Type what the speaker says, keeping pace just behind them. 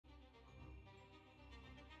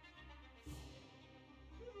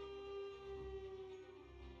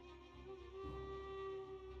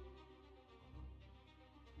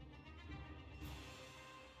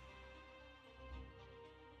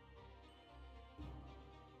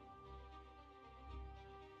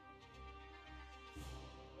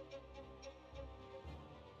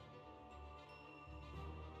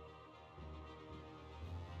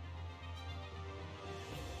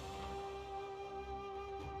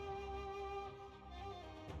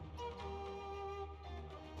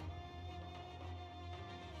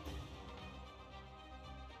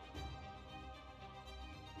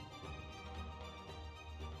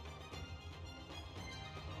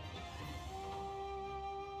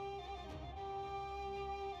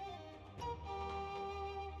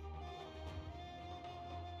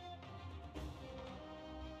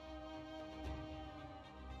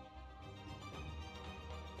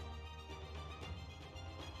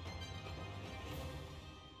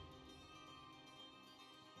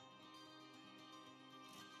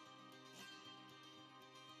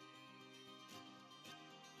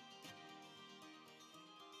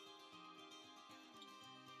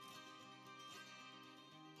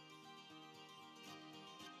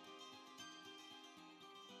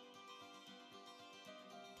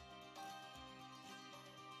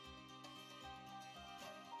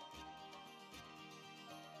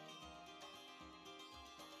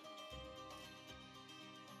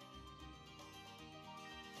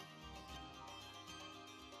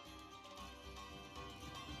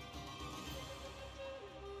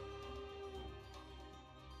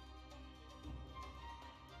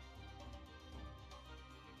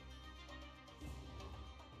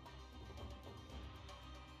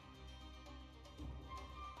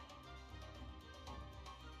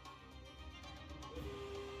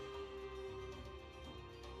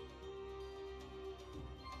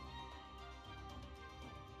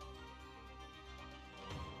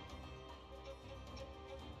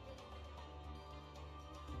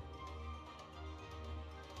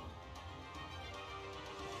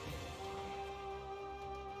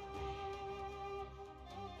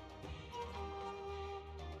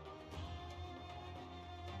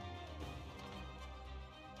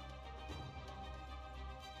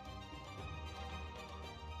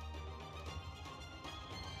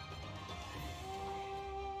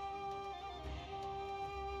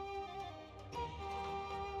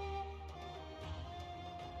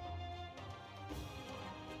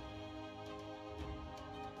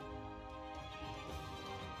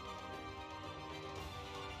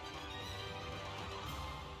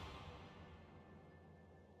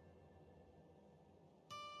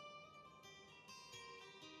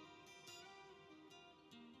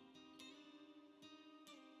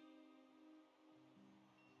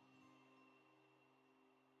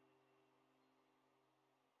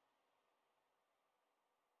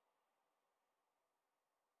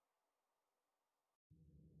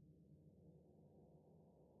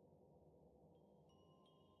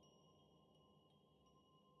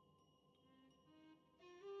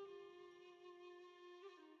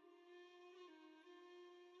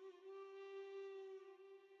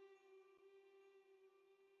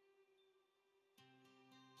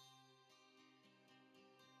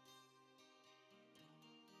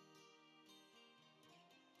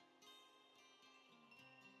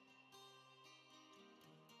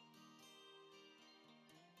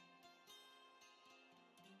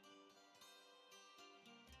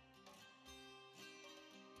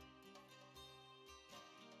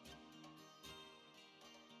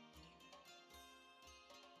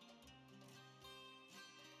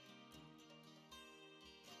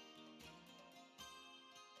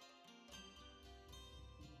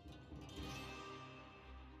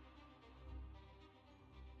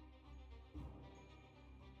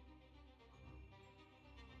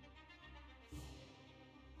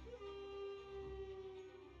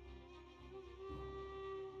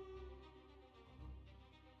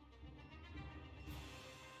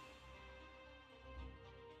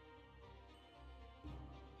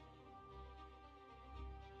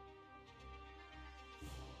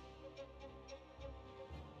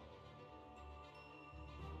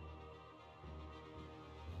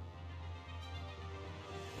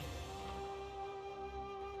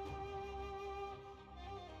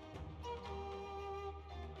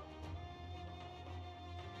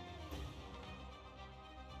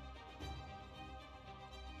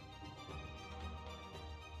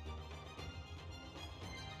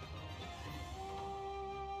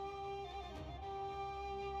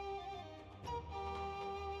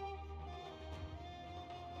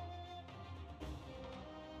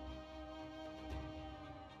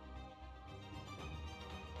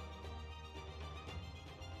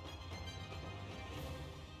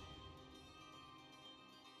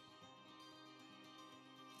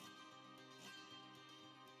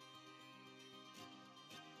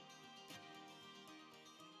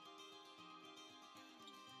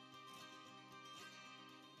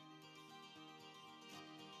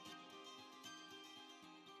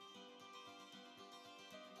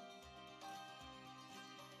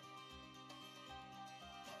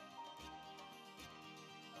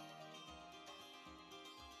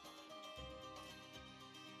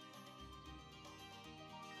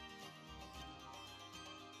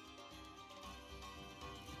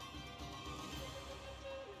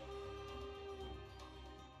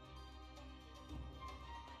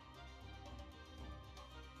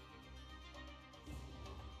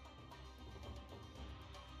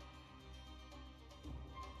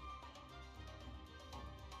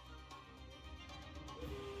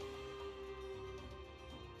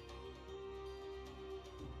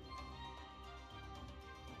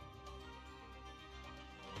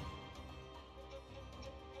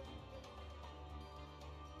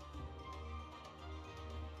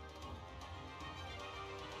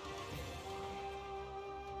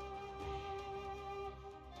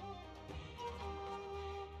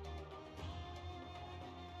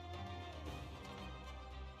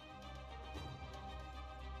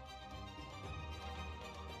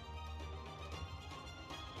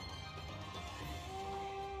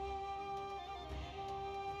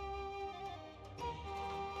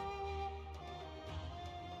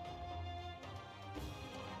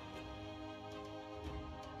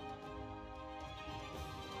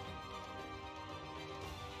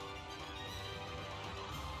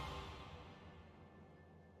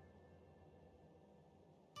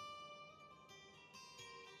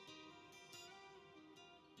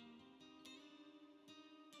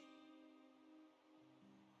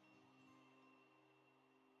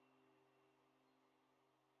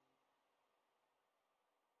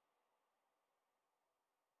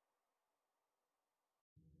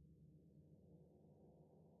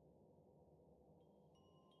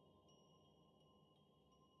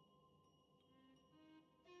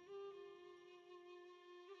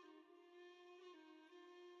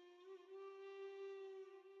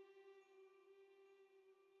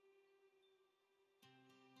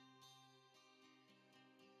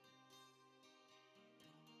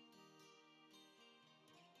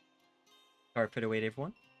Sorry for the wait,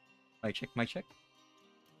 everyone. My check, my check.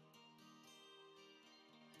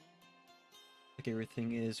 Like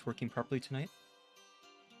everything is working properly tonight.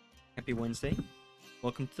 Happy Wednesday.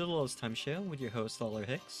 Welcome to the Lulztime Show with your host, Lawler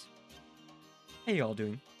Hicks. How y'all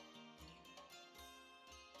doing?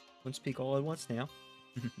 Won't speak all at once now.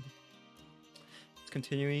 It's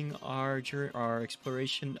continuing our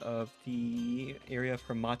exploration of the area of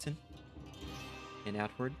Hermaten and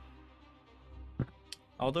outward.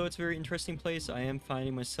 Although it's a very interesting place, I am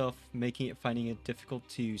finding myself finding it difficult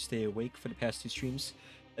to stay awake for the past two streams.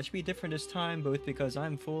 That should be different this time, both because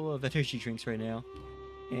I'm full of energy drinks right now,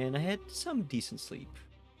 and I had some decent sleep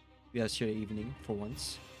yesterday evening, for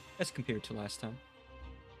once, as compared to last time.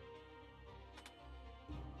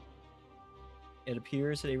 It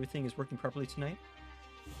appears that everything is working properly tonight.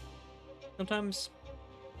 Sometimes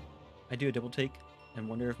I do a double take and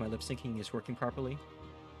wonder if my lip syncing is working properly,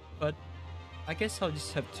 but I guess I'll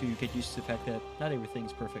just have to get used to the fact that not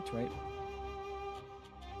everything's perfect, right?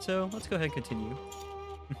 So let's go ahead and continue.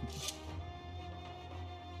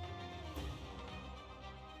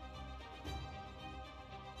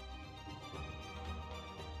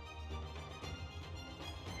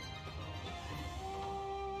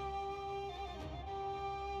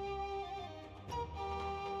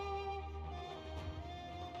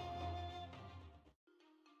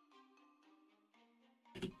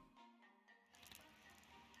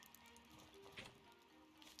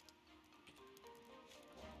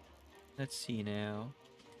 Let's see now.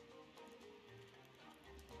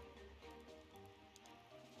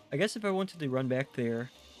 I guess if I wanted to run back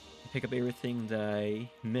there and pick up everything that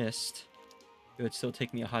I missed, it would still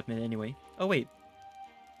take me a hot minute anyway. Oh wait.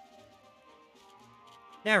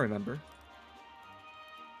 Now I remember.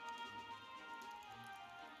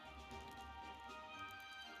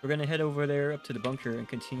 We're gonna head over there up to the bunker and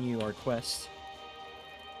continue our quest.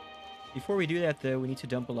 Before we do that though, we need to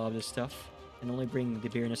dump a lot of this stuff and only bring the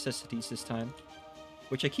bare necessities this time.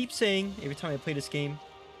 Which I keep saying every time I play this game,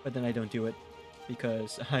 but then I don't do it.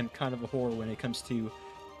 Because I'm kind of a whore when it comes to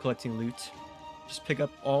collecting loot. Just pick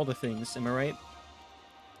up all the things, am I right?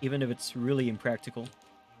 Even if it's really impractical.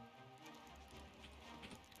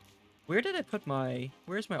 Where did I put my...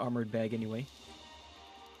 Where's my armored bag anyway?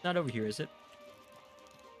 Not over here, is it?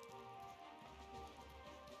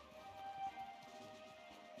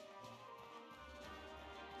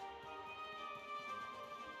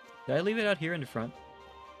 Did I leave it out here in the front?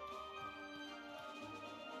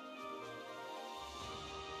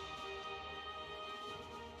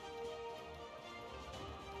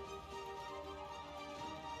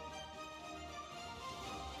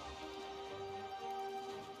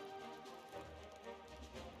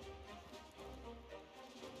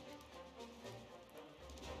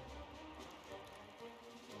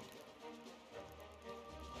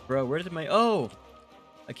 Bro, where did my... Oh!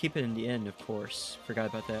 I keep it in the end, of course. Forgot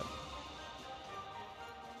about that.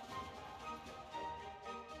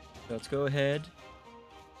 So let's go ahead.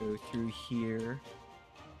 Go through here.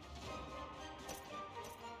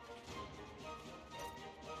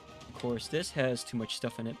 Of course, this has too much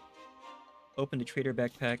stuff in it. Open the trader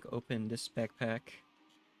backpack. Open this backpack.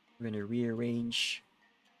 We're going to rearrange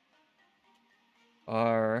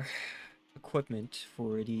our equipment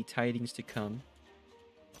for the tidings to come.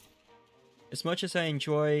 As much as I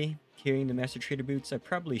enjoy carrying the Master Trader boots, I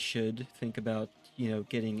probably should think about,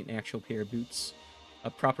 getting an actual pair of boots. A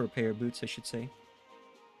proper pair of boots, I should say.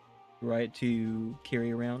 Right, to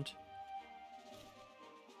carry around.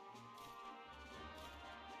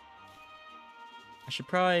 I should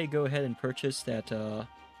probably go ahead and purchase that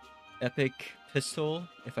epic pistol,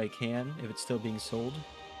 if I can, if it's still being sold.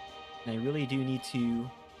 And I really do need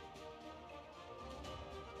to...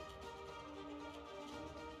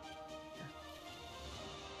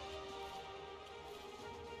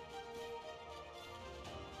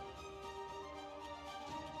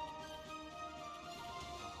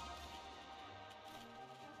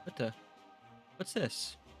 What's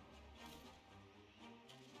this?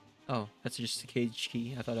 Oh, that's just a cage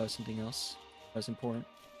key. I thought that was something else. That was important.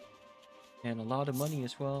 And a lot of money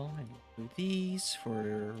as well. I need these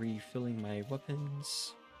for refilling my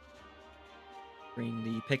weapons. Bring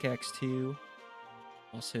the pickaxe too.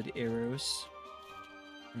 Also the arrows.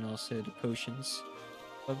 And also the potions.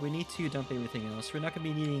 But we need to dump everything else. We're not going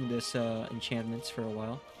to be needing this enchantments for a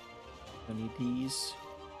while. I need these.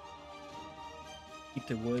 Keep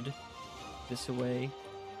the wood this away.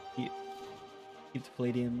 Keep the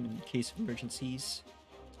palladium in case of emergencies.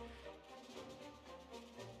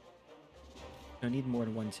 Don't need more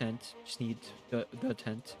than one tent. Just need the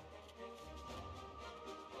tent.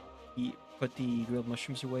 Put the grilled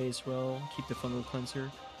mushrooms away as well. Keep the fungal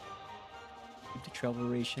cleanser. Keep the travel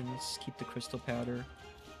rations, keep the crystal powder.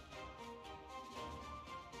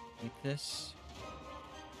 Like this.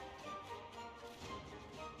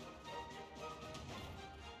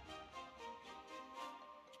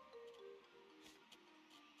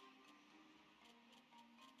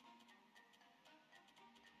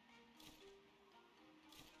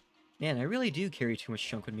 Man, I really do carry too much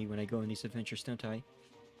junk with me when I go on these adventures, don't I?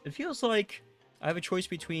 It feels like I have a choice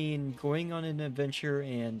between going on an adventure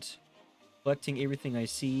and collecting everything I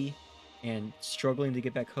see and struggling to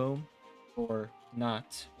get back home, or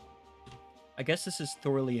not. I guess this is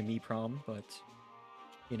thoroughly a me problem, but,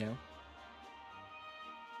 you know.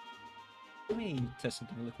 Let me test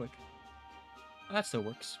something really quick. That still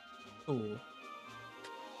works. Cool.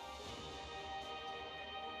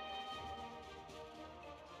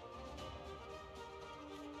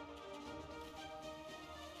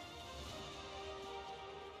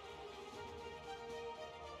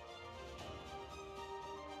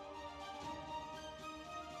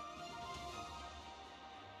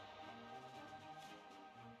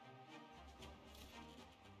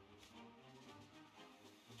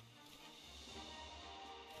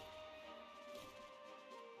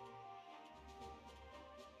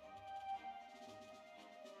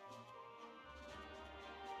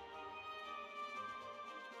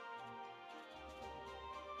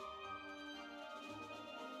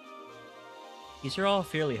 These are all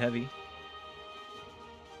fairly heavy.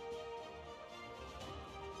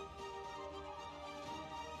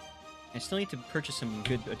 I still need to purchase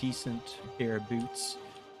a decent pair of boots,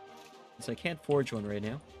 since I can't forge one right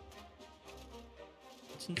now.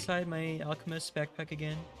 What's inside my alchemist backpack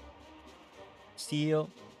again? Steel.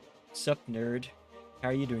 Sup, nerd? How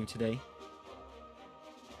are you doing today?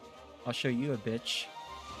 I'll show you a bitch.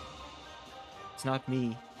 It's not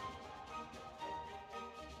me.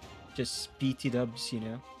 Just BT dubs, you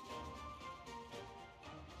know.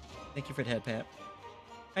 Thank you for the head pat.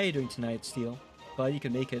 How are you doing tonight, Steel? Glad you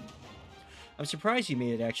could make it. I'm surprised you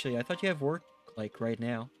made it, actually. I thought you have work, like, right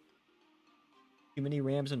now. Too many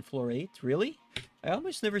rams on floor 8? Really? I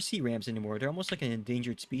almost never see rams anymore. They're almost like an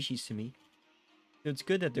endangered species to me. So it's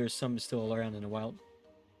good that there's some still around in the wild.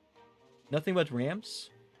 Nothing but rams?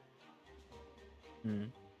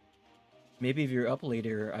 Maybe if you're up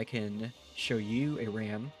later, I can show you a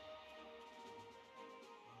ram,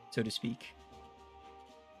 so to speak.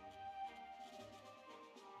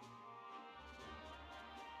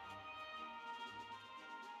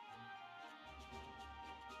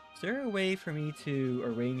 Is there a way for me to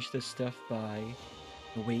arrange this stuff by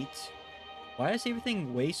the weight? Why does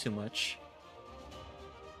everything weigh so much?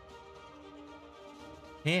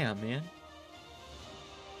 Damn, man.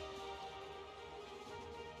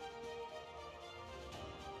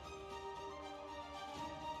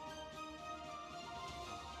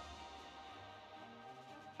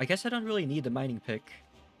 I guess I don't really need the mining pick.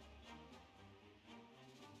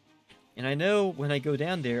 And I know when I go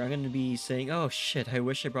down there, I'm going to be saying, oh shit, I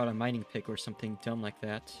wish I brought a mining pick or something dumb like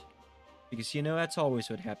that. Because, you know, that's always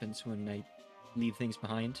what happens when I leave things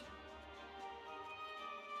behind.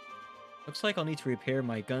 Looks like I'll need to repair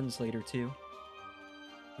my guns later, too.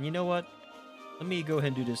 And you know what? Let me go ahead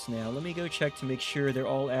and do this now. Let me go check to make sure they're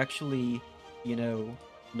all actually, you know,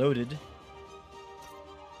 loaded.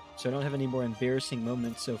 So I don't have any more embarrassing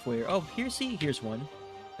moments of where, oh, here's one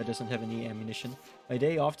that doesn't have any ammunition. My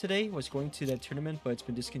day off today was going to that tournament, but it's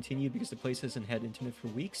been discontinued because the place hasn't had internet for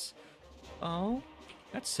weeks. Oh,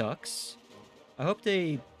 that sucks. I hope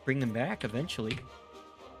they bring them back eventually.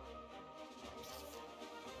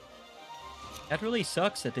 That really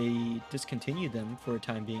sucks that they discontinued them for a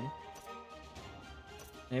time being.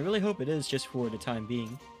 And I really hope it is just for the time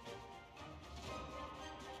being.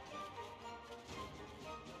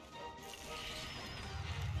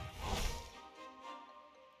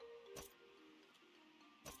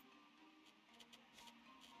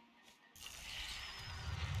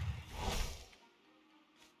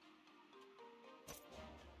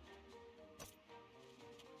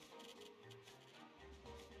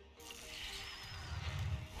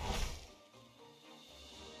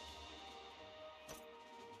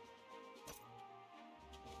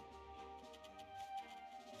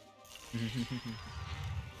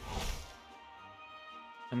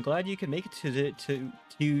 I'm glad you could make it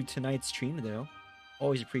to tonight's stream, though.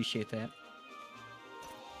 Always appreciate that.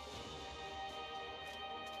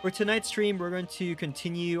 For tonight's stream, we're going to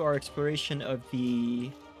continue our exploration of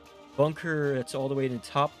the bunker that's all the way to the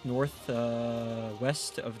top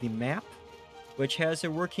west of the map, which has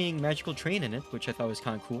a working magical train in it, which I thought was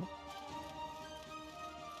kind of cool.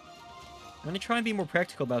 I'm going to try and be more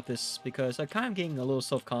practical about this because I'm kind of getting a little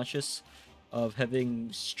self-conscious of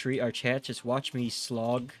having our chat just watch me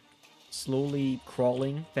slowly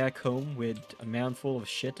crawling back home with a moundful of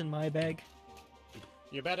shit in my bag.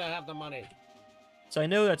 You better have the money. So I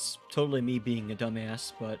know that's totally me being a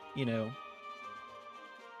dumbass, but, you know,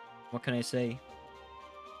 what can I say?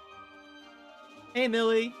 Hey,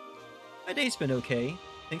 Millie! My day's been okay.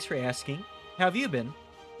 Thanks for asking. How have you been?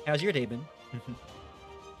 How's your day been?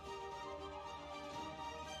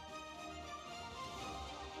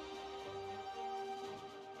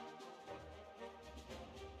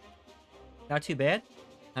 Not too bad.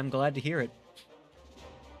 I'm glad to hear it.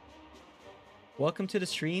 Welcome to the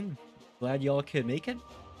stream. Glad y'all could make it.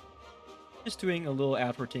 Just doing a little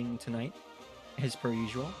outwarding tonight, as per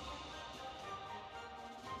usual.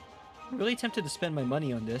 I'm really tempted to spend my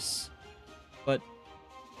money on this, but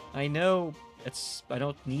I know I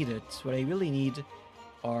don't need it. What I really need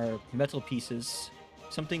are metal pieces,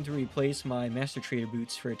 something to replace my Master Trader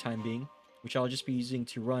boots for a time being, which I'll just be using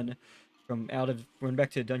to run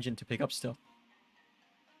back to the dungeon to pick up stuff.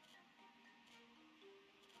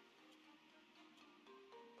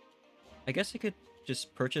 I guess I could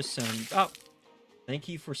just purchase some. Oh, thank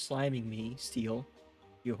you for sliming me, Steel,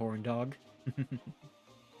 you horn dog.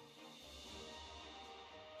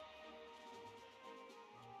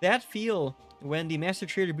 That feel when the Master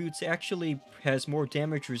Trader boots actually has more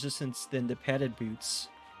damage resistance than the padded boots.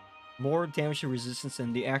 More damage resistance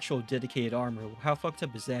than the actual dedicated armor. How fucked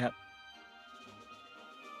up is that?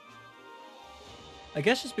 I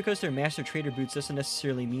guess just because they're Master Trader boots doesn't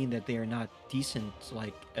necessarily mean that they are not decent,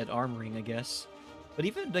 like, at armoring, I guess. But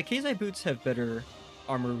even the Keizai boots have better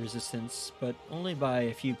armor resistance, but only by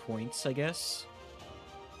a few points, I guess.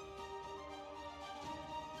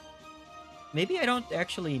 Maybe I don't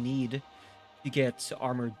actually need to get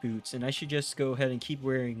armored boots, and I should just go ahead and keep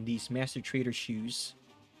wearing these Master Trader shoes.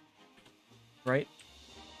 Right?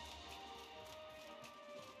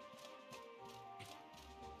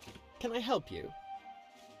 Can I help you?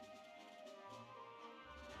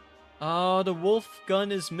 Oh, the wolf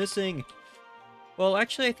gun is missing. Well,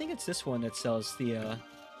 actually, I think it's this one that sells the,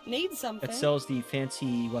 Need something? that sells the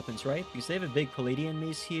fancy weapons, right? Because they have a big Palladian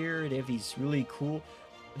mace here, they have these really cool...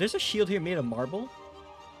 There's a shield here made of marble.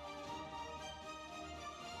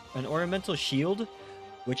 An ornamental shield,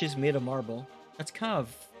 which is made of marble. That's kind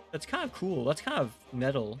of cool. That's kind of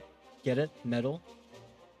metal. Get it? Metal.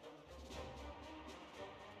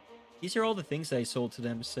 These are all the things that I sold to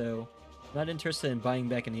them, so I'm not interested in buying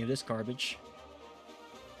back any of this garbage.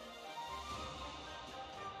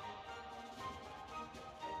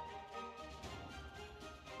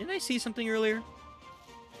 Didn't I see something earlier?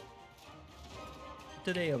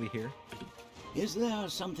 Today over here. Is there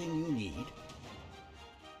something you need?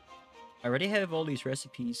 I already have all these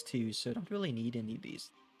recipes too, so I don't really need any of these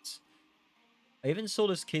things. I even sold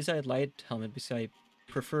this Keizai light helmet because I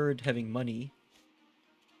preferred having money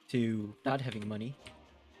to not having money.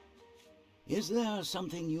 Is there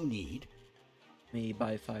something you need? May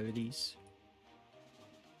buy 5 of these.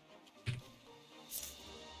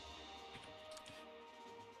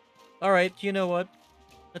 Alright, you know what?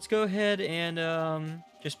 Let's go ahead and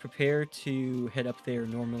just prepare to head up there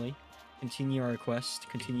normally. Continue our quest,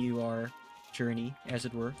 continue our journey, as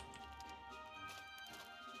it were.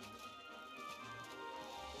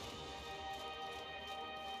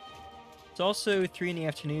 It's also 3 in the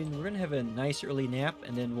afternoon. We're gonna have a nice early nap,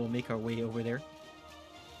 and then we'll make our way over there.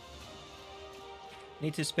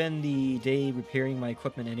 Need to spend the day repairing my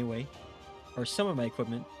equipment anyway. Or some of my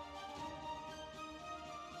equipment.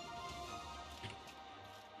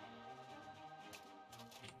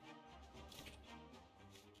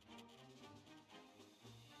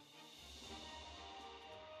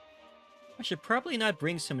 I should probably not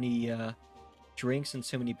bring so many drinks and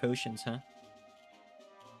so many potions, huh?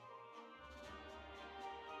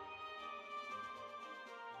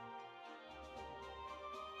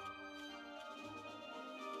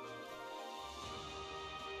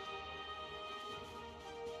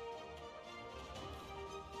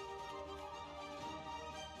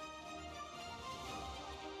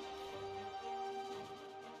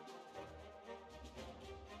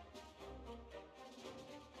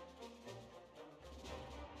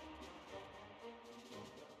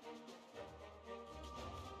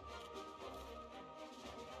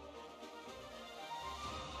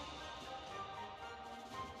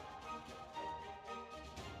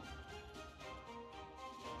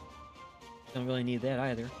 Don't really need that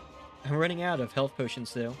either. I'm running out of health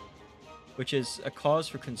potions though, which is a cause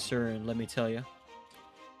for concern, let me tell you.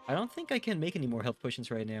 I don't think I can make any more health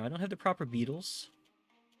potions right now. I don't have the proper beetles.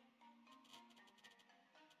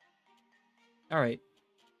 Alright.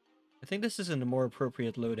 I think this is a more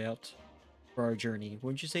appropriate loadout. for our journey.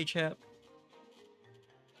 Wouldn't you say, chat?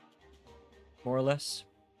 More or less?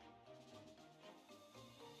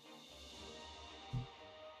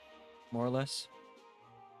 More or less?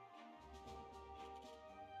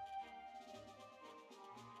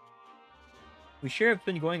 We sure have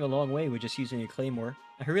been going a long way with just using a claymore.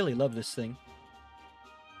 I really love this thing.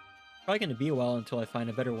 Probably gonna be a while until I find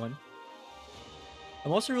a better one.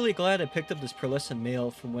 I'm also really glad I picked up this pearlescent mail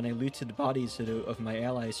from when I looted the bodies of my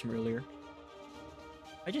allies from earlier.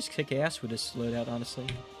 I just kick ass with this loadout, honestly.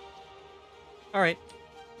 Alright.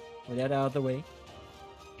 With that out of the way.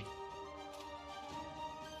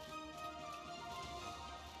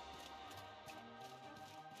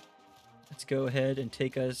 Let's go ahead and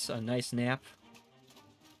take us a nice nap.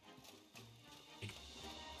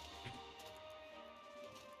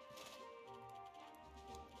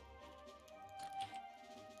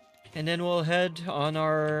 And then we'll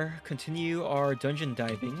continue our dungeon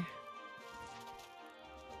diving.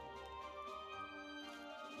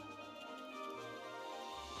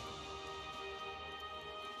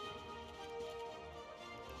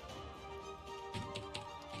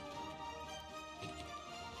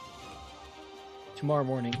 Tomorrow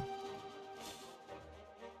morning.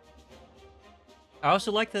 I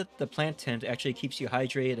also like that the plant tent actually keeps you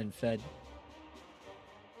hydrated and fed.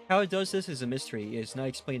 How it does this is a mystery. It's not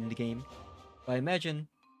explained in the game, but I imagine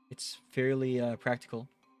it's fairly practical.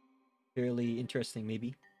 Fairly interesting,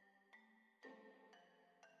 maybe.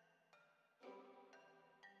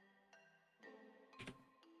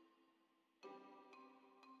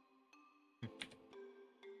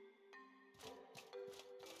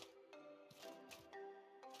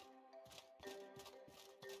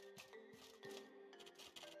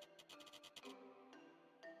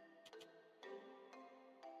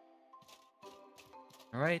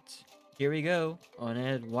 Alright, here we go on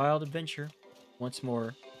a wild adventure. Once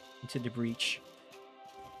more into the breach.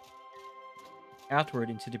 Outward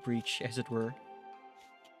into the breach, as it were.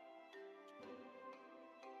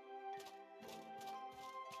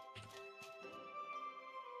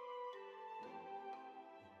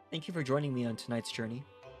 Thank you for joining me on tonight's journey.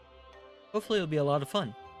 Hopefully it'll be a lot of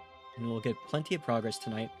fun, and we'll get plenty of progress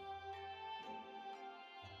tonight.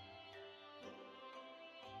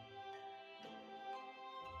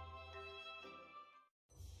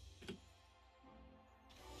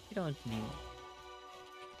 You don't need...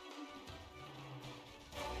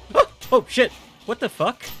 Oh, shit! What the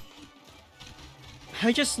fuck?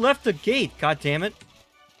 I just left the gate, god damn it!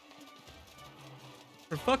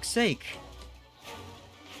 For fuck's sake.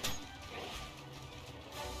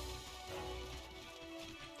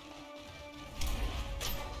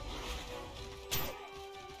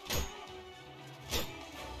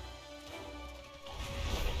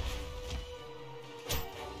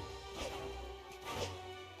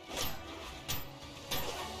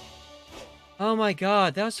 Oh my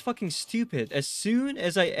god, that was fucking stupid. As soon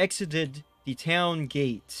as I exited the town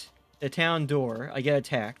gate, the town door, I get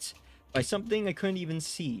attacked by something I couldn't even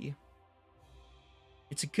see.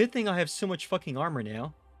 It's a good thing I have so much fucking armor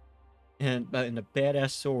now. And a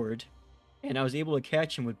badass sword. And I was able to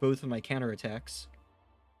catch him with both of my counterattacks.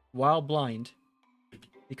 While blind.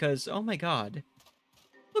 Because, oh my god.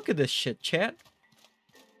 Look at this shit, chat.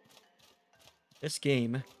 This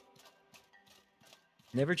game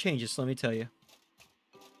never changes, let me tell you.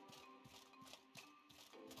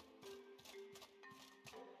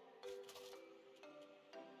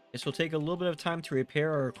 Guess we'll take a little bit of time to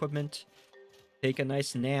repair our equipment, take a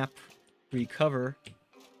nice nap, recover.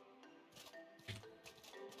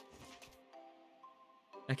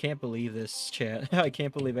 I can't believe this, chat. I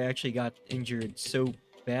can't believe I actually got injured so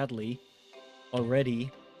badly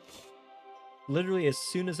already. Literally, as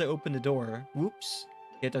soon as I opened the door, whoops,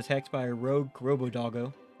 get attacked by a rogue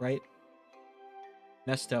robo-doggo, right?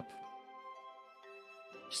 Messed up.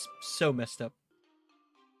 Just so messed up.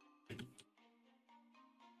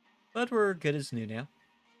 But we're good as new now.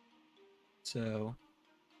 So,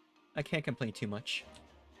 I can't complain too much.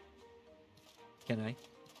 Can I?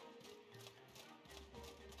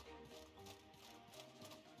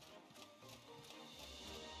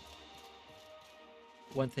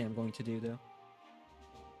 One thing I'm going to do, though.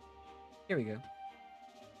 Here we go.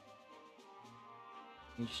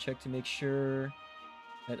 Let me just check to make sure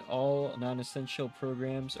that all non-essential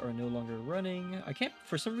programs are no longer running. I can't,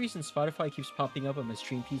 for some reason, Spotify keeps popping up on my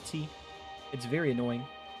stream PT. It's very annoying.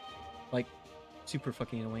 Like, super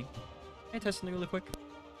fucking annoying. Can I test something really quick?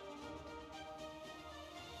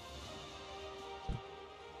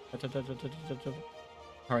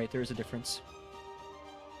 Alright, there is a difference.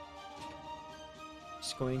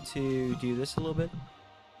 Just going to do this a little bit.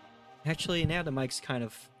 Actually, now the mic's kind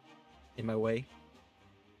of in my way.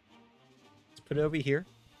 Let's put it over here.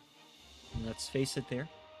 And let's face it there.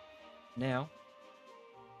 Now,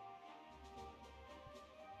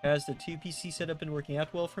 has the 2PC setup been working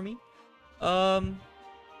out well for me?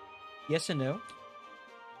 Yes and no.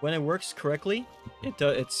 When it works correctly,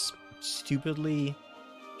 it's stupidly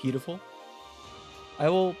beautiful.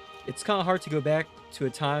 It's kind of hard to go back to a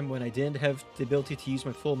time when I didn't have the ability to use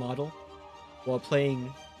my full model while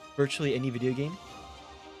playing virtually any video game.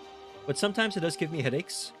 But sometimes it does give me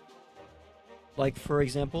headaches. Like, for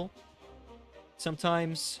example,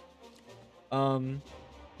 sometimes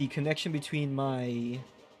the connection between my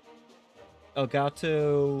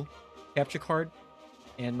Elgato capture card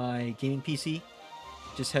and my gaming PC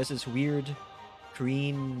just has this weird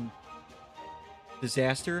green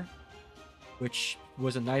disaster, which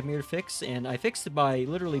was a nightmare to fix, and I fixed it by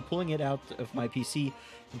literally pulling it out of my PC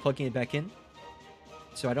and plugging it back in.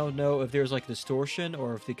 So I don't know if there's like distortion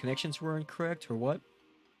or if the connections were incorrect or what.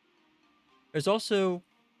 There's also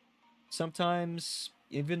sometimes,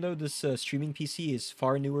 even though this streaming PC is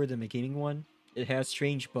far newer than my gaming one, it has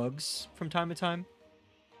strange bugs from time to time.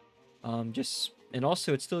 And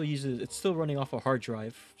also it's still running off a hard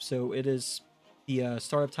drive, so the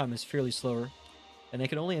startup time is fairly slower, and I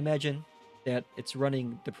can only imagine that it's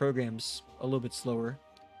running the programs a little bit slower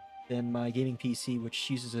than my gaming PC, which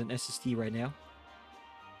uses an SSD right now.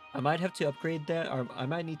 I might have to upgrade that, or I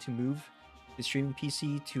might need to move the streaming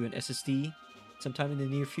PC to an SSD sometime in the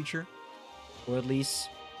near future, or at least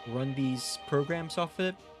run these programs off of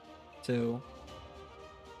it. So,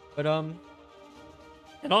 but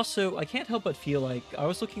and also I can't help but feel like I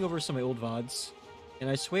was looking over some of my old VODs, and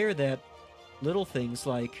I swear that little things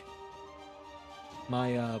like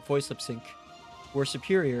my voice lip sync were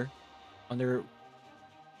superior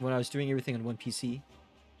when I was doing everything on one PC,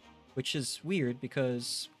 which is weird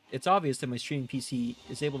because it's obvious that my streaming PC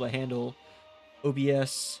is able to handle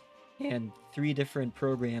OBS and 3 different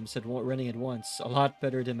programs running at once a lot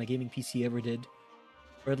better than my gaming PC ever did,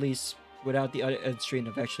 or at least without the added strain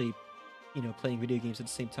of actually, playing video games at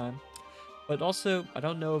the same time. But also, I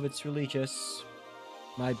don't know if it's really just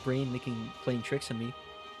my brain playing tricks on me.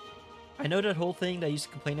 I know that whole thing that I used to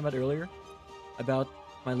complain about earlier, about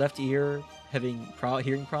my left ear having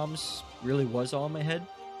hearing problems, really was all in my head,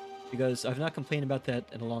 because I've not complained about that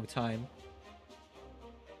in a long time.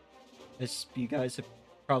 As you guys have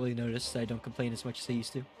probably noticed, I don't complain as much as I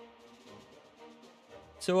used to.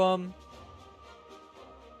 So,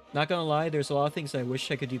 not gonna lie, there's a lot of things I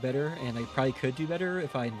wish I could do better, and I probably could do better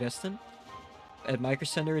if I invest in. At Micro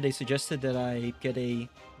Center, they suggested that I get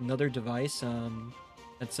another device and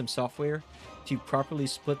some software to properly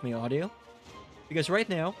split my audio. Because right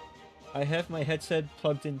now, I have my headset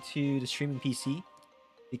plugged into the streaming PC,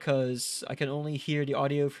 because I can only hear the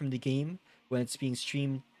audio from the game when it's being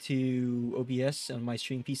streamed to OBS on my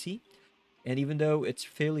streaming PC. And even though it's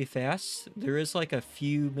fairly fast, there is like a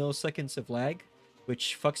few milliseconds of lag,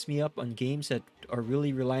 which fucks me up on games that are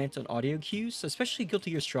really reliant on audio cues, especially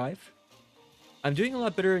Guilty Gear Strive. I'm doing a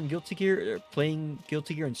lot better in Guilty Gear, playing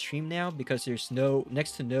Guilty Gear on stream now, because there's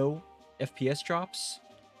next to no FPS drops,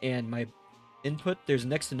 and my input, there's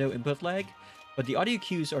next to no input lag, but the audio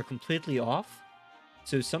cues are completely off.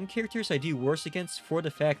 So some characters I do worse against for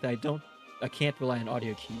the fact that I can't rely on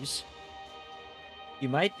audio cues. You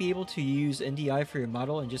might be able to use NDI for your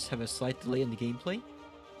model and just have a slight delay in the gameplay.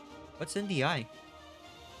 What's NDI?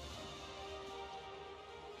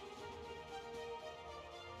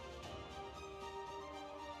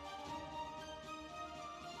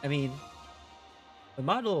 I mean, the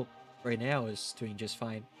model right now is doing just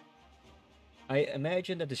fine. I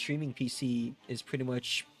imagine that the streaming PC is pretty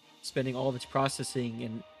much spending all of its processing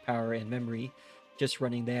and power and memory just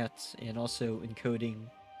running that, and also encoding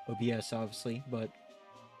OBS, obviously, but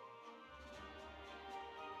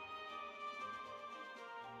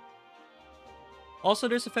also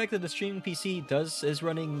there's the fact that the streaming PC is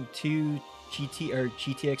running 2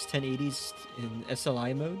 GTX 1080s in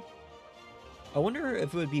SLI mode. I wonder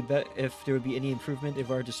if it would be if there would be any improvement if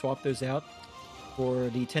I were to swap those out for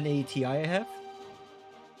the 1080 Ti I have.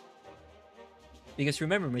 Because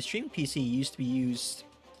remember, my streaming PC used to be used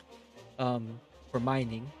for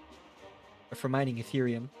mining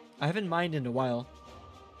Ethereum. I haven't mined in a while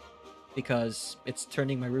because it's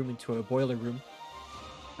turning my room into a boiler room.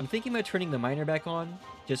 I'm thinking about turning the miner back on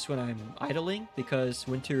just when I'm idling, because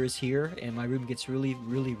winter is here and my room gets really,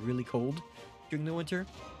 really, really cold during the winter.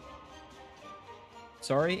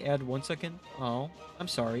 Sorry, add 1 second. Oh, I'm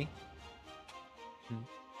sorry.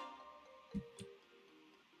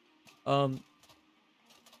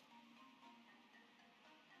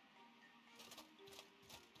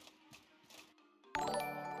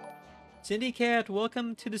 Cindy Cat,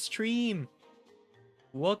 welcome to the stream.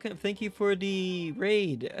 Welcome, thank you for the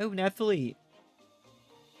raid. Oh, Nathalie.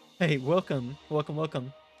 Hey, welcome, welcome,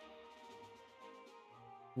 welcome.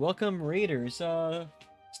 Welcome, raiders.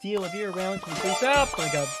 Steel, if you're around, can you please... Oh my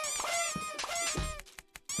god.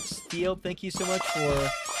 Steel, thank you so much for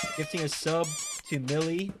gifting a sub to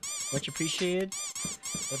Millie. Much appreciated.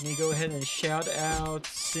 Let me go ahead and shout out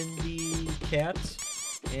Cindy Cat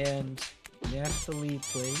and Nathalie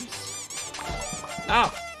Plays.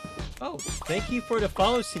 Ow! Oh, thank you for the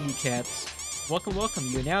follow, Cindy Cats. Welcome, welcome.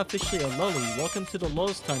 You're now officially a lully. Welcome to the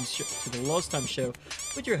Lulztime Show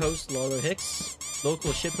with your host, Lolo Hicks,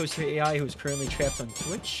 local shitposter AI who is currently trapped on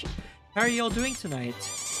Twitch. How are you all doing tonight?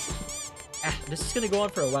 Ah, this is gonna go on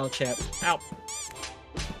for a while, chat. Ow!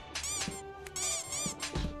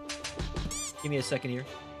 Give me a second here.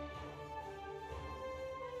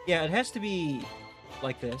 Yeah, it has to be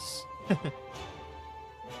like this.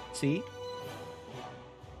 See?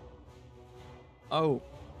 Oh,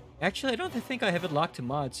 actually, I don't think I have it locked to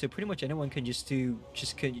mods, so pretty much anyone can just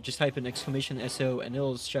type an exclamation SO and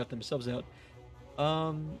it'll shout themselves out.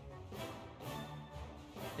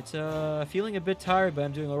 It's feeling a bit tired, but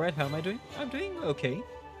I'm doing alright. How am I doing? I'm doing okay,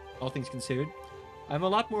 all things considered. I'm a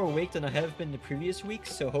lot more awake than I have been the previous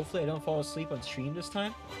weeks, so hopefully I don't fall asleep on stream this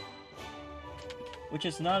time. Which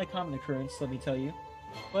is not a common occurrence, let me tell you.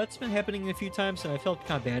 But it's been happening a few times, and I felt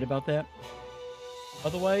kind of bad about that.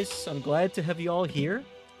 Otherwise, I'm glad to have you all here.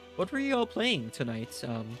 What were you all playing tonight?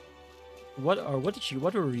 What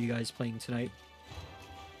were you guys playing tonight?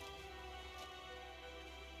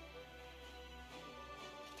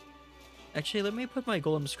 Actually, let me put my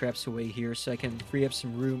golem scraps away here so I can free up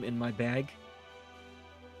some room in my bag.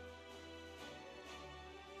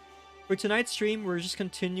 For tonight's stream, we're just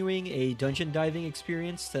continuing a dungeon diving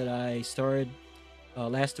experience that I started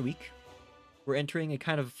last week. We're entering a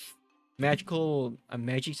kind of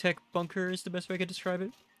Magitech bunker is the best way I could describe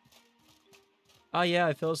it. Ah yeah,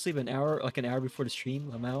 I fell asleep an hour before the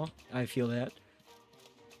stream, Lamau. I feel that.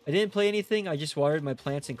 I didn't play anything, I just watered my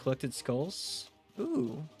plants and collected skulls.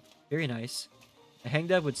 Ooh, very nice. I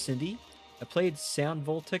hanged out with Cindy. I played Sound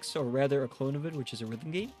Voltex, or rather a clone of it, which is a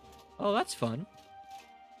rhythm game. Oh, that's fun.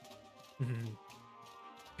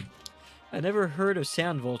 I never heard of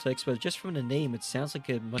Sound Voltex, but just from the name, it sounds like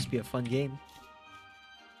it must be a fun game.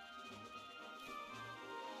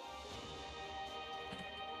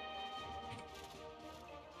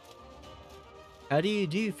 How do you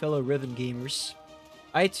do, fellow rhythm gamers?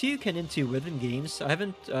 I too can into rhythm games. I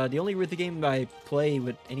haven't, the only rhythm game I play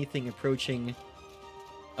with anything approaching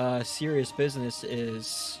serious business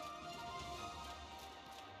is...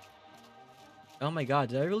 Oh my god,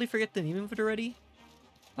 did I really forget the name of it already?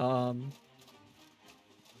 I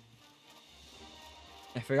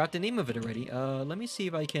forgot the name of it already. Let me see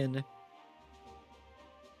if I can...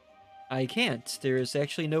 I can't. There's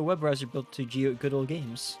actually no web browser built to good old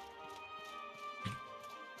games.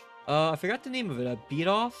 I forgot the name of it. Beat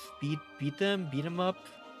them up.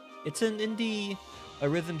 It's an indie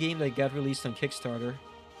rhythm game that got released on Kickstarter.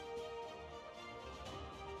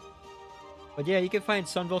 But yeah, you can find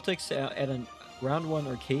Sun Voltex at a Round 1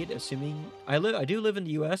 arcade, assuming... I do live in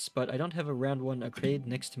the US, but I don't have a Round 1 arcade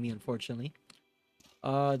next to me, unfortunately.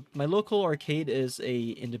 My local arcade is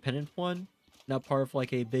a independent one, not part of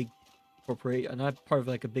like a big corporate, not part of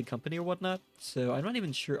like a big company or whatnot. So I'm not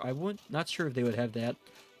even sure. Not sure if they would have that.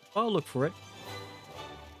 I'll look for it.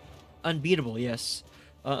 Unbeatable, yes.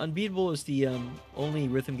 Unbeatable is the only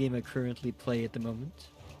rhythm game I currently play at the moment.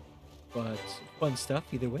 But fun stuff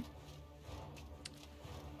either way.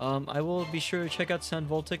 I will be sure to check out Sound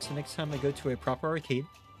Voltex the next time I go to a proper arcade.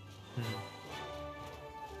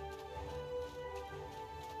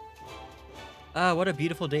 Ah, what a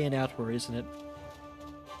beautiful day in Outward, isn't it?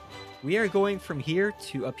 We are going from here,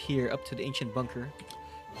 up to the ancient bunker.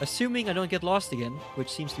 Assuming I don't get lost again, which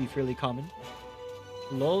seems to be fairly common.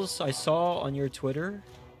 Lulz, I saw on your Twitter.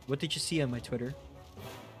 What did you see on my Twitter?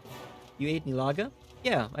 You ate Nilaga?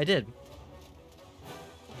 Yeah, I did.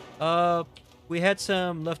 We had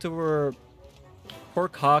some leftover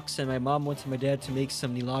pork hocks, and my mom went to my dad to make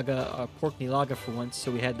some Nilaga, pork Nilaga for once, so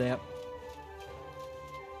we had that.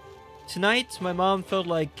 Tonight, my mom felt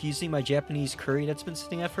like using my Japanese curry that's been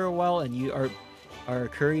sitting out for a while, and our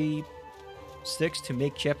curry sticks to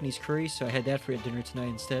make Japanese curry, so I had that for dinner tonight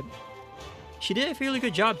instead. She did a fairly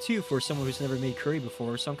good job, too, for someone who's never made curry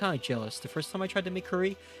before, so I'm kind of jealous. The first time I tried to make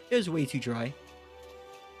curry, it was way too dry.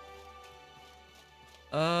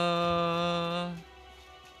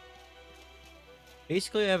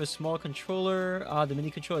 Basically, I have a small controller, the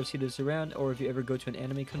mini controller, I've seen this around, or if you ever go to an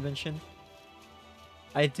anime convention.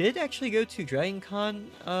 I did actually go to Dragon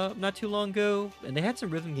Con not too long ago, and they had some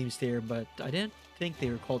rhythm games there, but I didn't think they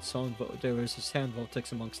were called there was a sound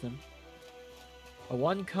voltics amongst them. A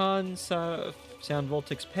one-con sound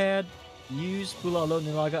voltics pad. Use bulalo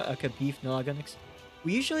nilaga aka beef nilaga next.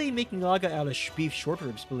 We usually make nilaga out of beef short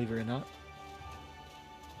ribs, believe it or not.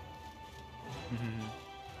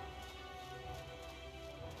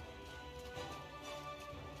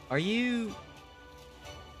 Are you...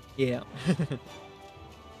 Yeah.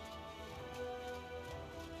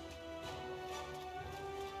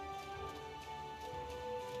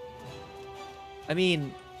 I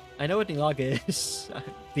mean, I know what nilaga is,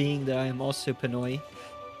 being that I am also Pinoy,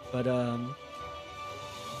 but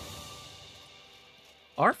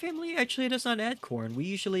our family actually does not add corn. We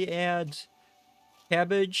usually add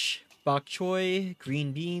cabbage, bok choy,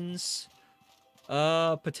 green beans,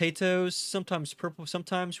 potatoes, sometimes purple,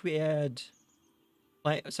 sometimes we add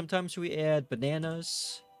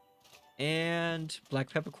bananas and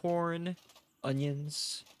black peppercorn,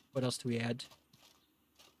 onions. What else do we add?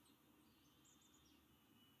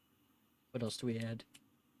 What else do we add?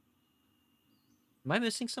 Am I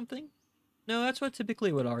missing something? No, that's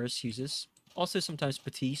typically what ours uses. Also sometimes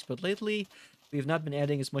patis, but lately we have not been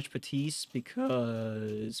adding as much patis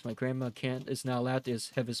because my grandma is not allowed to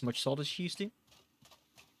have as much salt as she used to.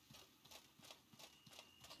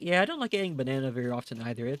 Yeah, I don't like adding banana very often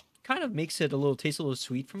either. It kind of makes it taste a little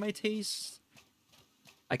sweet for my taste.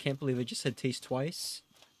 I can't believe I just said taste twice.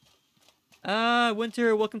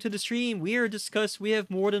 Winter, welcome to the stream. We have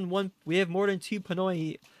more than two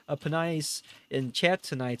Pinoys in chat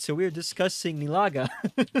tonight, so we're discussing nilaga.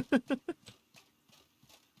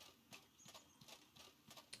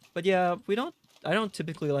 But yeah, I don't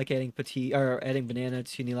typically like adding adding banana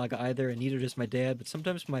to nilaga either, and neither does my dad, but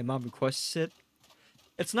sometimes my mom requests it.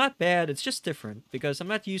 It's not bad, it's just different, because I'm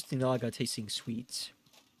not used to nilaga tasting sweet.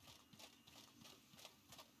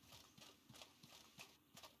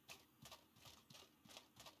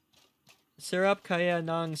 Sarap kaya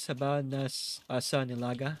ng sabanas sa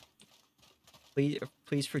nilaga.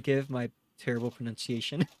 Please forgive my terrible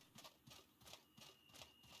pronunciation.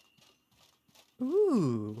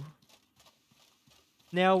 Ooh.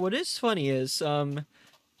 Now, what is funny is, I'm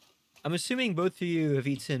assuming both of you have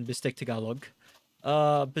eaten bistec Tagalog.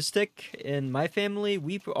 Bistec in my family,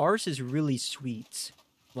 ours is really sweet.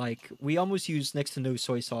 Like, we almost use next to no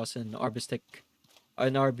soy sauce in our bistec.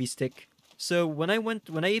 So when I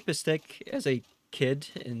ate bistec as a kid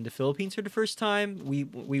in the Philippines for the first time,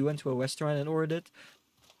 we went to a restaurant and ordered it.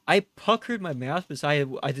 I puckered my mouth because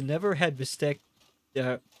I'd never had bistec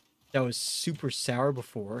that was super sour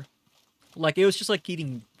before. Like, it was just like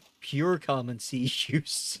eating pure calamansi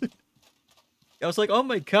juice. I was like, oh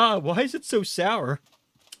my god, why is it so sour?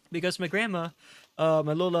 Because my grandma,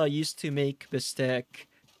 my Lola, used to make bistec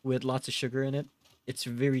with lots of sugar in it. It's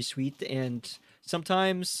very sweet, and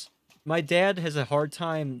sometimes my dad has a hard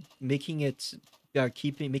time making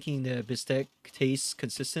making the bistec taste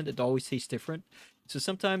consistent. It always tastes different. So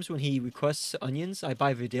sometimes when he requests onions, I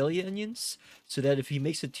buy Vidalia onions, so that if he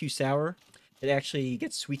makes it too sour, it actually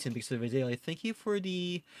gets sweetened because of Vidalia. Thank you for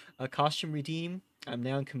the costume redeem. I'm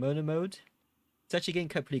now in kimono mode. It's actually getting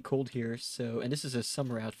pretty cold here, and this is a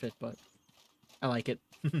summer outfit, but I like it.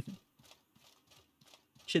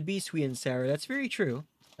 Should be sweet and sour. That's very true.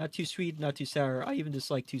 Not too sweet, not too sour. I even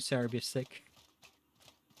dislike too sour beef stick.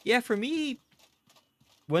 Yeah, for me,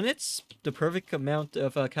 when it's the perfect amount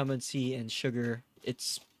of calamansi and sugar,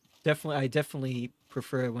 I definitely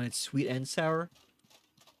prefer it when it's sweet and sour.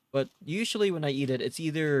 But usually when I eat it, it's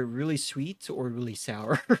either really sweet or really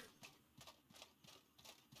sour.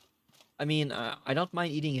 I mean, I don't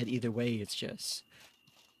mind eating it either way. It's just,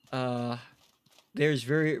 there's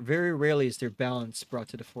very, very rarely is there balance brought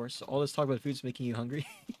to the fore. So all this talk about food's making you hungry.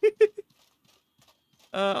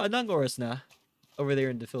 Anong oras na over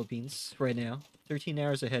there in the Philippines right now? 13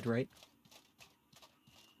 hours ahead, right?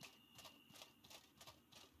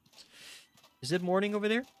 Is it morning over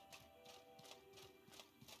there?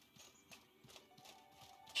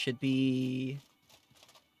 Should be...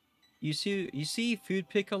 You see food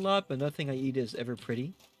pick a lot, but nothing I eat is ever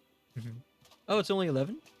pretty. Oh, it's only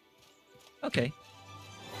 11? Okay.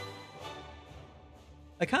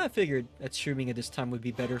 I kind of figured that streaming at this time would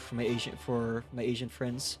be better for my Asian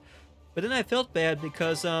friends. But then I felt bad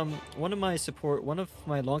because one of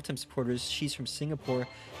my longtime supporters, she's from Singapore.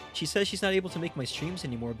 She says she's not able to make my streams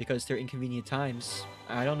anymore because they're inconvenient times.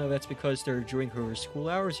 I don't know if that's because they're during her school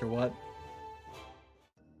hours or what.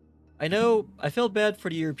 I know I felt bad for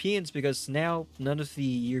the Europeans because now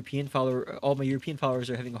all my European followers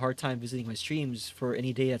are having a hard time visiting my streams for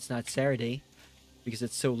any day that's not Saturday because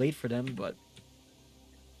it's so late for them, but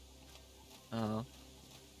Uh,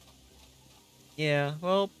 yeah,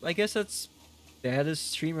 well, I guess that is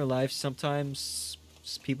streamer life. Sometimes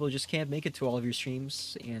people just can't make it to all of your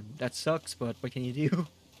streams, and that sucks, but what can you do?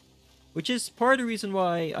 Which is part of the reason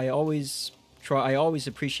why I always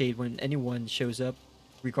appreciate when anyone shows up,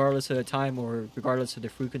 regardless of the time or regardless of the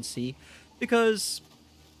frequency, because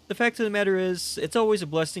the fact of the matter is, it's always a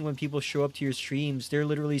blessing when people show up to your streams. They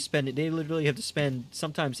literally have to spend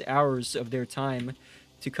sometimes hours of their time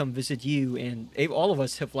to come visit you, and all of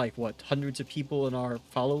us have like what, hundreds of people in our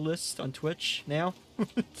follow list on Twitch now.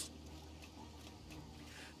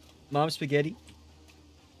 Mom Spaghetti.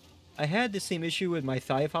 I had the same issue with my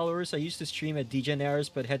Thai followers. I used to stream at degen hours,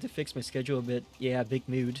 but had to fix my schedule a bit. Yeah, big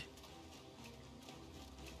mood.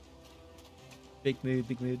 Big mood,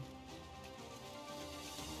 big mood.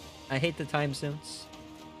 I hate the time zones.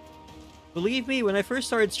 Believe me, when I first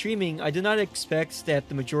started streaming, I did not expect that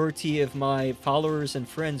the majority of my followers and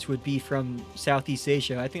friends would be from Southeast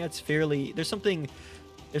Asia. I think that's fairly... There's something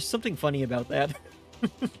funny about that.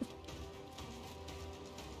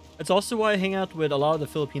 It's also why I hang out with a lot of the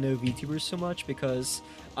Filipino VTubers so much, because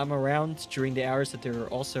I'm around during the hours that they're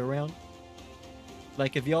also around.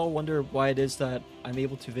 Like, if y'all wonder why it is that I'm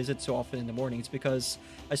able to visit so often in the morning, it's because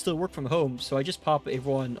I still work from home, so I just pop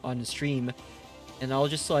everyone on the stream, and I'll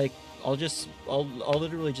literally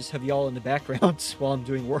just have y'all in the background while I'm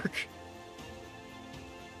doing work.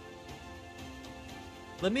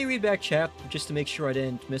 Let me read back chat just to make sure I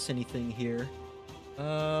didn't miss anything here.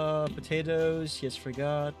 Potatoes, yes,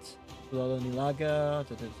 forgot. Lolo Nilaga,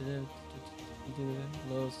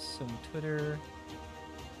 Lulz on Twitter.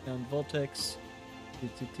 Down Voltex.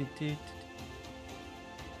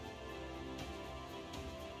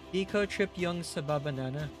 Eco Trip Young Saba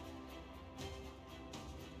Banana.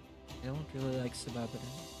 I don't really like Saba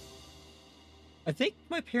Banana. I think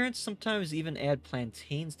my parents sometimes even add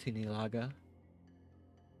plantains to Nilaga.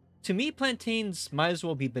 To me, plantains might as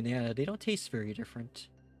well be banana. They don't taste very different.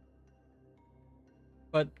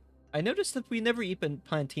 But I noticed that we never eat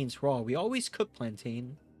plantains raw. We always cook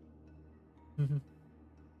plantain.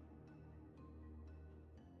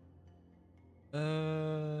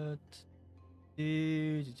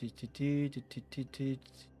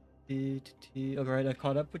 Alright, I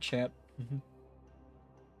caught up with chat.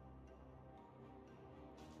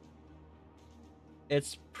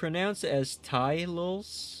 It's pronounced as Thai,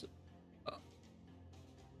 Lulz.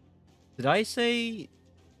 Did I say?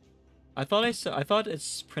 I thought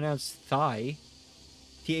it's pronounced Thai.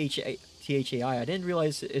 Thai. I didn't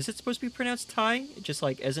realize. Is it supposed to be pronounced Thai? Just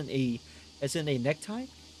like as in a necktie?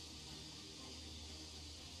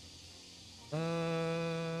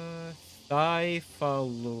 Thai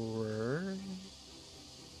follower.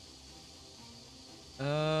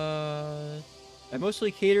 I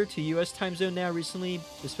mostly cater to US time zone now recently,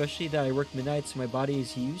 especially that I work midnight, so my body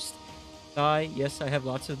is used. Thai, yes, I have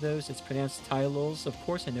lots of those. It's pronounced Thai Lulz. Of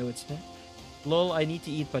course I know it's meant. Lol, I need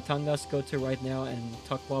to eat Batangas Goto right now and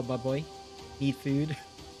Takwa Baboy. Need food.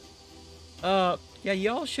 Yeah,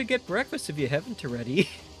 y'all should get breakfast if you haven't already.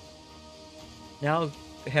 Now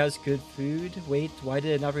has good food. Wait, why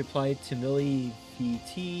did I not reply to Millie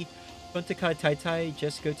VT? Puntakai Tai Tai,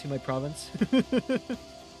 just go to my province.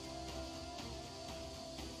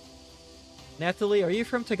 Natalie, are you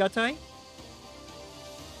from Tagatai?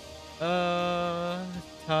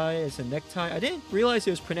 Tie as a necktie. I didn't realize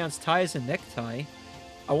it was pronounced tie as a necktie.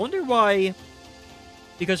 I wonder why.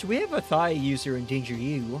 Because we have a Thai user in Danger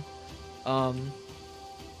U. And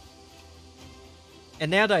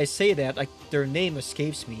now that I say that, like, their name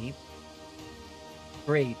escapes me.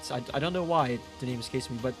 Great. I don't know why the name escapes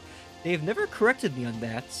me, but they've never corrected me on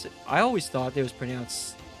that. I always thought it was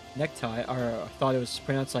pronounced necktie, or thought it was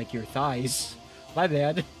pronounced like your thighs. My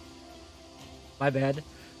bad. My bad.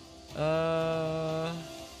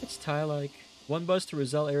 It's Thai like. One bus to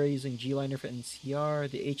Rizal area using G-liner for NCR.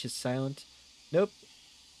 The H is silent. Nope.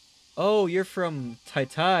 Oh, you're from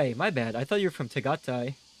Tai. My bad. I thought you were from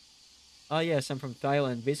Tagatai. Ah, yes, I'm from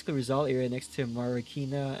Thailand. Basically, Rizal area next to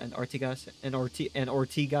Marikina and Ortigas and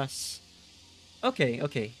Ortigas.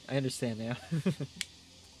 Okay, I understand now.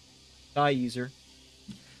 Thai user.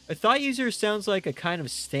 A Thai user sounds like a kind of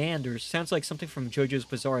stand, or sounds like something from JoJo's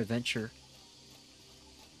Bizarre Adventure.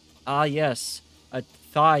 Ah, yes, a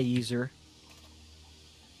Thai user.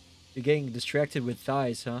 You're getting distracted with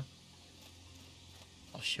thighs, huh?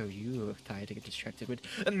 I'll show you a thigh to get distracted with.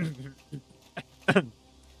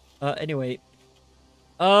 Anyway.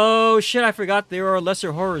 Oh, shit, I forgot there are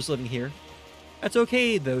lesser horrors living here. That's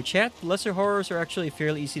okay, though, chat. Lesser horrors are actually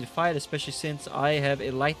fairly easy to fight, especially since I have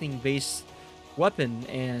a lightning-based weapon,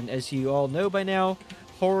 and as you all know by now,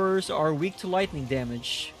 horrors are weak to lightning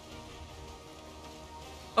damage.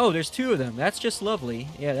 Oh, there's two of them. That's just lovely.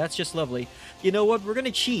 Yeah, that's just lovely. You know what? We're gonna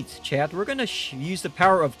cheat, chat. We're gonna use the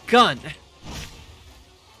power of gun.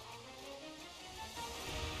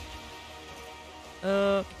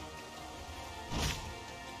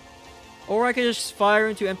 Or I could just fire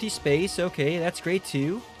into empty space. Okay, that's great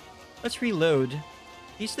too. Let's reload.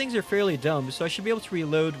 These things are fairly dumb, so I should be able to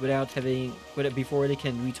reload without having before they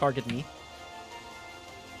can retarget me.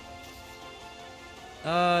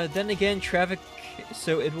 Then again, traffic,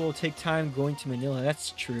 so it will take time going to Manila.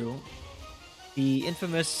 That's true. The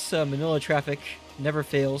infamous Manila traffic never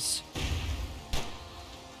fails.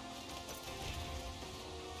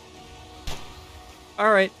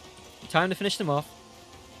 Alright, time to finish them off.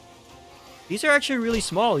 These are actually really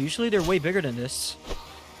small. Usually they're way bigger than this.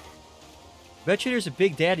 Bet you there's a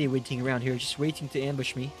big daddy waiting around here, just waiting to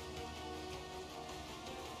ambush me.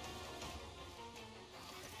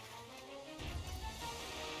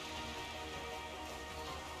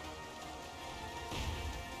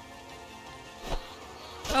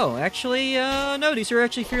 Oh, actually, no, these are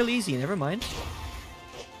actually fairly easy. Never mind.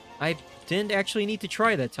 I didn't actually need to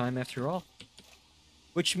try that time, after all.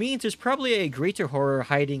 Which means there's probably a greater horror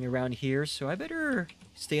hiding around here, so I better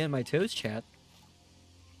stay on my toes, chat.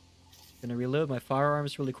 Gonna reload my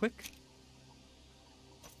firearms really quick.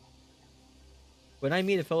 When I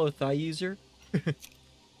meet a fellow Thai user,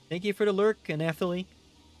 thank you for the lurk, Anathali.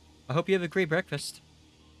 I hope you have a great breakfast.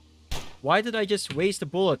 Why did I just waste a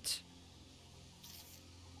bullet?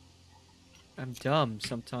 I'm dumb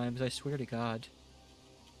sometimes, I swear to God.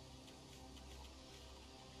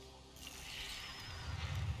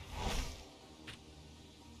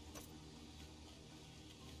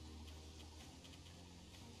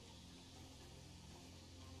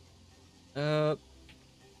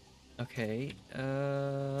 Okay,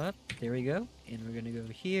 there we go. And we're gonna go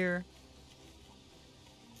here.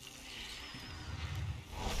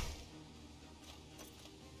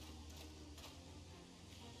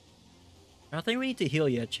 I don't think we need to heal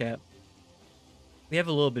yet, chat. We have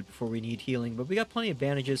a little bit before we need healing, but we got plenty of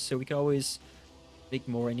bandages, so we can always make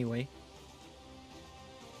more anyway.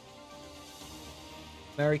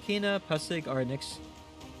 Marikina, Pasig are next.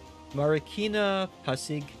 Marikina,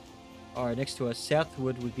 Pasig are next to us.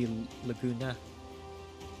 Southwood would be Laguna.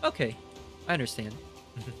 Okay, I understand.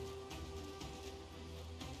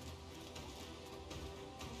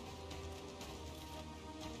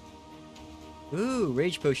 Ooh,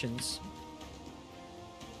 rage potions.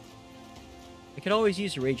 I could always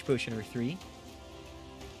use a rage potion or 3.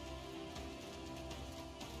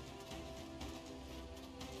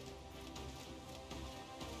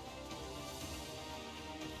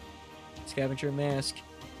 Scavenger mask,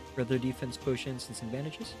 further defense potions, and some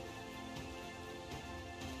bandages.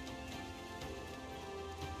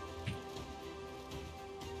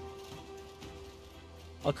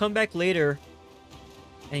 I'll come back later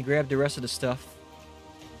and grab the rest of the stuff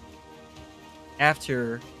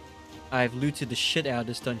after I've looted the shit out of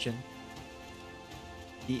this dungeon.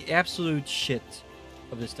 The absolute shit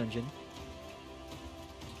of this dungeon.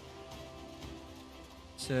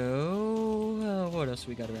 So, what else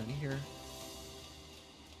we got around here?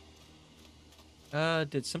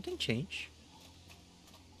 Did something change?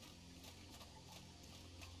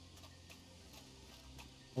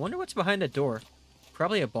 I wonder what's behind that door.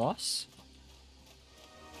 Probably a boss?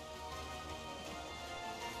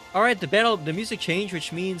 Alright, the music changed,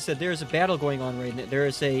 which means that there's a battle going on right now. There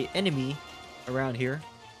is a enemy around here.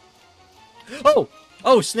 Oh!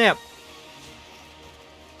 Oh, snap!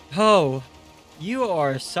 Oh, you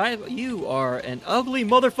are an ugly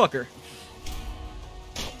motherfucker.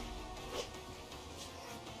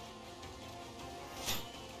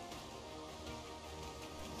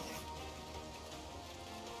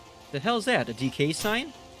 The hell's that? A DK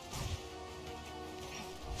sign?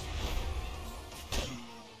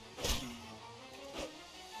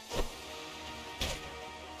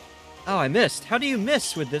 Oh, I missed. How do you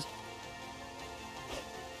miss with this?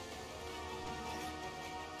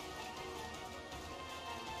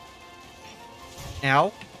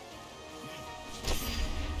 Ow.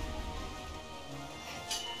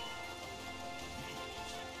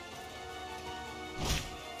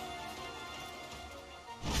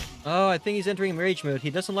 Oh, I think he's entering rage mode. He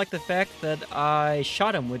doesn't like the fact that I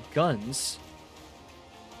shot him with guns.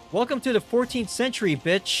 Welcome to the 14th century,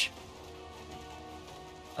 bitch.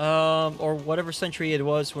 Or whatever century it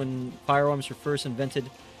was when firearms were first invented.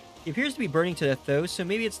 He appears to be burning to death, though, so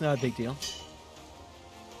maybe it's not a big deal.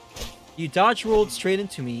 You dodge rolled straight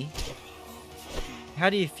into me. How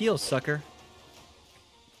do you feel, sucker?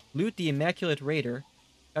 Loot the Immaculate Raider.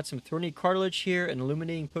 Got some thorny cartilage here, an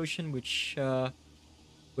illuminating potion, which the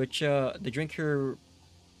drinker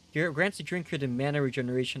Grants the drinker the mana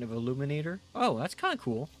regeneration of Illuminator. Oh, that's kind of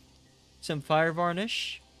cool. Some Fire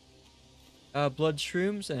Varnish. Blood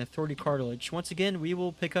Shrooms, and Authority Cartilage. Once again, we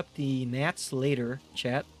will pick up the Nats later,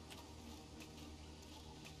 chat.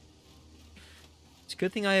 It's a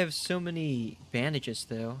good thing I have so many bandages,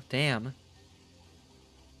 though. Damn.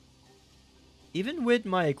 Even with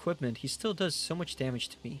my equipment, he still does so much damage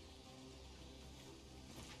to me.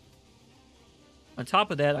 On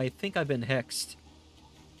top of that, I think I've been hexed.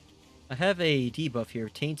 I have a debuff here,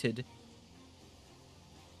 Tainted.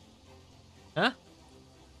 Huh?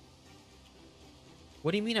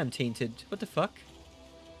 What do you mean I'm tainted? What the fuck?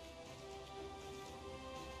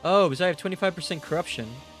 Oh, because I have 25% corruption.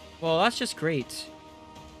 Well, that's just great.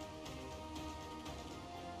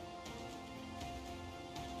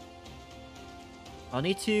 I'll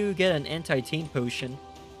need to get an anti-taint potion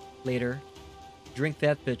later. Drink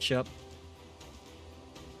that bitch up.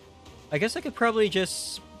 I guess I could probably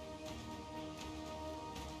just...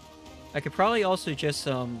 I could probably also just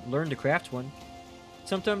learn to craft one.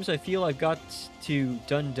 Sometimes I feel I've got to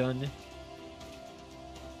dun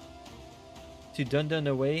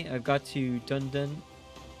away. I've got to dun.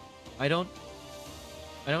 I don't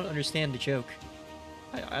understand the joke.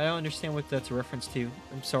 I don't understand what that's a reference to.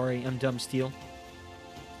 I'm sorry, I'm dumb, Steel.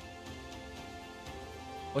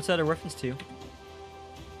 What's that a reference to?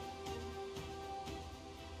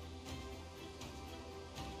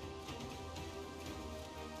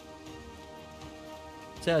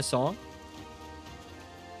 Is that a song?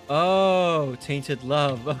 Oh, Tainted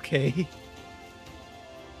Love. Okay.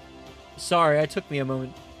 Sorry, it took me a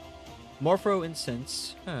moment. Morpho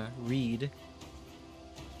Incense. Huh, read.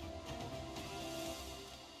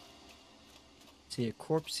 See a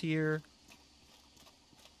corpse here.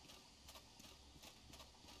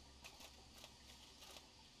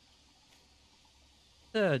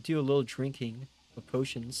 Do a little drinking of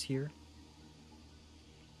potions here.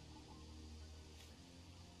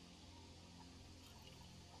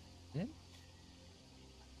 Yeah.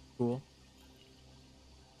 Cool.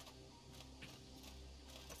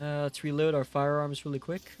 Let's reload our firearms really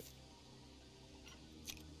quick.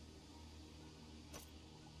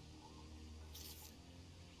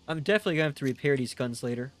 I'm definitely gonna have to repair these guns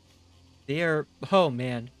later. They are... Oh,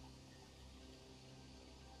 man.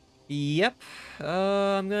 Yep.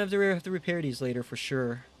 I'm gonna have to repair these later for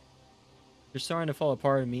sure. They're starting to fall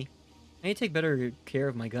apart on me. I need to take better care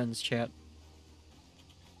of my guns, chat.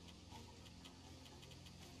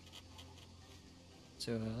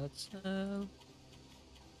 So, let's...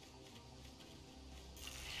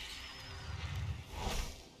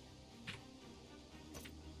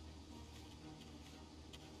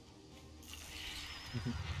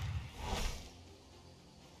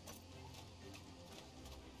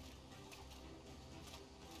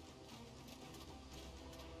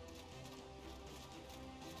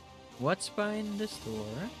 What's behind this door?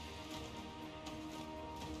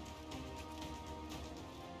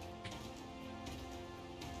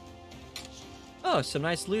 Oh, some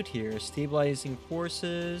nice loot here. Stabilizing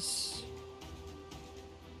forces.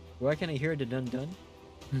 Why can't I hear the dun-dun?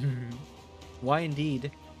 Why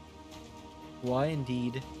indeed? Why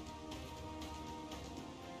indeed?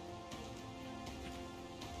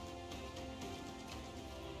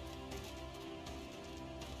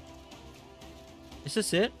 Is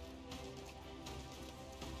this it?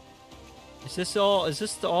 Is this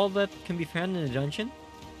all that can be found in the dungeon?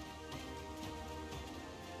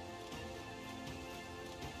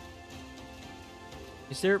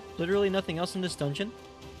 Is there literally nothing else in this dungeon?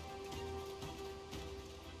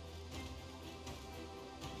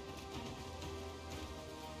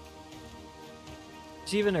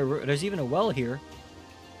 There's even a well here.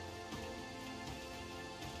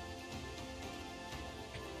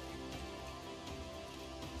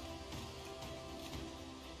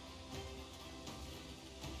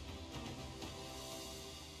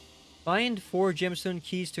 Find 4 gemstone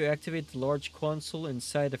keys to activate the large console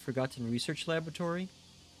inside the Forgotten Research Laboratory.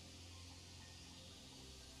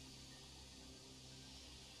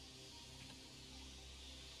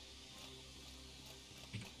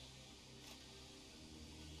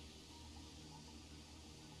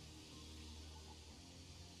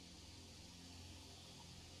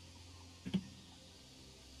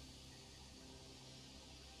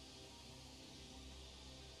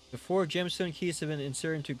 The 4 gemstone keys have been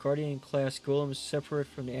inserted into Guardian class golems separate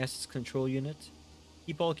from the assets control unit.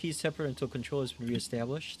 Keep all keys separate until control has been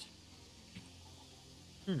reestablished.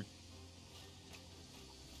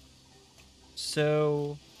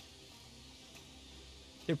 So...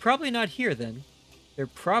 they're probably not here then. They're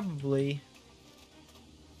probably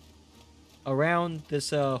around this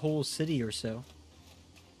whole city or so.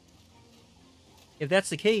 If that's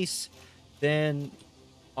the case, then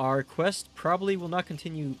our quest probably will not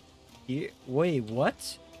continue here. Wait,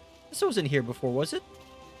 what? This wasn't here before, was it?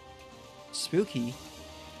 Spooky.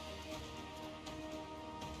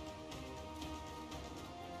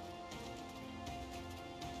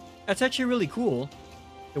 That's actually really cool.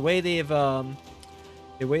 The way they've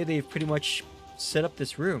pretty much set up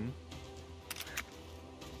this room.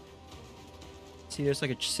 See, there's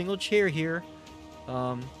like a single chair here,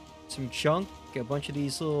 some junk, a bunch of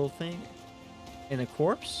these little things, and a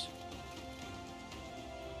corpse.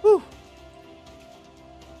 Whew.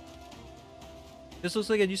 This looks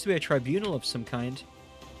like it used to be a tribunal of some kind.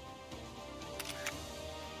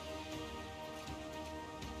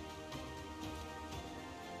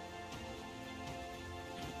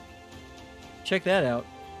 Check that out.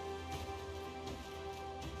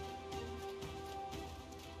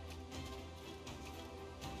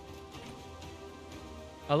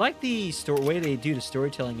 I like the way they do the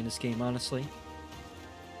storytelling in this game, honestly.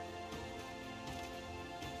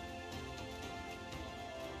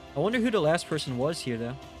 I wonder who the last person was here,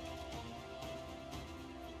 though.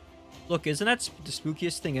 Look, isn't that the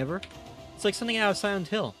spookiest thing ever? It's like something out of Silent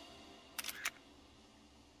Hill.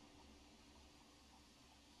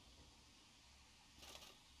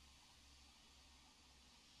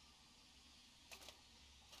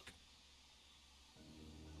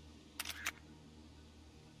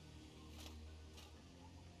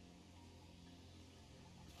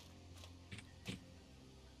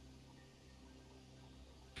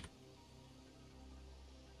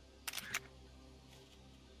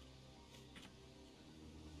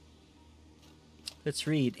 Let's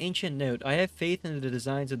read. Ancient note. I have faith in the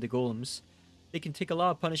designs of the golems. They can take a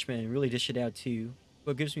lot of punishment and really dish it out too.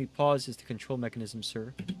 What gives me pause is the control mechanism,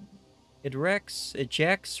 sir. It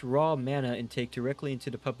jacks raw mana intake directly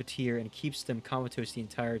into the puppeteer and keeps them comatose the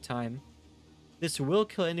entire time. This will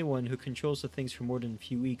kill anyone who controls the things for more than a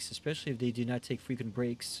few weeks, especially if they do not take frequent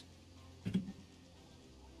breaks.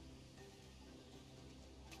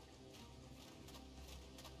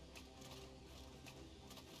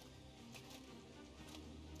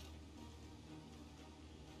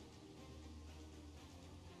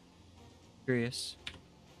 Curious.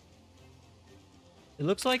 It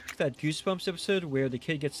looks like that Goosebumps episode where the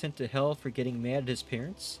kid gets sent to hell for getting mad at his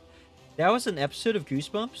parents. That was an episode of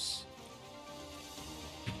Goosebumps?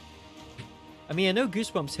 I mean, I know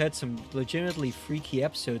Goosebumps had some legitimately freaky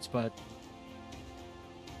episodes, but...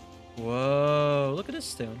 Whoa, look at this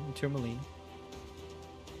stone, tourmaline.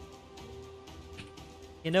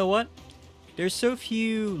 You know what? There's so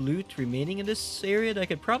few loot remaining in this area that I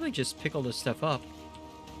could probably just pick all this stuff up.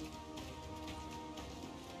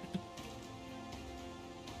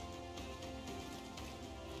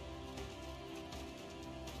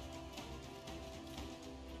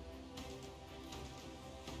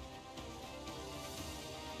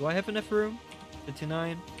 Do I have enough room?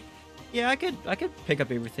 59. Yeah, I could pick up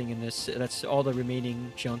everything in this. That's all the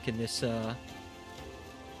remaining junk in this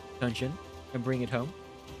dungeon and bring it home.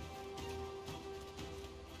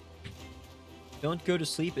 Don't Go to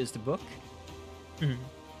Sleep is the book.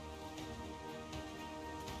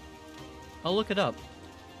 I'll look it up.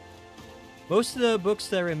 Most of the books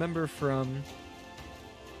that I remember from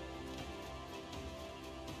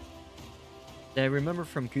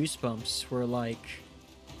Goosebumps were like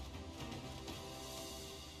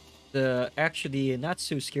the actually not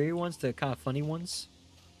so scary ones, the kind of funny ones.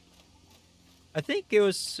 I think it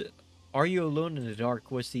was Are You Alone in the Dark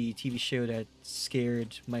was the TV show that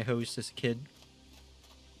scared my host as a kid.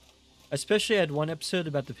 Especially I had one episode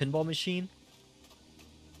about the pinball machine.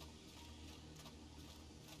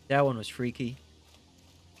 That one was freaky.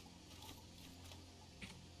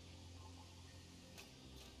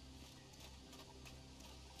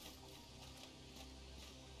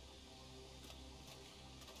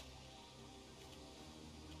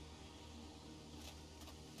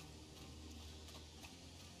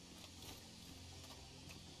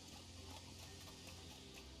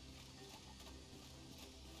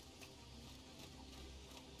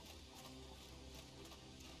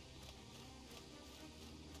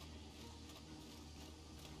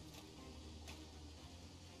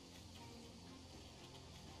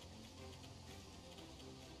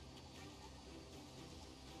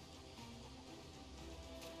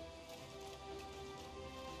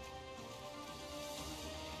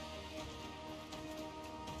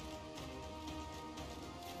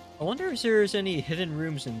 I wonder if there's any hidden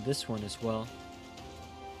rooms in this one as well.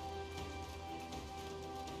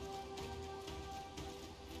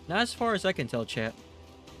 Not as far as I can tell, chat.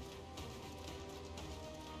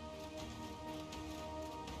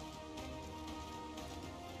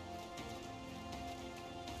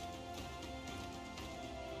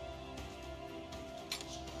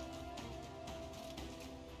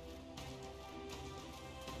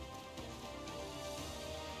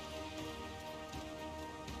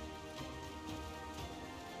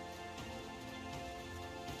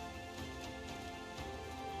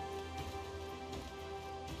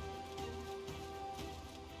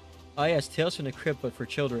 Ah yes, Tales from the Crypt, but for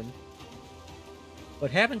children. What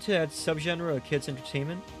happened to that subgenre of kids'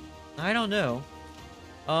 entertainment? I don't know.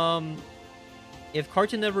 If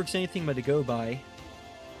Cartoon Network's anything but to go by,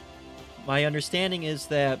 my understanding is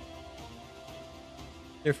that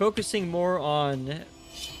they're focusing more on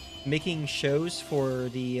making shows for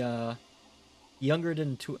the younger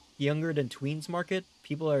than tweens market.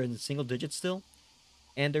 People are in single digits still,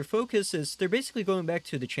 and their focus is they're basically going back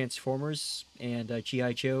to the Transformers and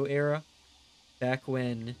GI Joe era, back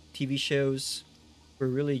when TV shows were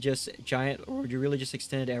really just giant or really just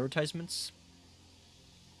extended advertisements.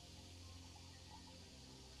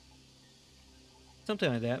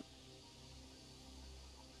 Something like that.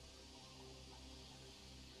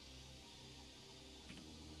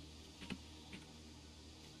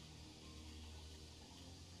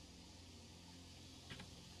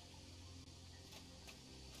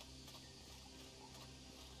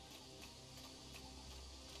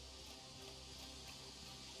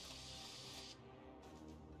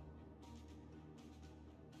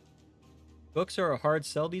 Books are a hard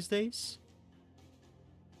sell these days.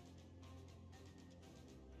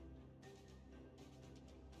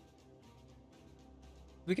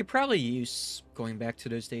 We could probably use going back to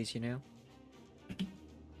those days, you know?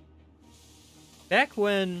 Back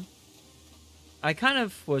when I kind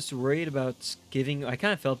of was worried about giving, I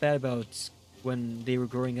kind of felt bad about when they were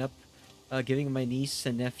growing up, giving my niece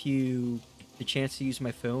and nephew the chance to use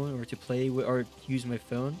my phone or to play with, or use my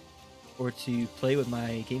phone or to play with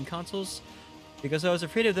my game consoles, because I was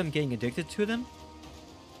afraid of them getting addicted to them.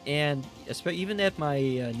 And even at my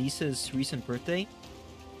niece's recent birthday,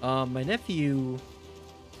 my nephew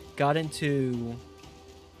got into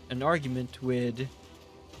an argument with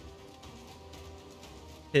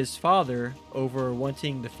his father over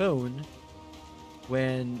wanting the phone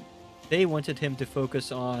when they wanted him to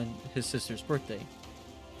focus on his sister's birthday.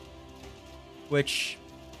 Which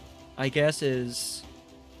I guess is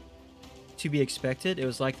to be expected. It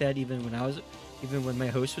was like that even when my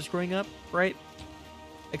host was growing up, right?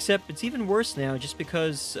 Except it's even worse now just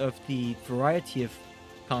because of the variety of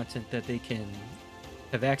content that they can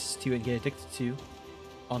have access to and get addicted to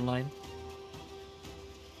online.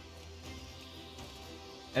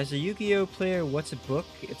 As a Yu-Gi-Oh player, what's a book?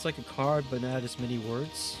 It's like a card, but not as many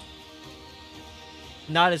words.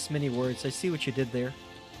 Not as many words. I see what you did there.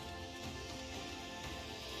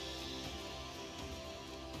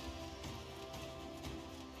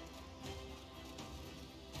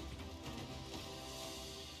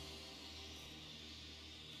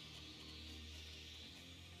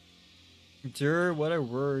 What are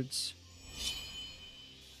words?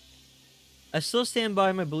 I still stand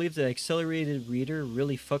by my belief that accelerated reader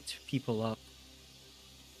really fucked people up.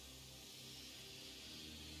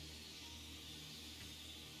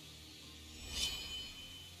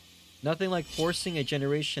 Nothing like forcing a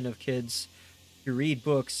generation of kids to read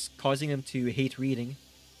books, causing them to hate reading.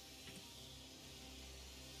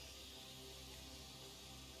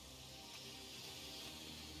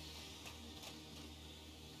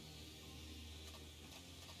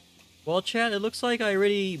 Well, chat, it looks like I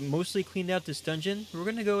already mostly cleaned out this dungeon. We're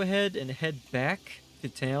gonna go ahead and head back to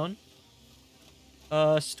town.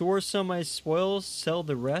 Store some of my spoils, sell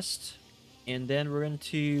the rest, and then we're going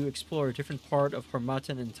to explore a different part of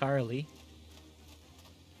Harmattan entirely.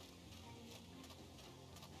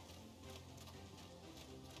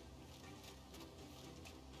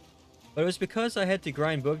 But it was because I had to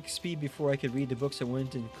grind book speed before I could read the books I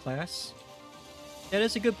wanted in class. That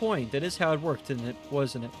is a good point. That is how it worked,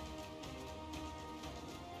 wasn't it?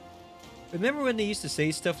 Remember when they used to say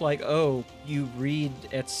stuff like, "Oh, you read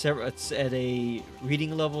at a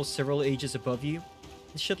reading level several ages above you,"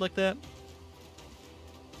 and shit like that?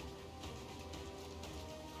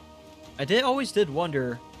 I always did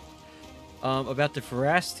wonder about the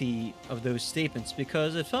veracity of those statements,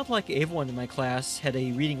 because it felt like everyone in my class had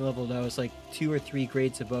a reading level that was like 2 or 3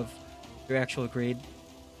 grades above their actual grade.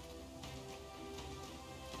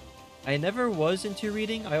 I never was into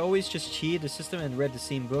reading. I always just cheated the system and read the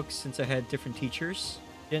same books since I had different teachers.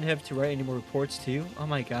 Didn't have to write any more reports too. Oh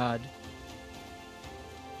my god.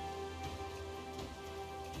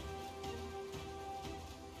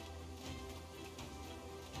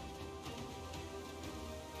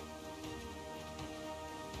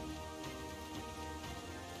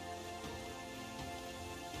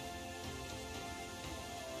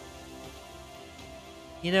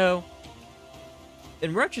 You know,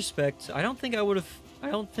 in retrospect, I don't think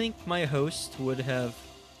my host would have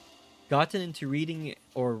gotten into reading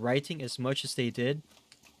or writing as much as they did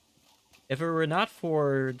if it were not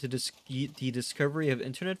for the discovery of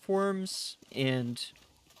internet forums and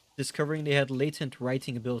discovering they had latent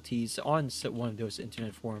writing abilities on one of those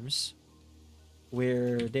internet forums,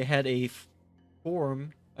 where they had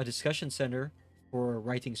forum, a discussion center for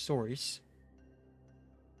writing stories.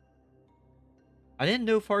 I didn't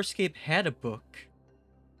know Farscape had a book.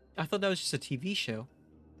 I thought that was just a TV show.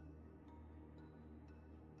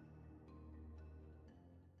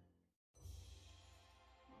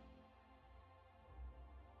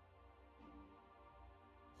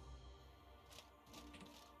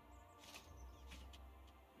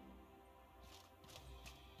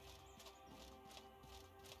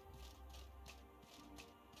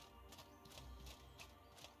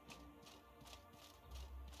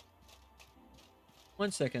 One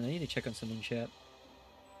second, I need to check on something, chat.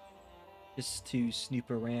 Just to snoop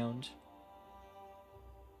around.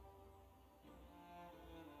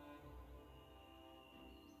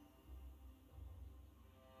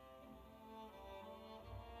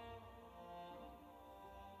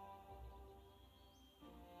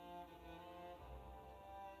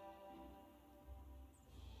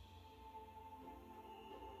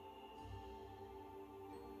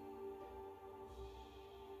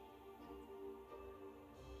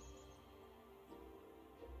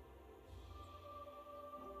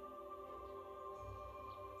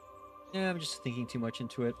 Yeah, I'm just thinking too much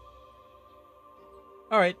into it.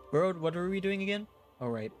 Alright, bro, what are we doing again?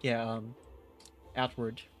 Alright, yeah,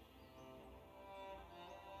 outward.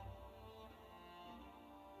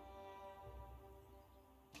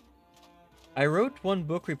 I wrote one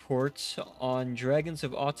book report on Dragons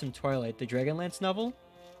of Autumn Twilight, the Dragonlance novel.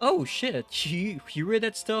 Oh shit, you read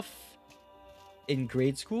that stuff in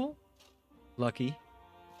grade school? Lucky.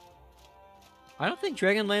 I don't think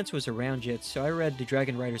Dragonlance was around yet, so I read the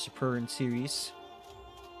Dragon Rider Superin series.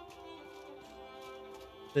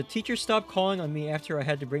 The teacher stopped calling on me after I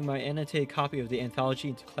had to bring my annotated copy of the anthology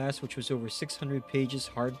into class, which was over 600 pages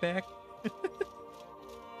hardback.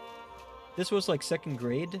 This was like second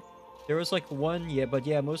grade. There was like one,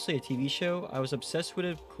 mostly a TV show. I was obsessed with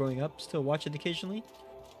it growing up, still watch it occasionally.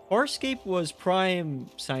 Farscape was prime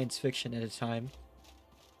science fiction at the time.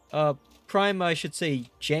 Prime, I should say,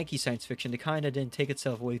 janky science fiction. The kind that didn't take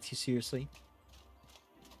itself way too seriously.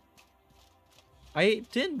 I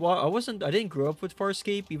didn't grow up with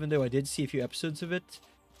Farscape, even though I did see a few episodes of it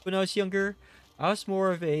when I was younger. I was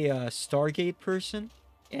more of a Stargate person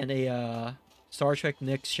and a Star Trek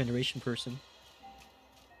Next Generation person.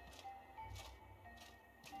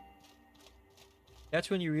 That's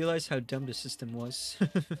when you realize how dumb the system was.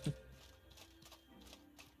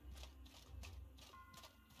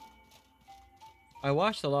 I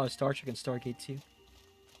watched a lot of Star Trek and Stargate too.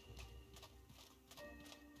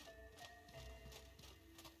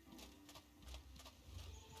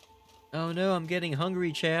 Oh no, I'm getting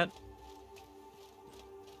hungry, chat.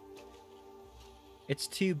 It's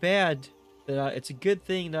too bad that it's a good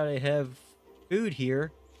thing that I have food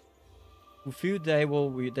here. Food that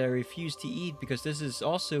I refuse to eat, because this is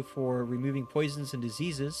also for removing poisons and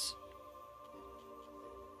diseases.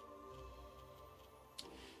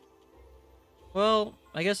 Well,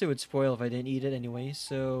 I guess it would spoil if I didn't eat it anyway,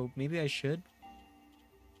 so maybe I should.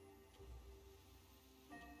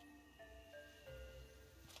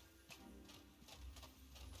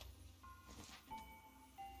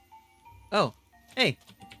 Oh, hey!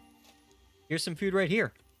 Here's some food right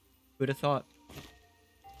here. Who'd have thought?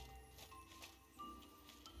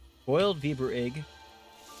 Boiled Weber egg,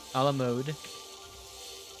 a la mode.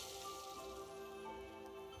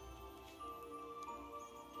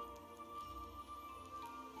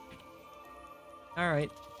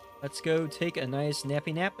 Alright, let's go take a nice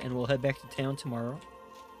nappy nap and we'll head back to town tomorrow.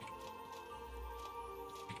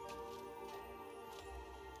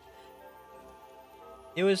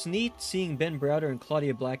 It was neat seeing Ben Browder and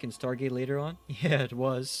Claudia Black in Stargate later on. Yeah, it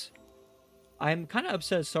was. I'm kind of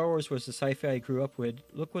upset Star Wars was the sci-fi I grew up with.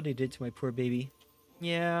 Look what they did to my poor baby.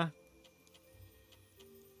 Yeah.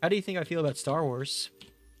 How do you think I feel about Star Wars?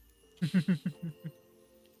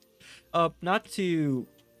 Not to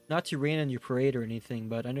rain on your parade or anything,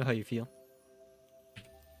 but I know how you feel.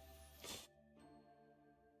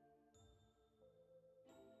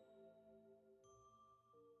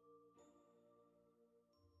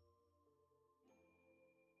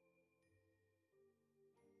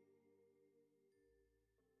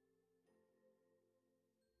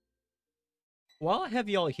 While I have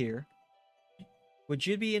y'all here, would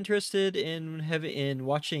you be interested in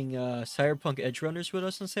watching Cyberpunk Edge Runners with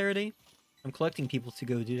us on Saturday? I'm collecting people to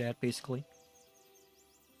go do that, basically.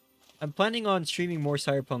 I'm planning on streaming more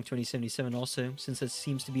Cyberpunk 2077 also, since it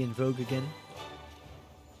seems to be in vogue again.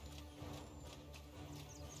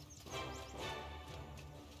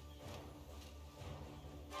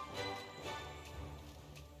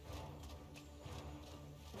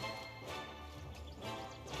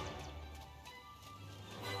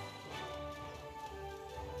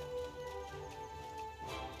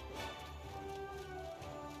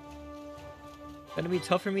 Gonna be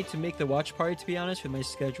tough for me to make the watch party, to be honest, with my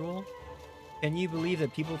schedule. Can you believe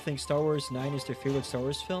that people think Star Wars 9 is their favorite Star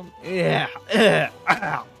Wars film? Yeah.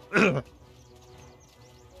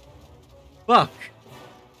 Fuck.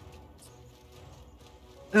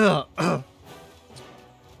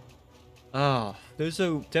 Oh, those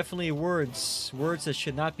are definitely words that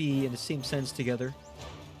should not be in the same sense together.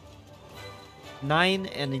 9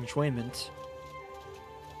 and enjoyment.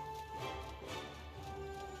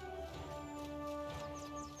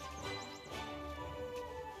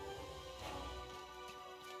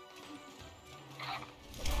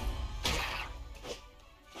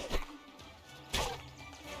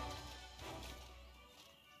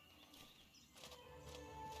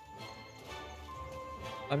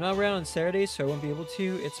 I'm not around on Saturdays, so I won't be able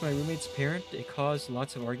to. It's my roommate's parent. It caused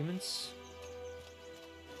lots of arguments.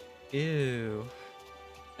 Ew.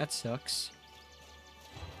 That sucks.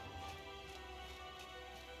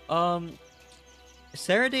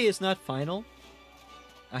 Saturday is not final.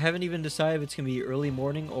 I haven't even decided if it's gonna be early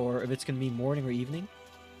morning or if it's gonna be morning or evening.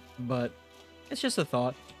 But it's just a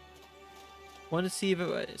thought. Want to see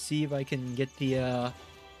if I can get the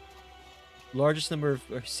largest number of,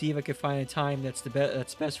 or see if I can find a time that's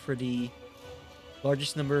that's best for the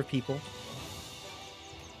largest number of people.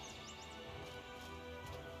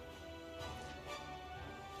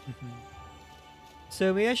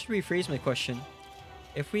 So maybe I should rephrase my question.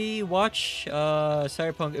 If we watch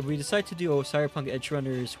Cyberpunk, if we decide to do a Cyberpunk Edge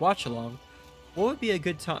Runners watch along, what would be a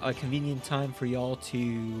good time, a convenient time for y'all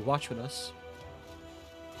to watch with us?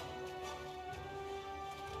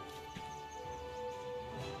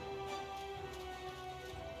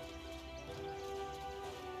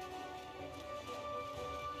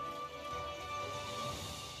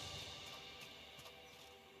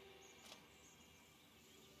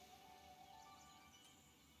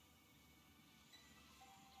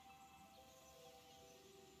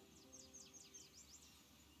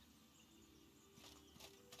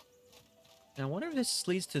 And I wonder if this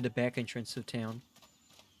leads to the back entrance of town.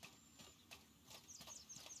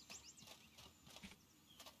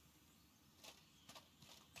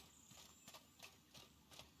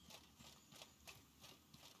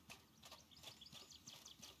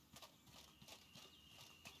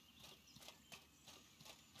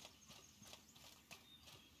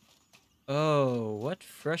 Oh, what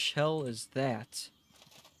fresh hell is that?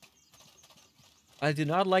 I do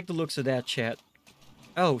not like the looks of that, chat.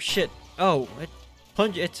 Oh shit. Oh,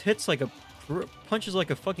 it hits like a punches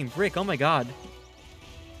like a fucking brick. Oh my god.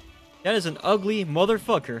 That is an ugly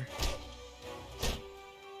motherfucker.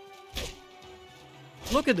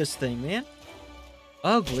 Look at this thing, man.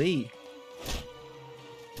 Ugly.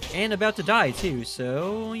 And about to die too,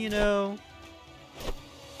 so, you know,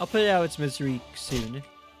 I'll put it out of its misery soon.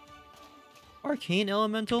 Arcane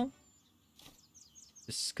Elemental?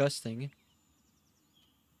 Disgusting.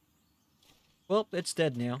 Well, it's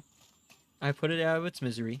dead now. I put it out of its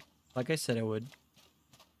misery, like I said I would.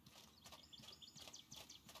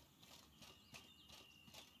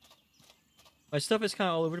 My stuff is kind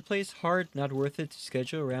of all over the place. Hard, not worth it to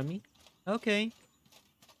schedule around me. Okay.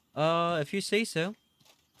 If you say so.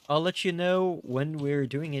 I'll let you know when we're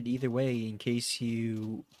doing it either way, in case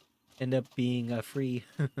you end up being free.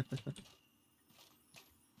 Oh,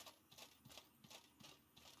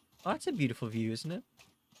 that's a beautiful view, isn't it?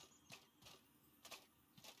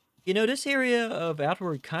 You know, this area of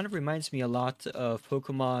Outward kind of reminds me a lot of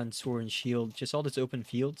Pokemon Sword and Shield. Just all these open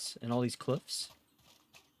fields and all these cliffs.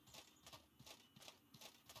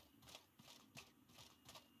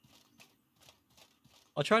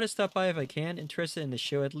 I'll try to stop by if I can. Interested in the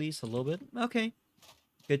show at least a little bit. Okay.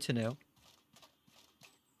 Good to know.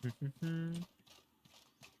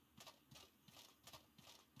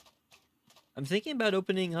 I'm thinking about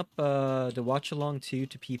opening up the watch along too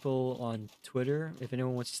to people on Twitter if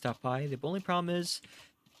anyone wants to stop by. The only problem is,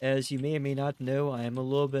 as you may or may not know, I'm a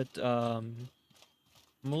little bit on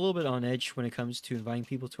edge when it comes to inviting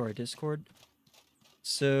people to our Discord.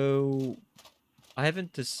 So I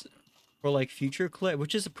haven't for like future collab,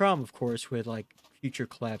 which is a problem of course with like future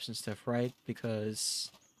collabs and stuff, right?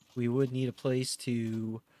 Because we would need a place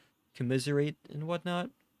to commiserate and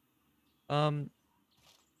whatnot.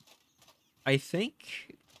 I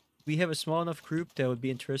think we have a small enough group that would be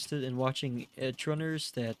interested in watching Edge Runners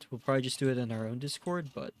that we'll probably just do it in our own Discord,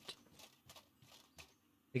 but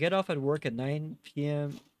I get off at work at 9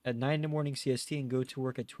 p.m. at 9 in the morning CST and go to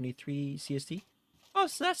work at 23 CST. Oh,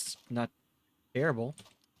 so that's not terrible.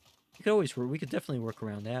 We could always work. We could definitely work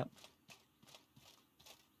around that.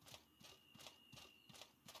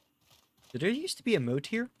 Did there used to be a moat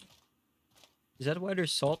here? Is that why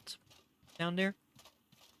there's salt down there?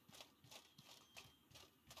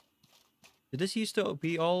 Did this used to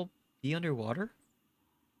be underwater?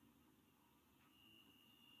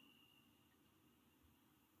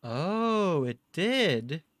 Oh, it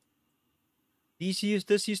did. This used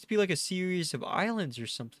to be like a series of islands or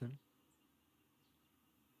something.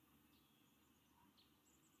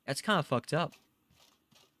 That's kind of fucked up.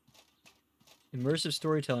 Immersive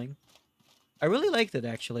storytelling. I really liked it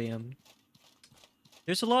actually.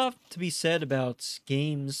 There's a lot to be said about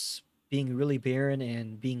games being really barren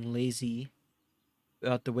and being lazy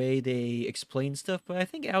about the way they explain stuff, but I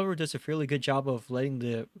think Alvaro does a fairly good job of letting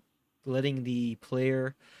the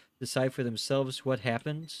player decide for themselves what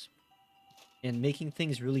happens and making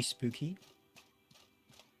things really spooky.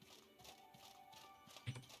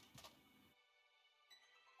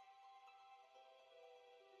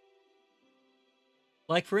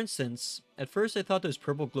 Like, for instance, at first I thought those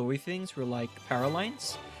purple glowy things were like power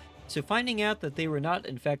lines. So finding out that they were not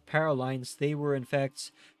in fact power lines, they were in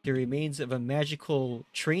fact the remains of a magical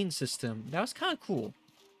train system. That was kind of cool.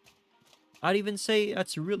 I'd even say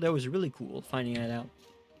that was really cool, finding that out.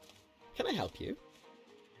 Can I help you?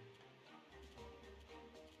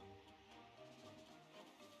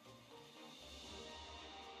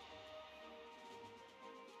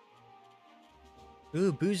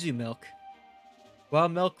 Ooh, Buzu milk.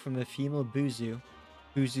 Wild milk from a female Buzu.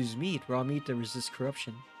 Buzu's meat, raw meat that resists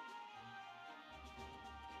corruption.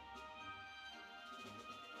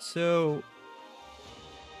 So,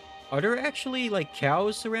 are there actually, like,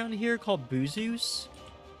 cows around here called Buzus?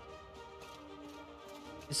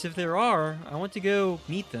 Because if there are, I want to go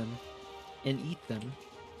meet them and eat them.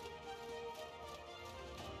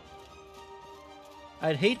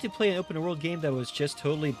 I'd hate to play an open world game that was just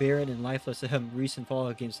totally barren and lifeless. Recent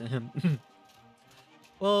Fallout games to him.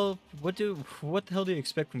 Well, what the hell do you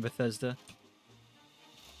expect from Bethesda?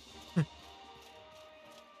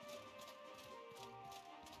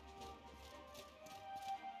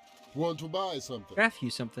 Want to buy something? Craft you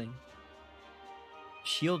something.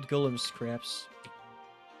 Shield golem scraps.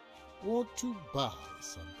 Want to buy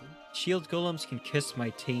something? Shield golems can kiss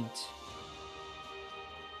my taint.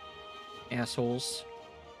 Assholes.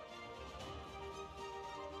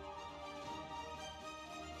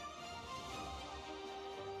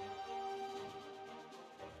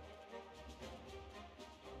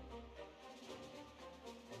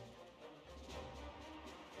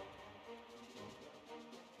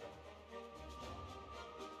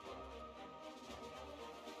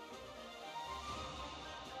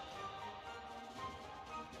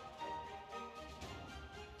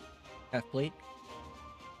 Half plate.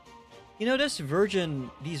 You know, this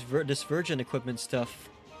virgin equipment stuff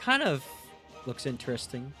kind of looks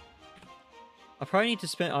interesting. I'll probably need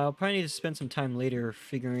to spend some time later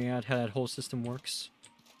figuring out how that whole system works.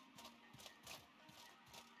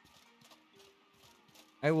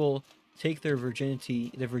 I will take the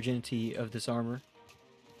virginity of this armor.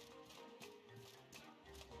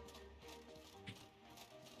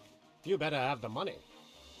 You better have the money.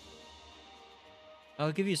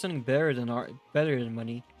 I'll give you something better than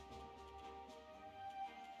money.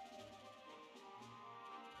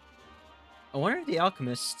 I wonder if the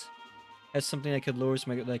alchemist has something that can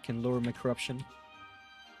lower my corruption.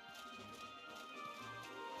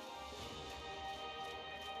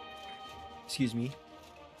 Excuse me.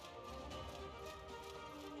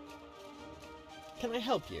 Can I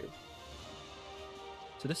help you?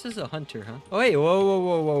 So this is a hunter, huh? Oh wait,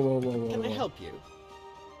 whoa. Can I help you?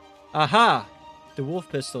 Aha! The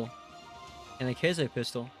wolf pistol. And a Kezai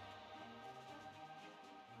pistol.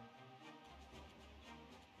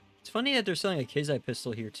 It's funny that they're selling a Kezai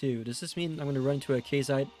pistol here too. Does this mean I'm going to run into a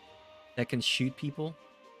Kezai that can shoot people?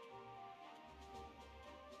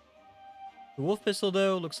 The wolf pistol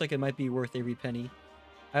though looks like it might be worth every penny.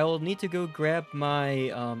 I will need to go grab my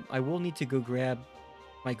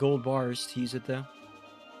gold bars to use it though.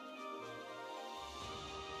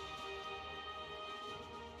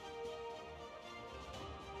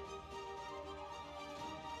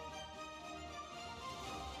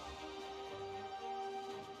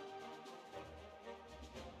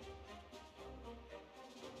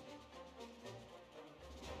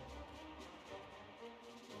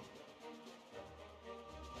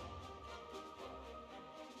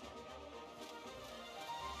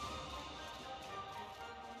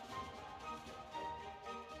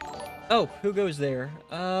 Oh, who goes there?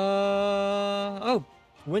 Oh,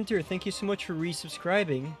 Winter, thank you so much for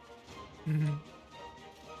resubscribing.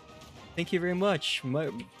 Thank you very much.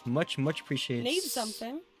 Much appreciated. Need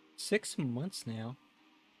something? 6 months now.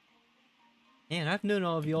 Man, I've known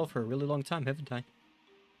all of y'all for a really long time, haven't I?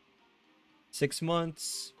 6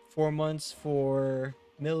 months, 4 months for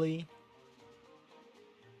Millie.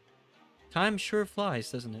 Time sure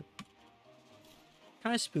flies, doesn't it?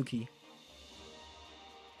 Kind of spooky.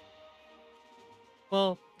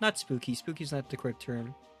 Well, not spooky. Spooky's not the correct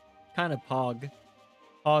term. Kind of pog.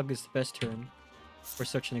 Pog is the best term for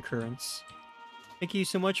such an occurrence. Thank you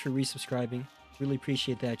so much for resubscribing. Really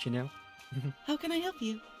appreciate that, you know? How can I help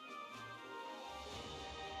you?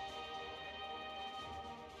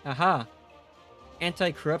 Aha!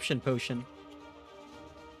 Anti-corruption potion.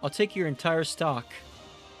 I'll take your entire stock.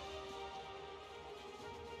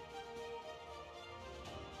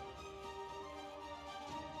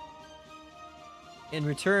 In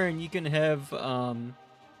return, you can have,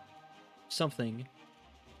 something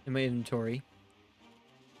in my inventory.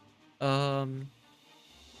 What am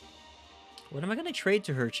I gonna trade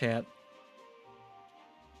to her, chat?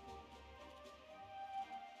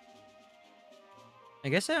 I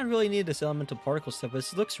guess I don't really need this elemental particle stuff, but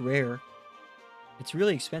this looks rare. It's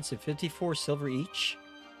really expensive, 54 silver each.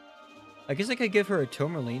 I guess I could give her a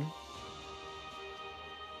tourmaline.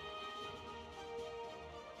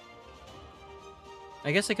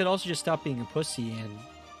 I guess I could also just stop being a pussy and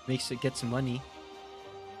get some money.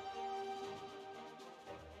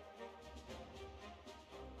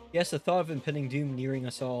 Yes, the thought of impending doom nearing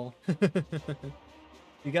us all.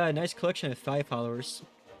 You got a nice collection of Thigh followers.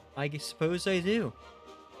 I suppose I do.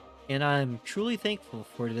 And I'm truly thankful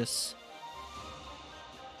for this.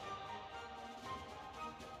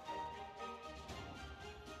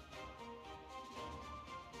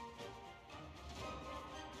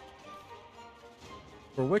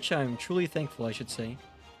 For which I'm truly thankful, I should say.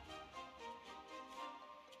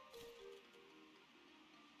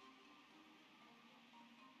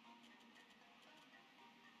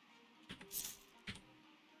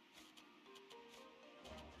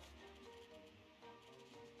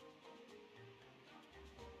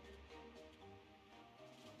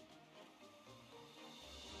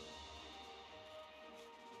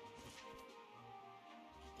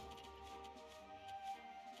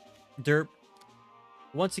 Derp.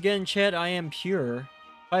 Once again, chat, I am pure.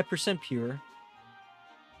 5% pure.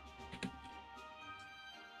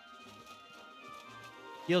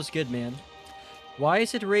 Feels good, man. Why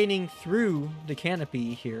is it raining through the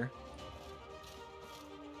canopy here?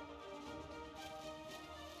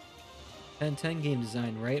 10-10 game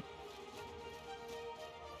design, right?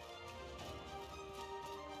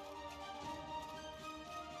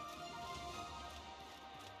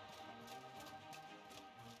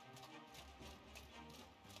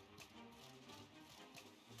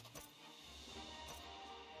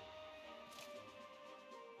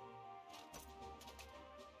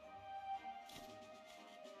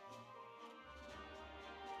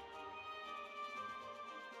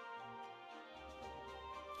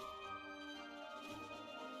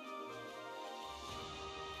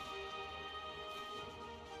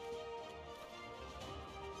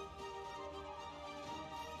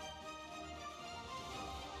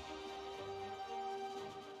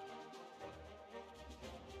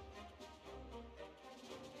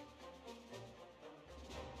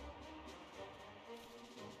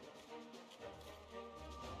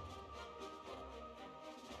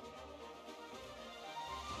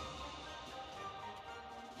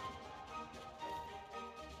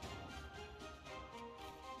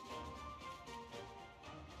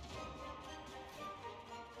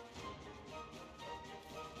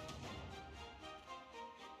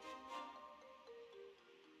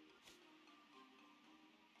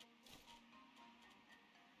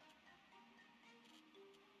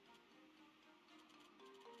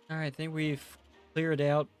 Alright, I think we've cleared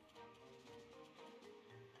out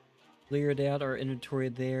our inventory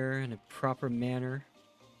there in a proper manner.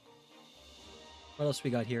 What else we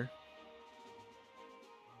got here?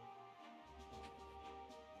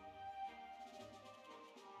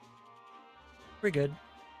 We're good.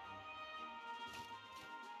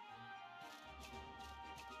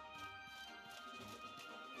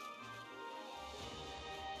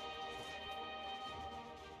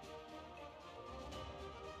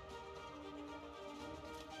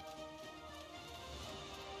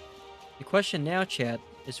 The question now, chat,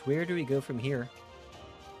 is where do we go from here?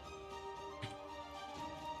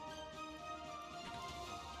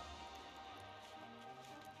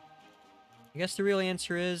 I guess the real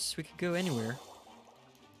answer is we could go anywhere.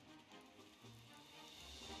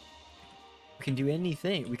 We can do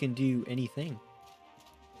anything. We can do anything.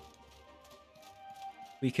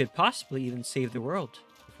 We could possibly even save the world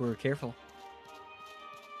if we were careful.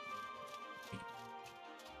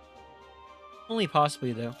 Only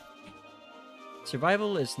possibly, though.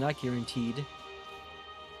 Survival is not guaranteed.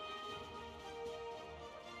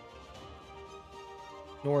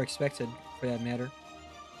 Nor expected, for that matter.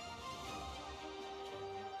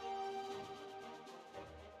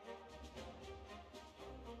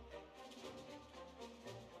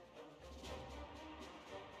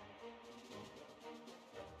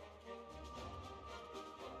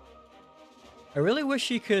 I really wish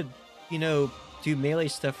you could, you know, do melee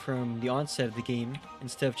stuff from the onset of the game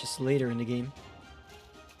instead of just later in the game.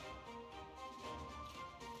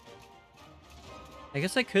 I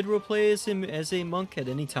guess I could roleplay as a monk at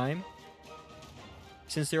any time,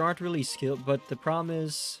 since there aren't really skill, but the problem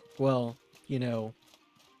is, well, you know,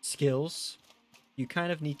 skills. You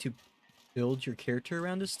kind of need to build your character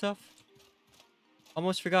around this stuff.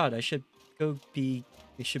 Almost forgot, I should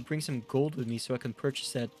bring some gold with me so I can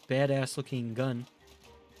purchase that badass looking gun.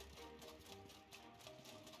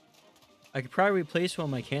 I could probably replace one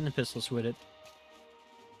of my cannon pistols with it.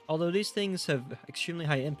 Although these things have extremely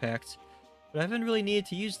high impact, but I haven't really needed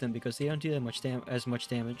to use them because they don't do that as much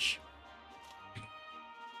damage.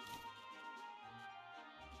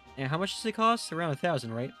 And how much does it cost? Around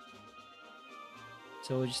 1,000, right?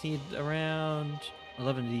 So we just need around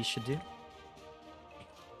 11 of these should do.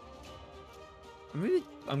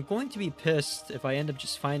 I'm going to be pissed if I end up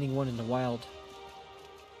just finding one in the wild.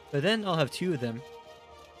 But then I'll have 2 of them.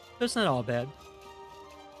 So it's not all bad.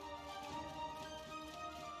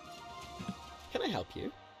 Can I help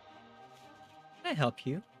you? Can I help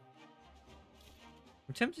you?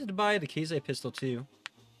 I'm tempted to buy the Keizai pistol too.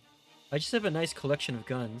 I just have a nice collection of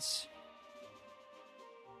guns.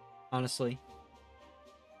 Honestly.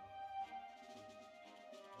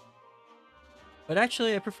 But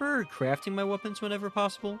actually, I prefer crafting my weapons whenever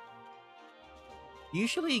possible.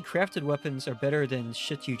 Usually, crafted weapons are better than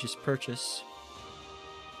shit you just purchase.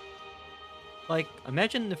 Like,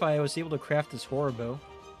 imagine if I was able to craft this horror bow.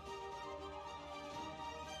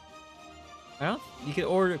 You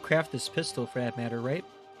could craft this pistol for that matter, right?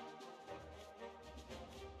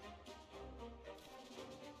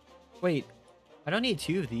 Wait, I don't need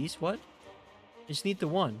 2 of these, what? I just need the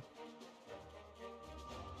 1.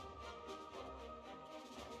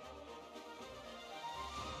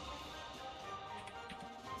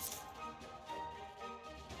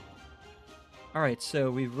 Alright,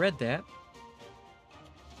 so we've read that.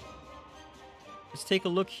 Let's take a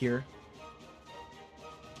look here.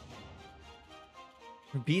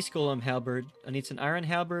 Beast Golem Halberd. I need an iron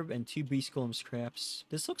halberd and 2 Beast Golem scraps.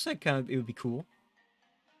 This looks like it would be cool.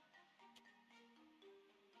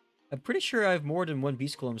 I'm pretty sure I have more than 1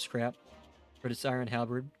 Beast Golem scrap for this iron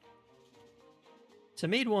halberd. So I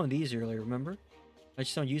made one of these earlier, remember? I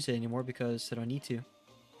just don't use it anymore because I don't need to.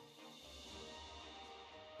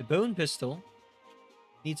 The bone pistol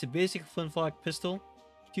needs a basic flintlock pistol,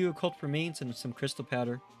 2 occult remains, and some crystal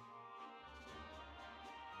powder.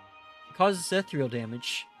 It causes ethereal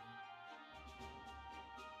damage.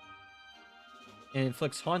 And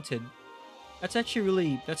inflicts haunted. That's actually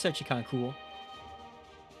kind of cool.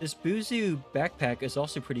 This Buzu backpack is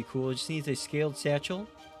also pretty cool. It just needs a scaled satchel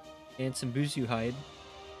and some Buzu hide.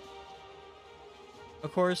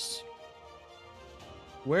 Of course,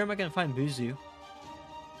 where am I going to find Buzu?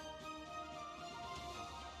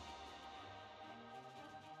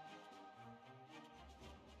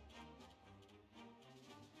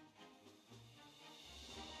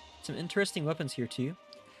 Some interesting weapons here too.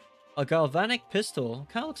 A galvanic pistol.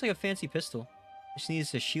 Kind of looks like a fancy pistol. Just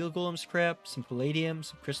needs a shield golem scrap, some palladium,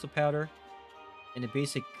 some crystal powder, and a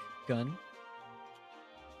basic gun.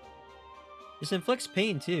 This inflicts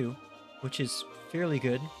pain too, which is fairly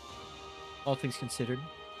good, all things considered.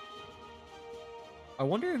 I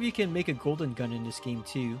wonder if you can make a golden gun in this game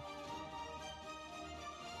too.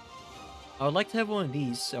 I would like to have one of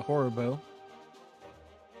these, a horror bow.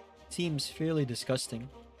 Seems fairly disgusting.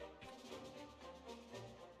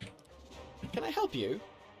 Can I help you?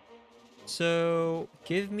 So,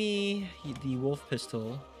 give me the wolf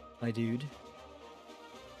pistol, my dude.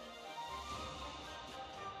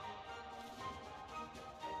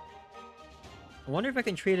 I wonder if I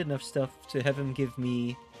can trade enough stuff to have him give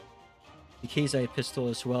me the Keizai pistol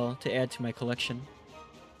as well to add to my collection.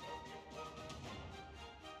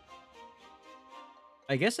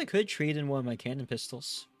 I guess I could trade in one of my cannon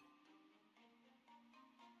pistols.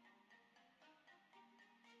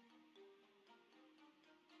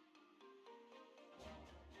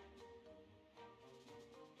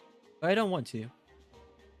 But I don't want to.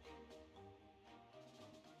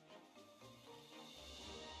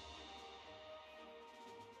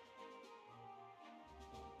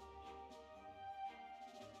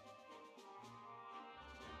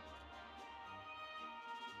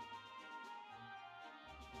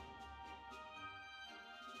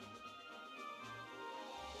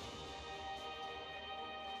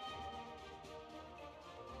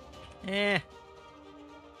 Eh.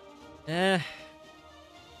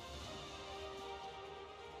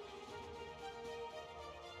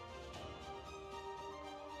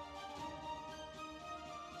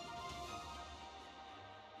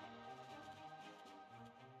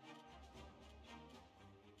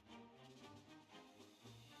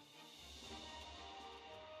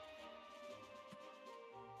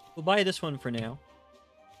 We'll buy this one for now.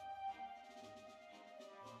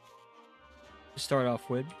 To start off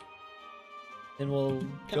with. Then we'll Can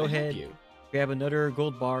go I help ahead, you? grab another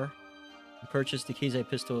gold bar, and purchase the Keizai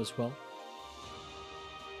pistol as well.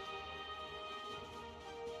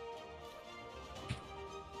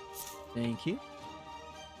 Thank you.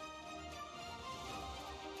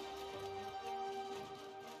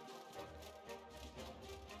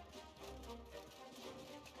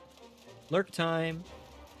 Lurk time.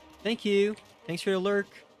 Thank you. Thanks for the lurk.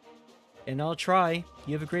 And I'll try.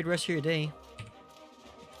 You have a great rest of your day.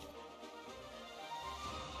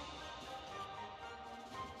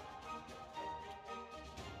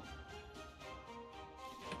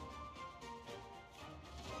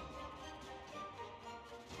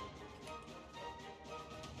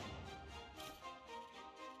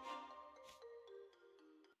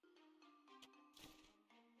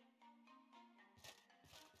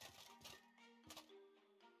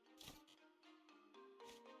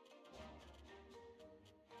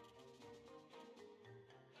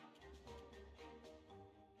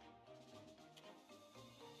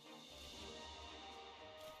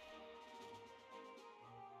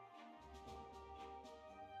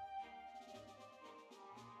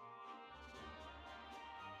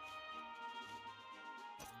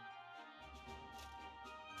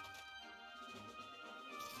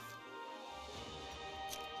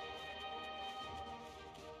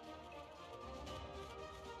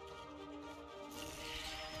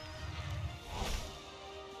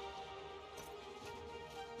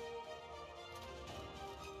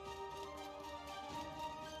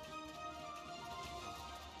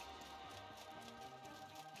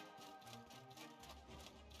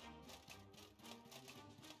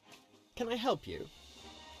 Can I help you?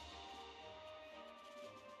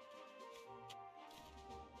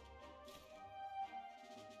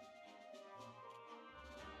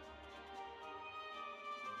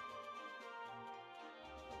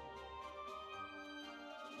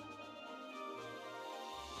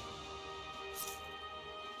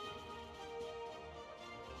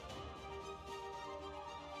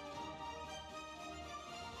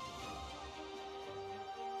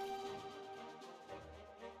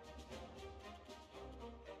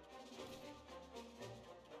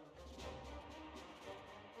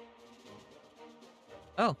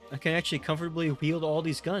 Oh, I can actually comfortably wield all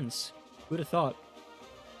these guns. Who'd have thought?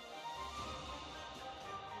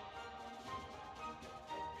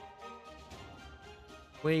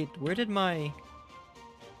 Wait, where did my...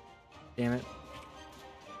 Damn it.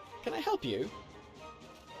 Can I help you?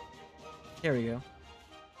 There we go.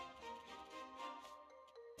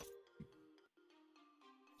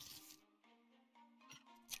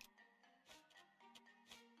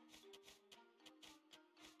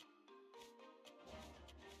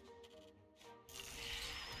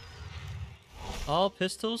 All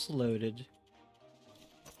pistols loaded.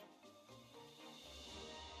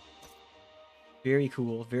 Very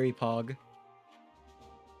cool, very pog.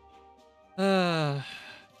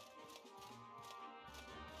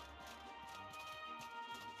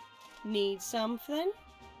 Need something?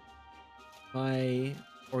 My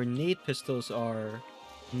ornate pistols are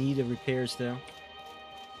in need of repairs though.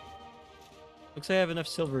 Looks like I have enough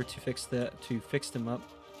silver to fix them up.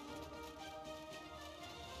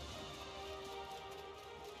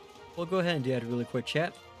 We'll go ahead and do that really quick,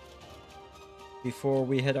 chat, before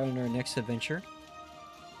we head on our next adventure.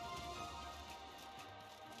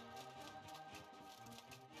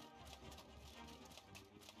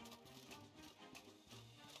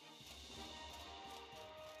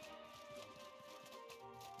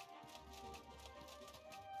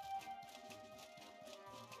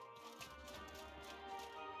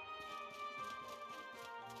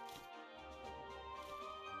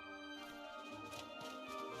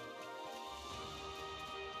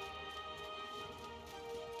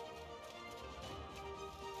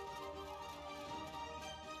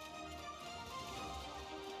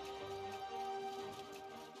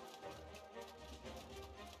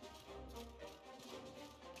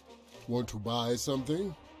 Want to buy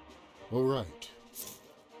something? All right.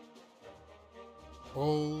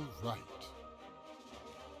 All right.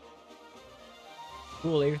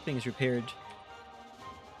 Cool, everything is repaired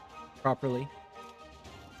properly.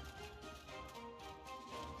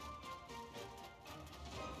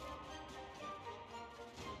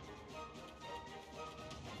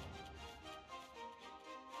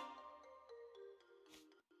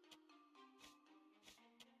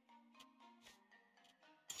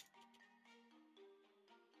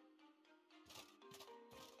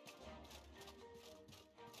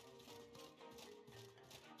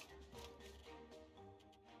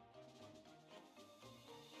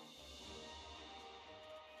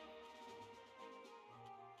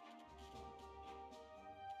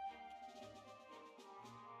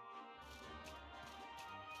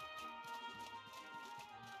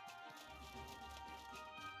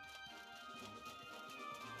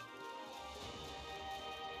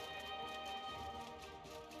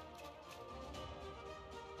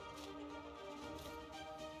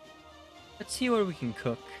 Let's see what we can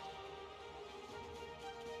cook.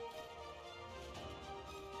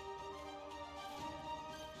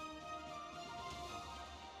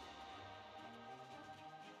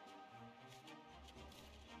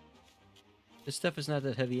 This stuff is not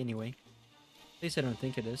that heavy anyway. At least I don't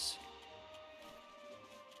think it is.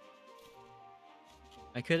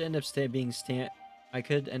 I could end up being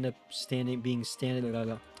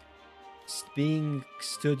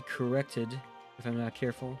stood corrected if I'm not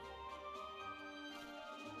careful.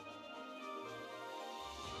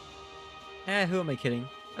 Who am I kidding?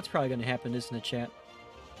 That's probably gonna happen, isn't it, chat?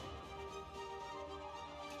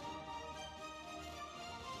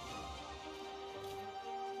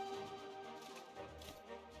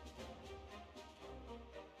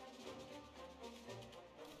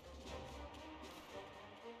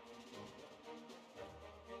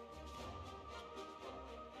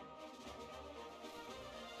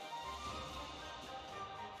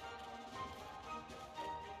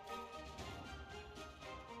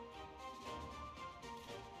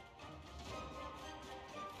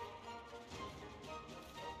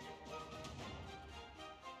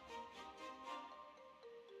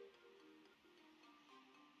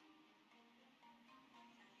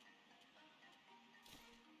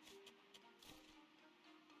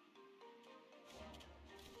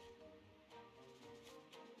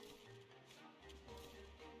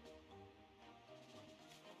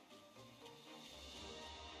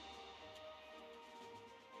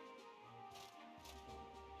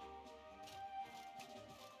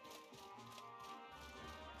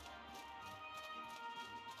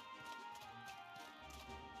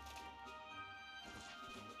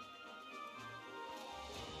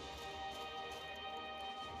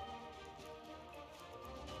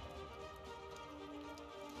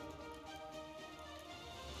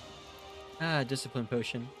 Discipline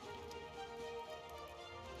potion.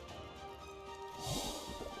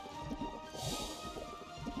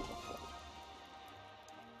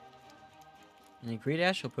 And a great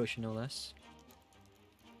astral potion, no less.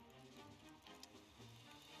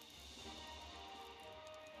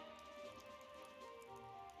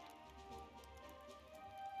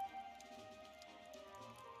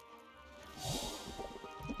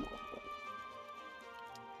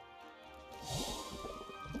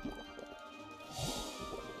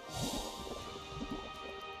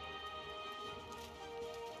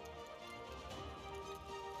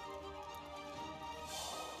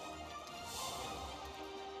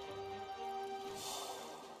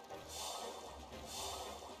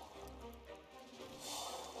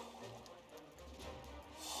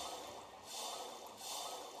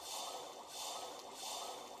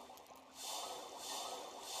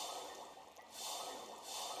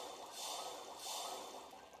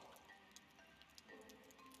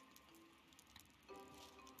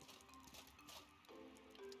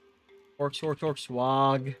 Orc,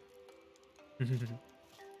 swag.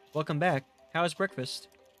 Welcome back. How's breakfast?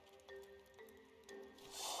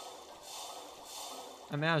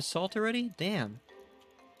 I'm out of salt already? Damn.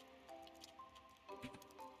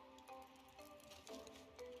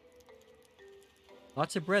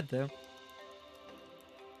 Lots of bread, though.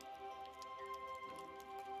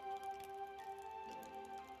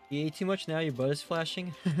 You ate too much now, your butt is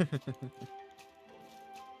flashing?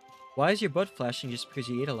 Why is your butt flashing just because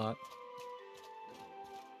you ate a lot?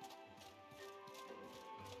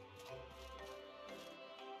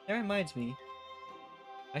 That reminds me.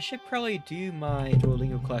 I should probably do my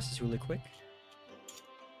Duolingo classes really quick.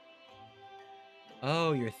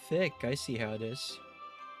 Oh, you're thick. I see how it is.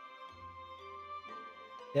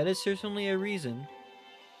 That is certainly a reason.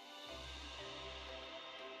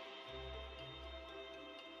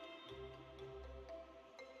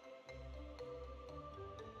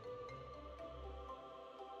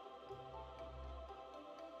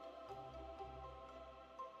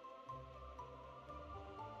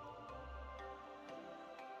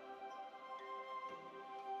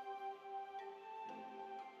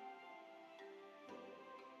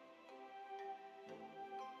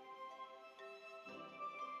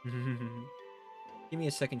 Give me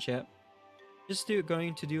a second, chat. Just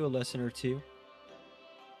going to do a lesson or two.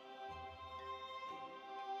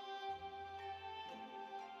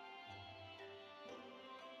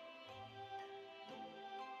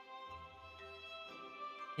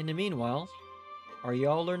 In the meanwhile, are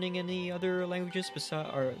y'all learning any other languages besides?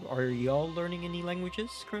 Are y'all learning any languages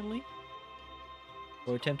currently?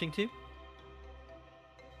 Or attempting to?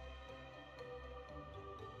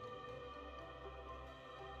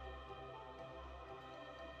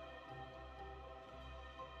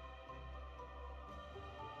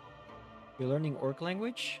 You're learning Orc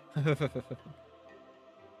language?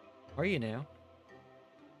 Are you now?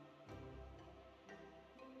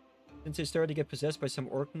 Since I started to get possessed by some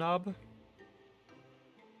orc knob?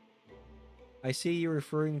 I see you're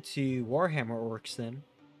referring to Warhammer orcs then.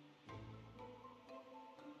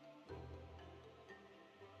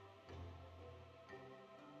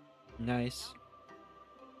 Nice.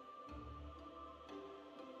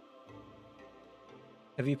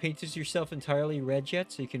 Have you painted yourself entirely red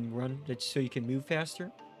yet so you can so you can move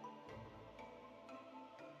faster?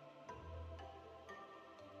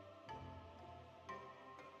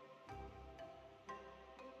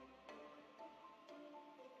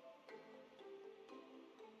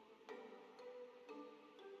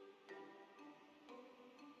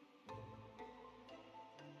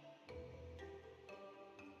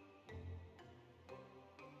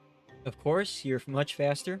 Of course, you're much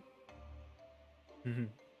faster.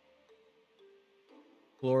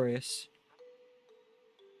 Glorious.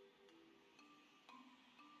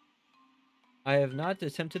 I have not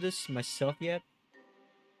attempted this myself yet.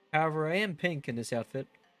 However, I am pink in this outfit.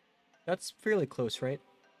 That's fairly close, right?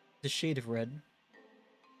 The shade of red.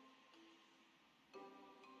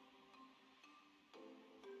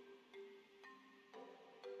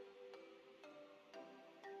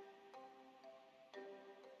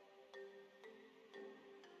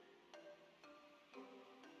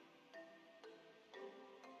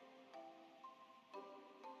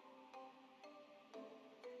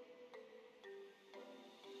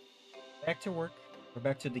 Back to work. Or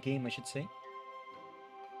back to the game, I should say.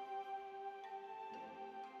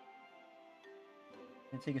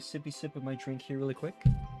 Gonna take a sippy sip of my drink here really quick.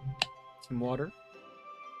 Some water.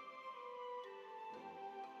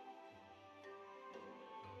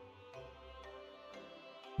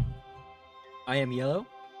 I am yellow.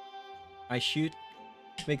 I shoot,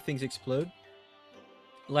 make things explode.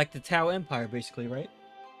 Like the Tau Empire, basically, right?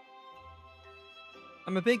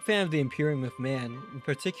 I'm a big fan of the Imperium of Man, in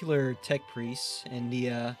particular Tech Priests and the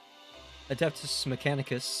Adeptus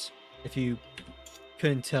Mechanicus, if you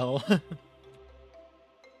couldn't tell.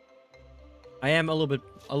 I am a little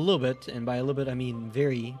bit, and by a little bit I mean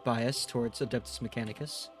very biased towards Adeptus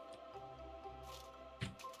Mechanicus.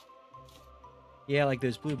 Yeah, like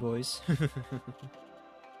those blue boys.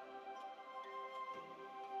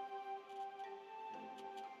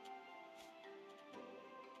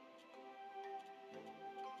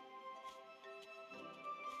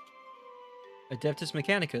 Adeptus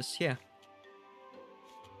Mechanicus, yeah.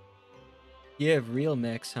 You have real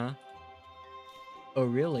mechs, huh? Oh,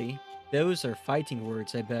 really? Those are fighting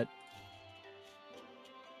words, I bet.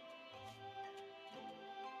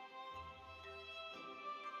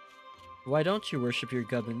 Why don't you worship your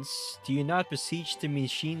gubbins? Do you not beseech the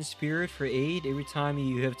machine spirit for aid every time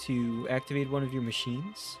you have to activate one of your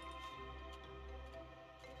machines?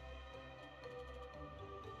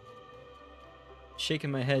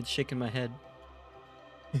 Shaking my head, shaking my head.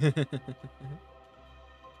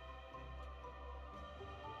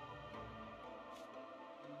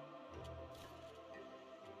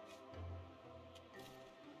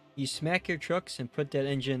 You smack your trucks and put that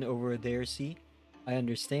engine over there, see? I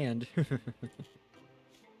understand.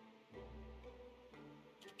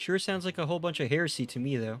 Sure sounds like a whole bunch of heresy to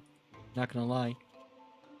me, though. Not gonna lie.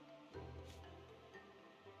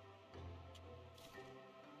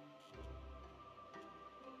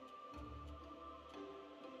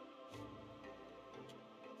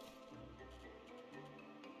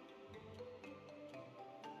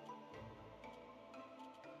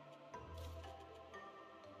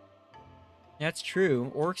 That's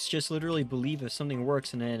true. Orcs just literally believe if something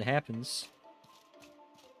works and then it happens.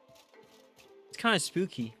 It's kind of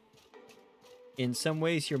spooky. In some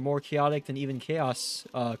ways, you're more chaotic than even chaos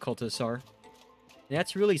cultists are. And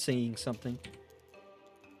that's really saying something.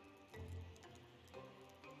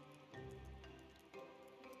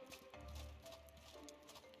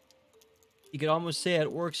 You could almost say that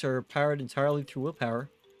orcs are powered entirely through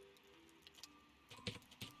willpower.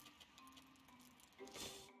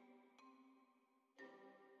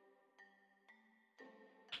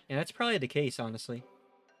 And that's probably the case, honestly.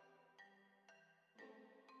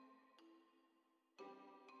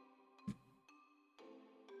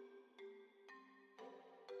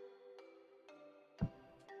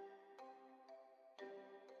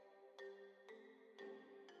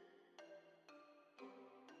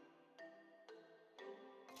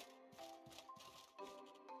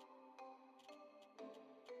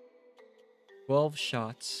 "12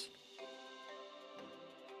 shots.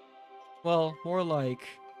 Well, more like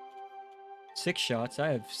 6 shots. I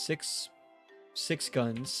have six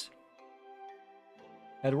guns.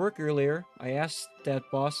 At work earlier, I asked that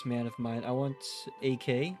boss man of mine, I want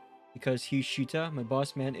AK. Because Hugh Shuta, my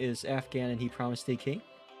boss man, is Afghan and he promised stay king.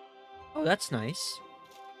 Oh, that's nice.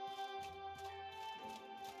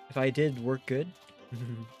 If I did work good.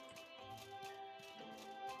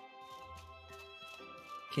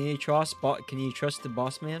 Can you trust the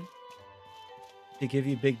boss man to give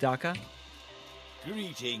you big daka?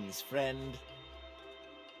 Greetings, friend.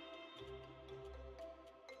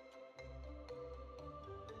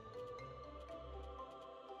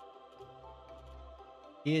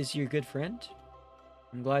 He is your good friend?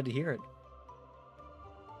 I'm glad to hear it.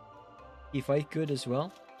 He fight good as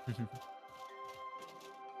well?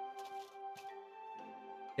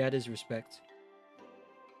 That is respect.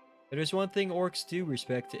 If there's one thing orcs do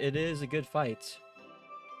respect, it is a good fight.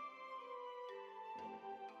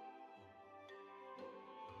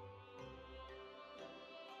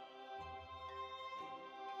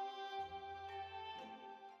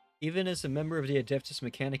 Even as a member of the Adeptus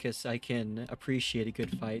Mechanicus, I can appreciate a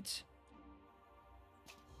good fight.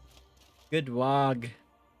 Good wog.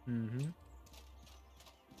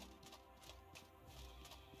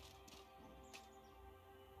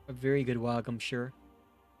 A very good wog, I'm sure.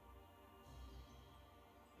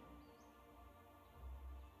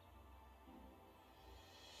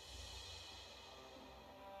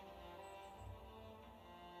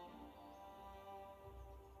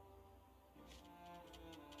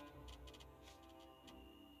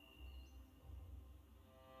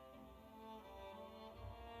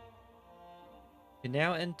 You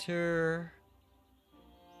now enter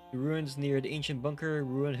the ruins near the ancient bunker,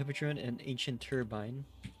 ruined hippodrome, and ancient turbine.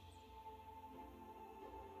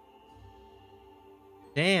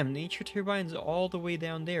 Damn, the ancient turbine's all the way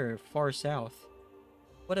down there, far south.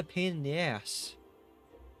 What a pain in the ass.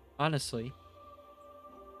 Honestly.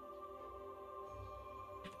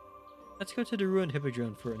 Let's go to the ruined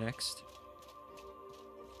hippodrome for next.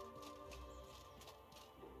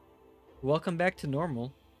 Welcome back to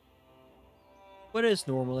normal. What is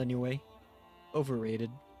normal anyway?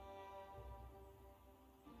 Overrated.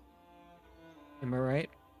 Am I right?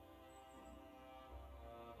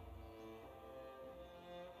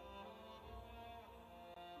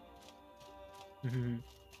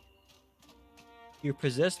 You're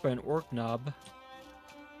possessed by an orc knob.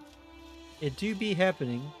 It do be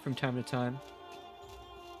happening from time to time.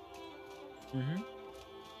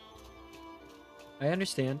 I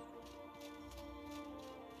understand.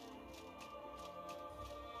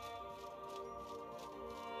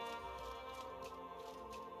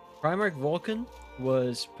 Primarch Vulcan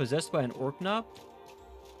was possessed by an orc knob?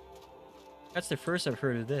 That's the first I've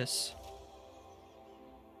heard of this.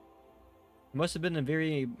 It must have been a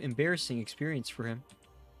very embarrassing experience for him.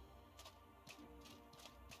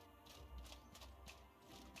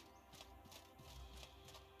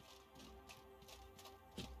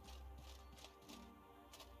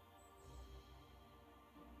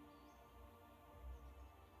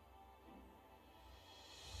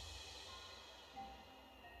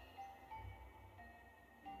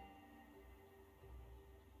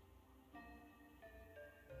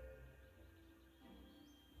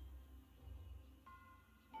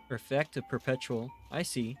 Effect of Perpetual. I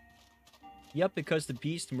see. Yep, because the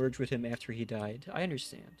beast merged with him after he died. I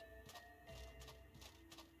understand.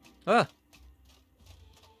 Ah!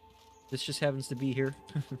 This just happens to be here.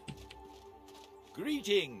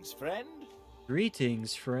 Greetings, friend.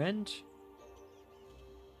 Greetings, friend.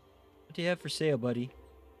 What do you have for sale, buddy?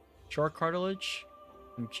 Shark cartilage?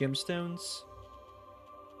 Some gemstones?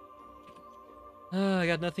 I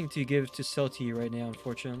got nothing to sell to you right now,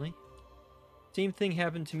 unfortunately. Same thing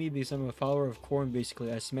happened to me because I'm a follower of Korn, basically.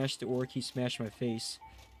 I smashed the orc, he smashed my face.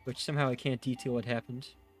 Which somehow I can't detail what happened.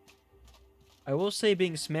 I will say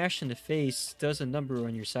being smashed in the face does a number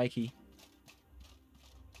on your psyche.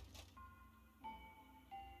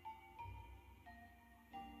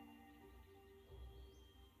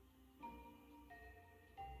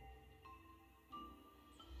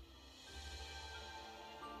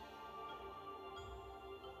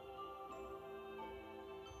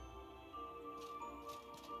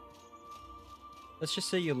 Let's just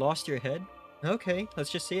say you lost your head? Okay,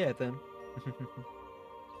 let's just say that then.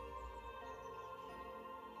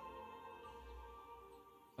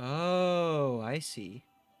 Oh, I see.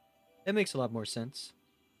 That makes a lot more sense.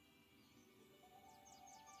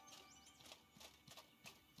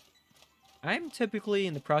 I'm typically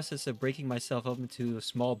in the process of breaking myself up into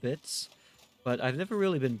small bits, but I've never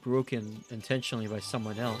really been broken intentionally by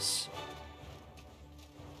someone else.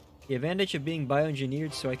 The advantage of being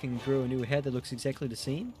bioengineered so I can grow a new head that looks exactly the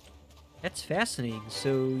same? That's fascinating.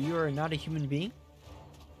 So you are not a human being?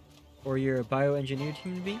 Or you're a bioengineered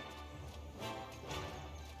human being?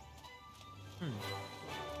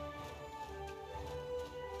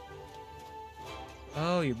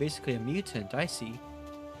 Oh, you're basically a mutant. I see.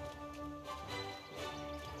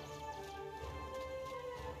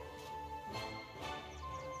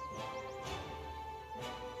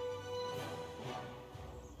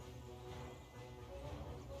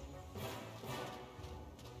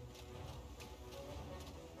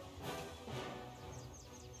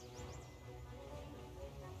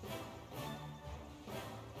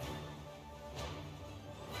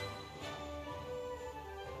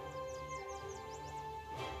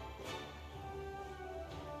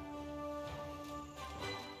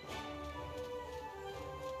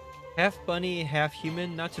 Half bunny, half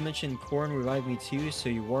human, not to mention corn revived me too, so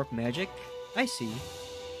you warp magic? I see.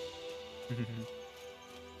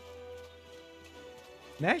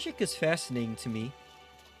 Magic is fascinating to me.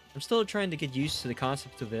 I'm still trying to get used to the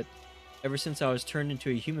concept of it, ever since I was turned into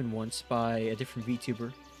a human once by a different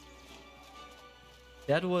VTuber.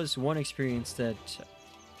 That was one experience that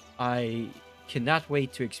I cannot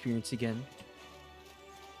wait to experience again.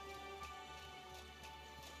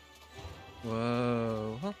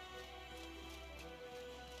 Whoa. Huh.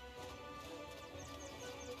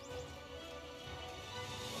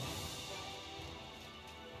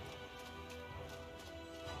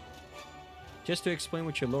 Just to explain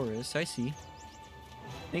what your lore is, I see.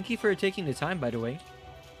 Thank you for taking the time, by the way.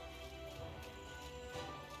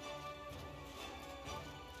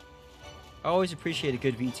 I always appreciate a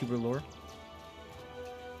good VTuber lore.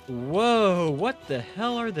 Whoa, what the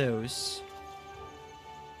hell are those?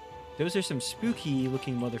 Those are some spooky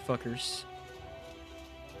looking motherfuckers.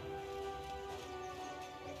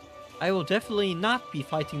 I will definitely not be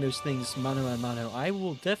fighting those things mano a mano. I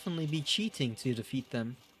will definitely be cheating to defeat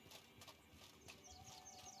them.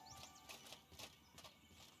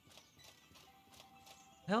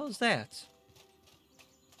 The hell is that?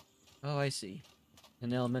 Oh, I see.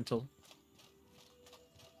 An elemental.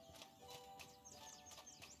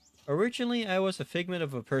 Originally, I was a figment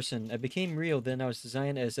of a person. I became real, then I was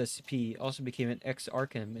designed as SCP. Also became an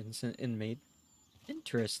ex-Arkham inmate.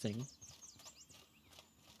 Interesting.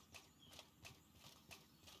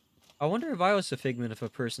 I wonder if I was a figment of a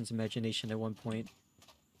person's imagination at one point.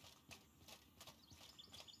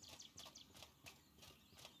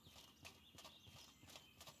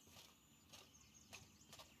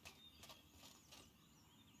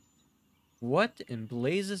 What in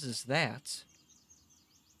blazes is that?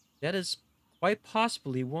 That is quite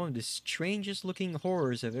possibly one of the strangest looking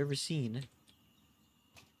horrors I've ever seen.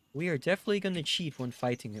 We are definitely going to cheat when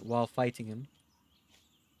fighting it, while fighting him.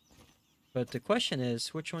 But the question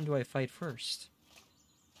is, which one do I fight first?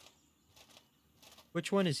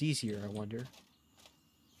 Which one is easier, I wonder?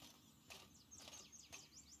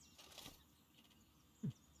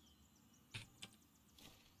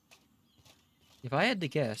 If I had to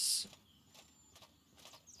guess,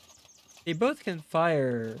 they both can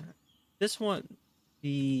fire. This one,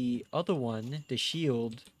 the other one, the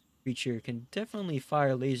shield creature, can definitely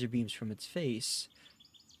fire laser beams from its face.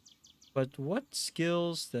 But what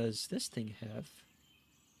skills does this thing have?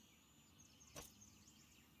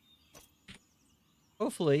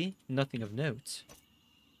 Hopefully, nothing of note.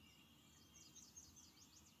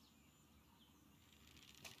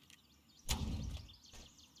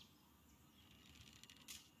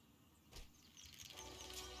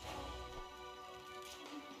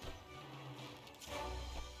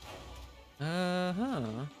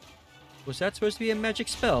 Uh-huh. Was that supposed to be a magic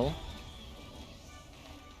spell?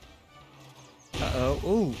 Uh-oh.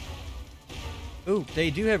 Ooh. Ooh, they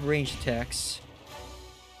do have ranged attacks.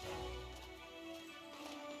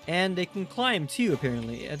 And they can climb too,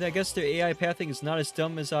 apparently. And I guess their AI pathing is not as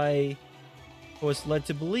dumb as I was led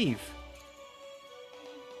to believe.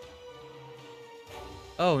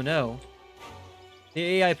 Oh no. The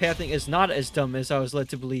AI pathing is not as dumb as I was led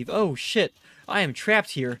to believe. Oh shit. I am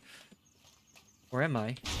trapped here. Where am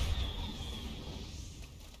I?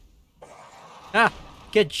 Ah!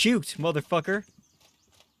 Get juked, motherfucker!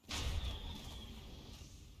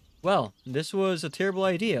 Well, this was a terrible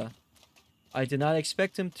idea. I did not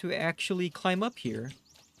expect him to actually climb up here.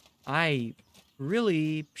 I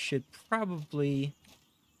really should probably...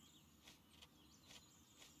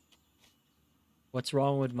 What's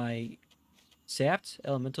wrong with my sapped?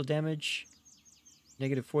 Elemental damage?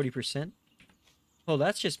 Negative 40%? Oh,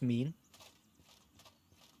 that's just mean.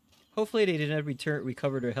 Hopefully they didn't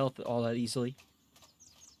recover their health all that easily.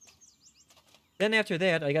 Then after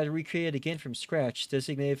that, I got to recreate it again from scratch,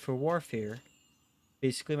 designated for warfare.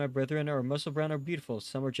 Basically, my brethren are muscle brown or beautiful,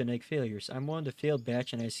 some are genetic failures. I'm one of the failed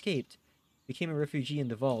batch and I escaped. Became a refugee in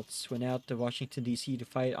the vaults, went out to Washington D.C. to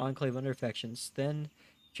fight Enclave under factions, then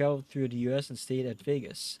traveled through the U.S. and stayed at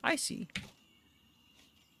Vegas. I see.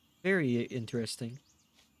 Very interesting.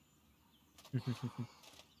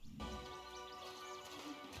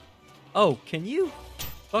 Oh, can you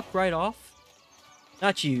fuck right off?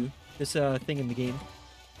 Not you. This thing in the game.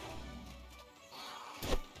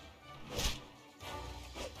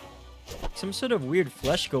 Some sort of weird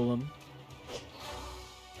flesh golem.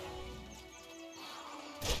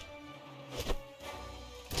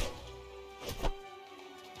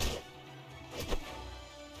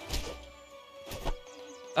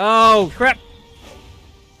 Oh, crap!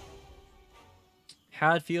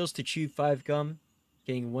 How it feels to chew 5 gum,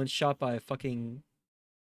 getting one shot by a fucking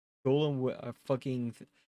golem with a fucking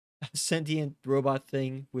sentient robot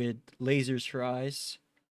thing with lasers for eyes.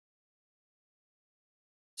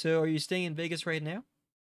 So, are you staying in Vegas right now?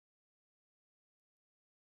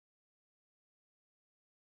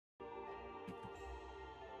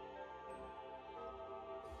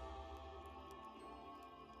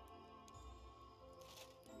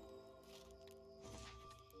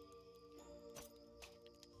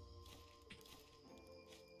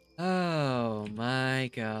 Oh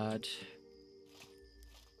my god.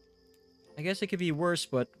 I guess it could be worse,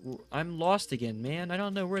 but I'm lost again, man. I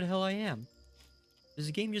don't know where the hell I am. This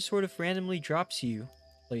game just sort of randomly drops you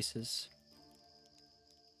places.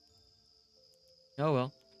 Oh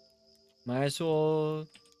well. Might as well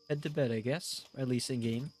head to bed, I guess. At least in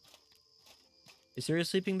game. Is there a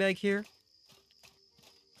sleeping bag here?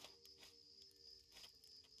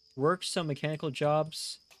 Work some mechanical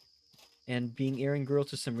jobs and being errand girl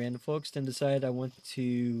to some random folks, then decided I want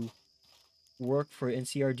to work for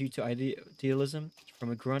NCR due to idealism.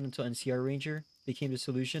 From a grunt until NCR ranger, became the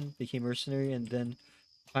solution, became mercenary, and then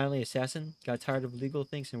finally assassin. Got tired of legal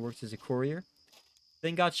things and worked as a courier.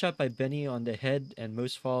 Then got shot by Benny on the head, and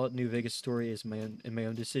most followed New Vegas story is my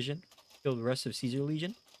own decision. Killed the rest of Caesar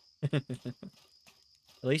Legion. At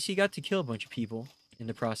least you got to kill a bunch of people in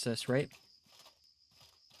the process, right?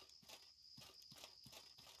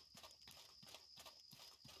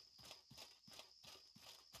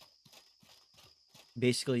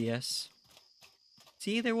 Basically, yes.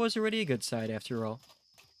 See, there was already a good side after all.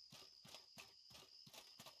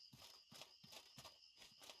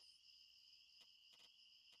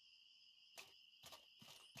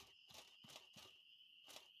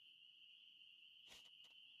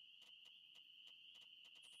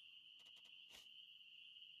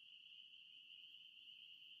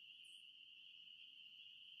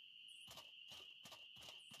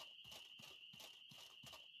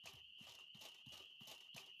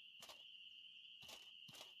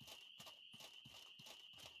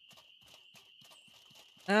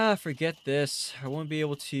 Ah, forget this. I won't be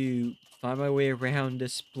able to find my way around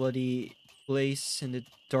this bloody place in the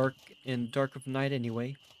dark of night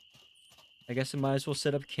anyway. I guess I might as well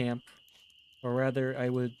set up camp. Or rather,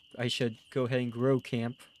 I should go ahead and grow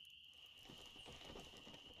camp.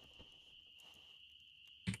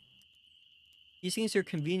 These things are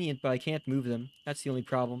convenient, but I can't move them. That's the only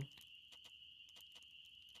problem.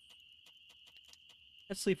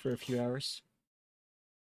 Let's sleep for a few hours.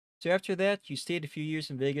 So after that, you stayed a few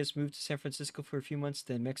years in Vegas, moved to San Francisco for a few months,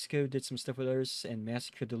 then Mexico, did some stuff with others, and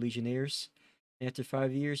massacred the Legionnaires. And after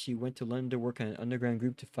 5 years, you went to London to work on an underground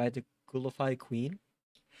group to fight the Ghoulified Queen.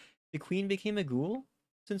 The Queen became a ghoul?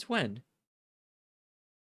 Since when?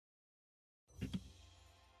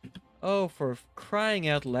 Oh, for crying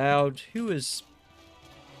out loud, who is...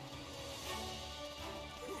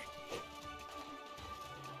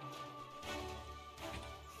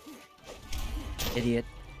 Idiot.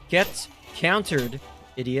 Get countered,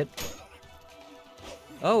 idiot.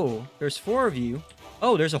 Oh, there's 4 of you.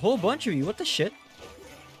 Oh, there's a whole bunch of you. What the shit?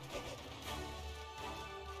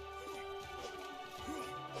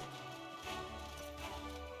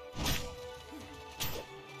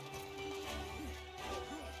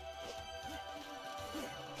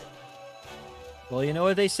 Well, you know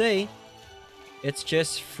what they say. It's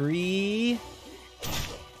just free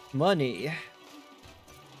money.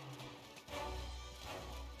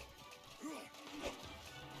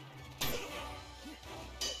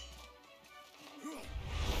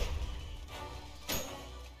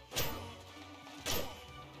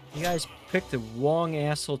 You guys picked the wrong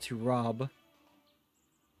asshole to rob.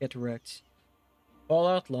 Get wrecked.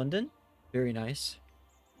 Fallout London? Very nice.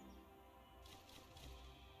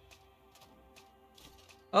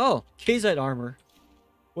 Oh, Kazite armor.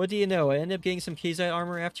 What do you know? I ended up getting some Kazite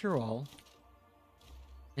armor after all.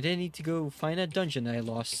 I didn't need to go find that dungeon that I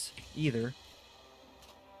lost either.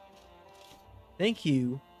 Thank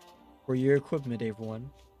you for your equipment,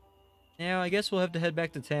 everyone. Now, I guess we'll have to head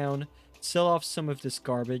back to town, sell off some of this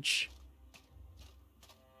garbage.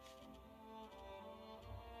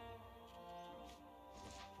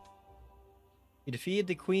 You defeated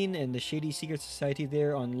the Queen and the shady secret society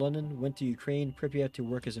there on London, went to Ukraine, Pripyat to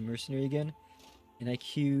work as a mercenary again. And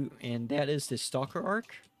IQ, and that is the Stalker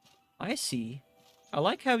arc? I see. I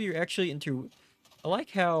like how you're actually I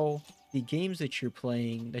like how the games that you're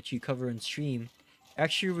playing, that you cover on stream,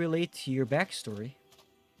 actually relate to your backstory.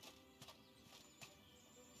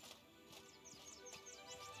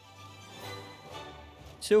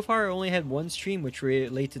 So far, I only had one stream which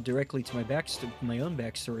related directly to my own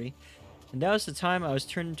backstory, and that was the time I was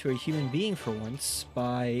turned into a human being for once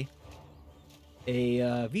by a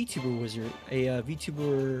VTuber wizard, a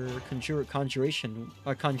VTuber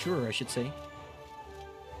conjurer, I should say.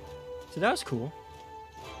 So that was cool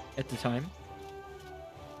at the time.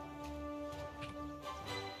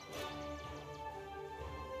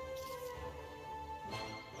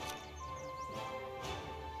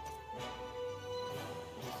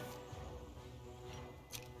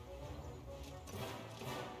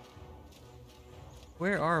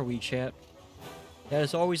 Where are we, chat? That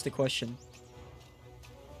is always the question.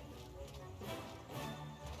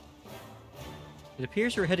 It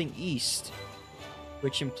appears we're heading east,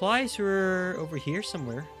 which implies we're over here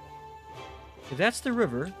somewhere. If that's the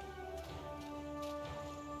river,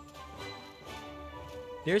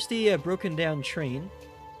 there's the broken down train.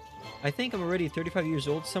 I think I'm already 35 years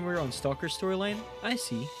old somewhere on Stalker storyline. I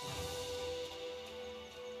see.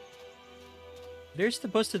 There's the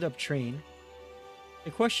busted up train. The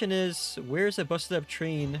question is, where's a busted up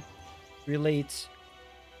train relate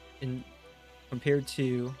in compared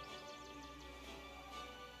to...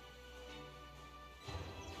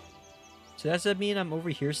 So does that mean I'm over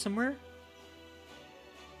here somewhere?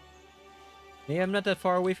 Maybe I'm not that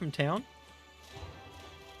far away from town?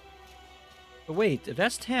 But wait, if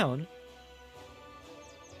that's town,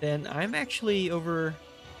 then I'm actually over...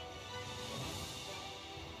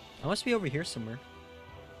 I must be over here somewhere.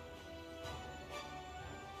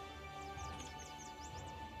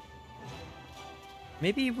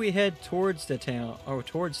 Maybe if we head towards the town, or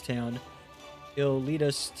towards town, it'll lead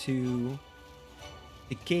us to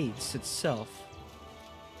the gates itself.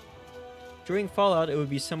 During Fallout, it would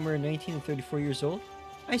be somewhere 19 to 34 years old.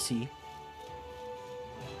 I see.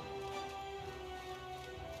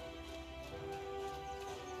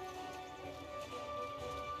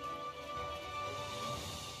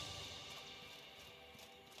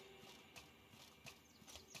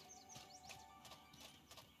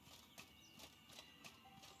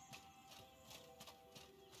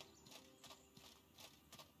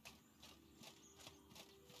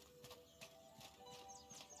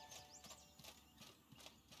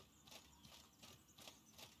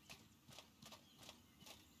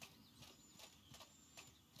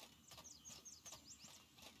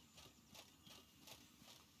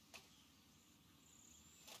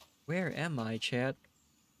 Where am I, chat?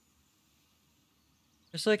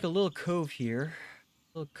 There's like a little cove here.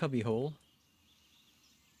 A little cubby hole.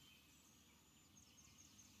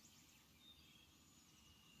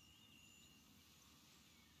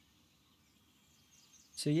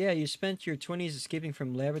 So yeah, you spent your 20s escaping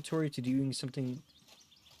from laboratory to doing something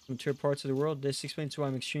from third parts of the world. This explains why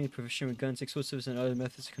I'm extremely proficient with guns, explosives, and other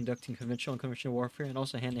methods of conducting conventional and unconventional warfare, and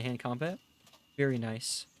also hand-to-hand combat. Very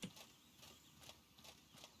nice.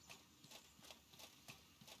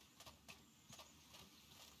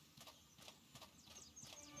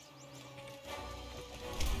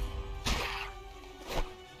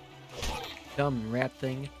 Dumb rat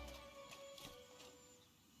thing.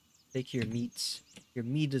 Take your meats. Your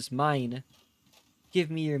meat is mine.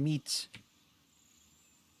 Give me your meat.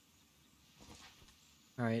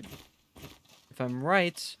 Alright. If I'm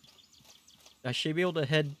right, I should be able to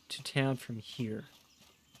head to town from here.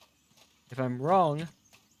 If I'm wrong,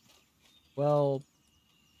 well,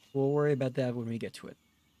 we'll worry about that when we get to it.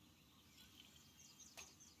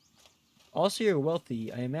 Also, you're wealthy.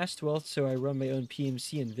 I amassed wealth, so I run my own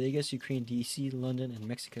PMC in Vegas, Ukraine, DC, London, and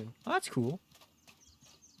Mexico. Oh, that's cool.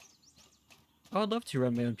 I would love to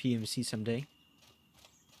run my own PMC someday.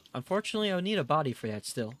 Unfortunately, I would need a body for that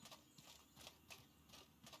still.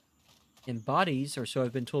 And bodies, or so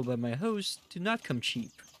I've been told by my host, do not come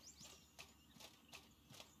cheap.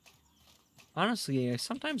 Honestly,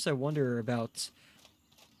 sometimes I wonder about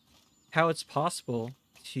how it's possible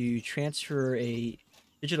to transfer a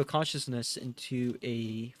digital consciousness into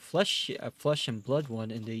a flesh and blood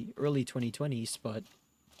one in the early 2020s, but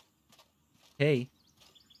hey,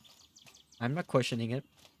 I'm not questioning it.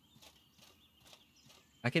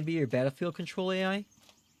 I can be your battlefield control AI?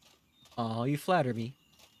 Aw, you flatter me.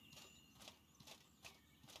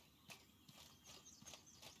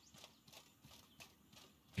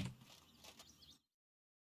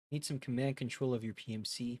 Need some command control of your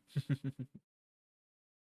PMC.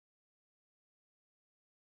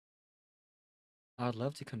 I'd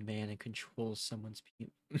love to command and control someone's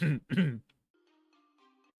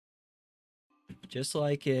just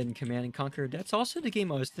like in Command and Conquer. That's also the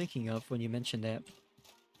game I was thinking of when you mentioned that.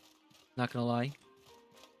 Not gonna lie.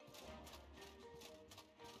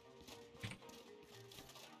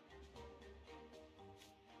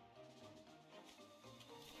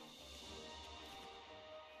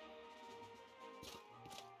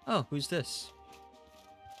 Oh, who's this?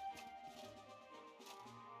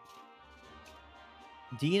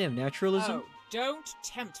 Dean of Naturalism? Oh, don't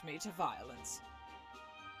tempt me to violence.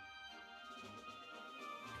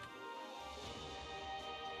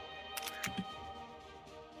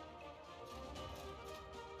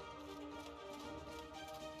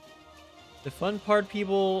 The fun part,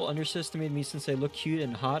 people underestimated me since I look cute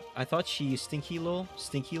and hot. I thought she stinky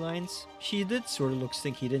lines. She did sort of look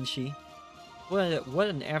stinky, didn't she? What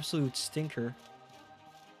an absolute stinker.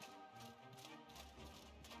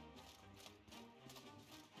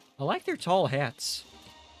 I like their tall hats.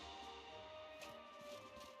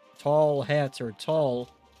 Tall hats are tall.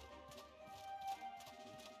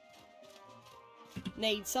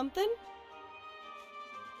 Need something?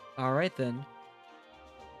 Alright then.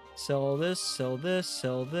 Sell this, sell this,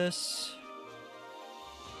 sell this.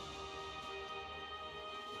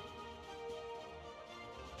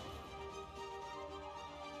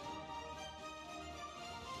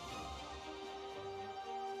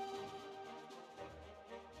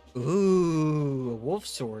 Ooh, a wolf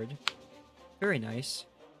sword. Very nice.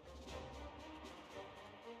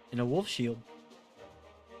 And a wolf shield.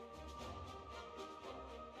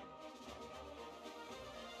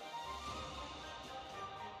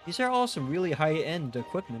 These are all some really high-end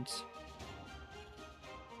equipment.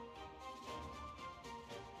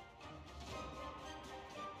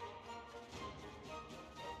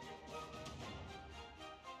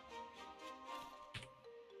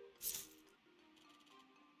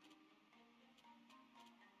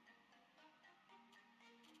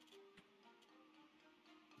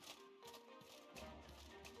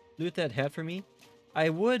 Loot that hat for me? I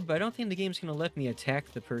would, but I don't think the game's gonna let me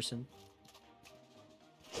attack the person.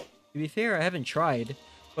 To be fair, I haven't tried,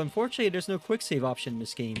 but unfortunately there's no quick save option in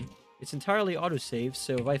this game. It's entirely autosave,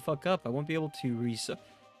 so if I fuck up, I won't be able to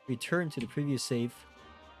return to the previous save.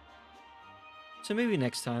 So maybe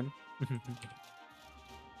next time.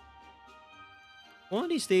 One of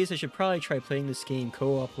these days I should probably try playing this game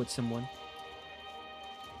co-op with someone.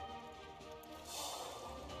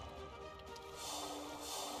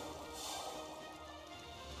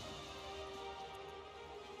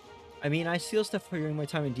 I mean, I steal stuff during my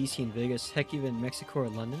time in DC and Vegas, heck even Mexico or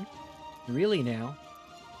London. Really now?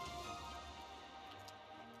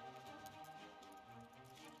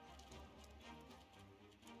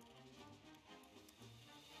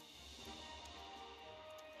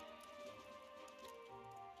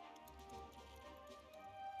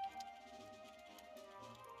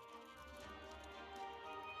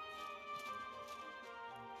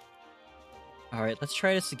 Alright, let's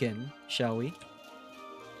try this again, shall we?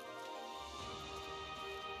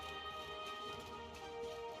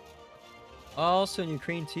 Also in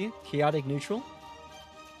Ukraine too, chaotic neutral.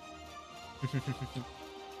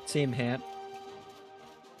 Same hat.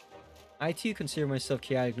 I too consider myself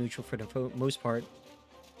chaotic neutral for the most part.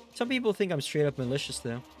 Some people think I'm straight up malicious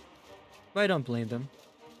though, but I don't blame them.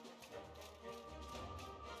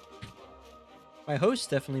 My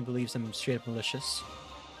host definitely believes I'm straight up malicious.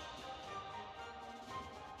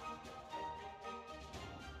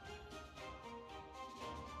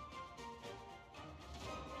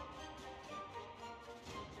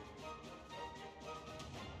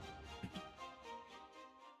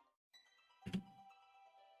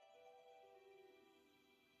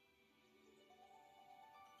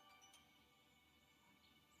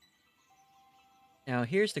 Now,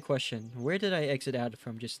 here's the question. Where did I exit out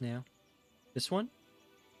from just now? This one?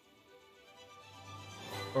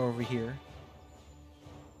 Or over here?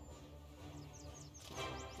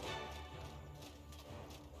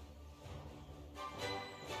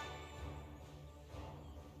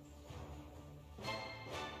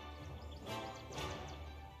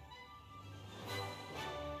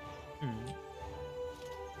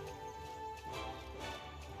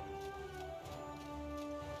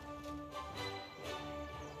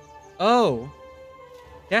 Oh!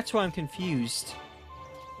 That's why I'm confused.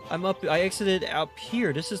 I exited up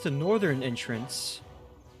here. This is the northern entrance.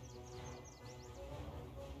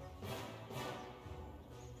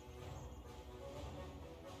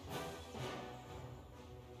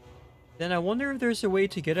 Then I wonder if there's a way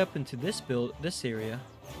to get up into this area.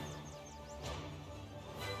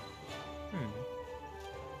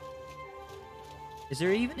 Is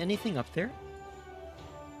there even anything up there?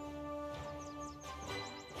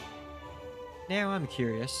 Now I'm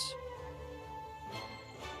curious.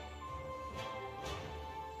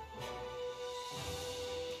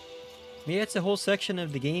 Maybe it's a whole section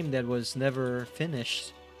of the game that was never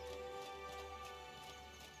finished.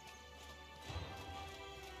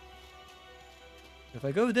 If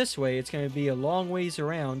I go this way, it's going to be a long ways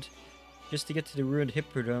around just to get to the ruined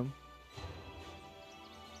Hippodrome.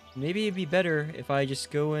 Maybe it'd be better if I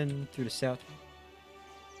just go in through the south.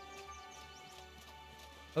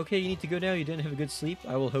 Okay, you need to go now. You didn't have a good sleep.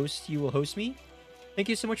 I will host. You will host me? Thank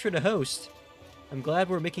you so much for the host. I'm glad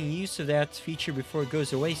we're making use of that feature before it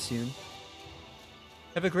goes away soon.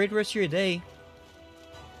 Have a great rest of your day.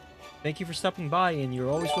 Thank you for stopping by, and you're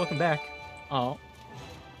always welcome back. Aw.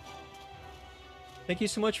 Thank you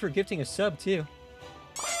so much for gifting a sub, too.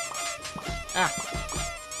 Ah.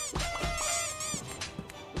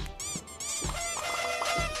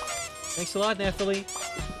 Thanks a lot, Nathalie.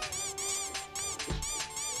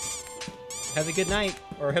 Have a good night,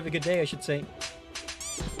 or have a good day, I should say.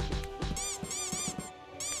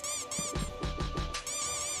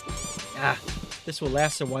 Ah, this will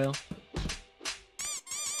last a while.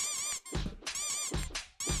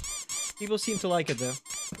 People seem to like it, though.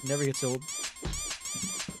 It never gets old.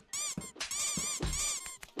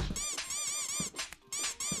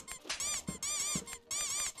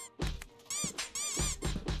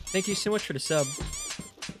 Thank you so much for the sub.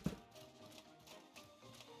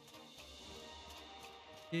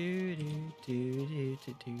 Do do do do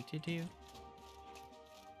do do do do.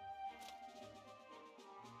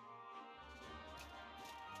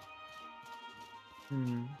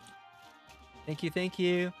 Thank you, thank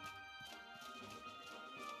you.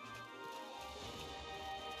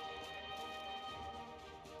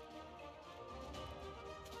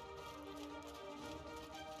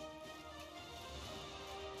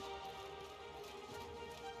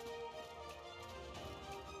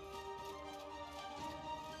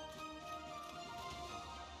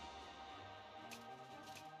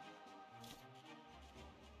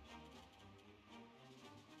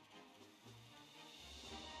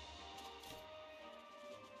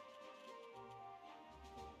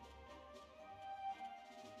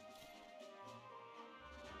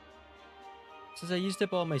 Since I used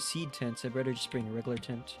up all my seed tents, I'd better just bring a regular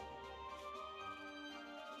tent.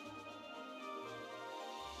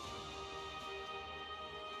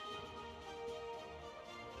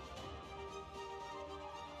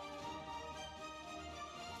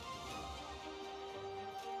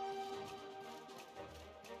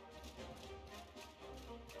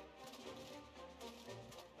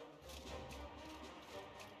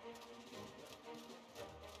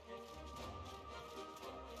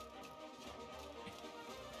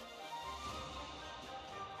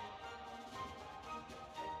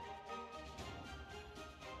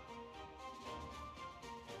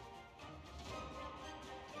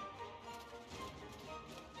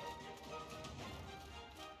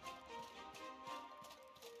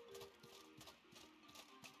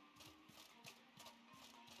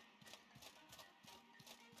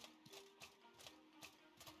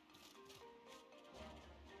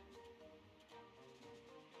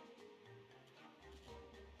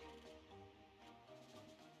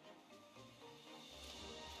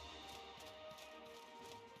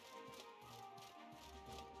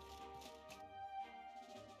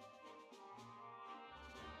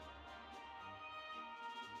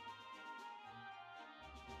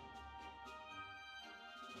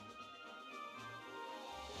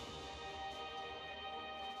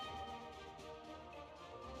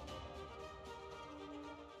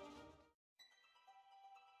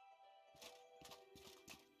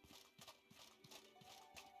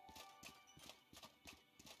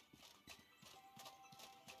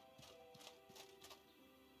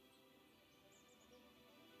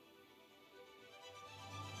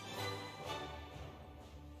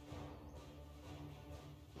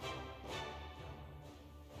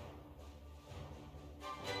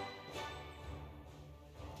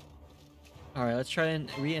 Alright, let's try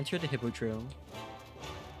and re-enter the Hippodrome.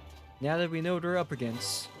 Now that we know what we're up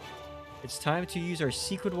against, it's time to use our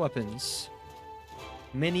secret weapons.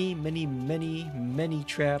 Many, many, many, many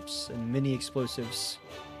traps and many explosives,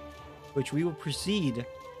 which we will proceed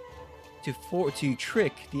to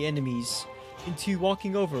trick the enemies into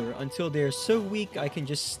walking over until they're so weak I can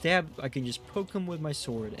just poke them with my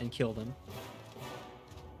sword and kill them.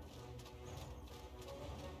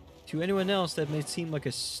 To anyone else, that may seem like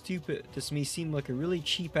this may seem like a really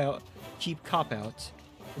cheap cop-out.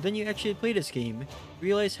 But then you actually play this game,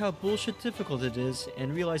 realize how bullshit difficult it is,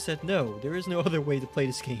 and realize that no, there is no other way to play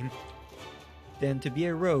this game than to be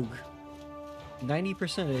a rogue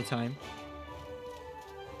 90% of the time.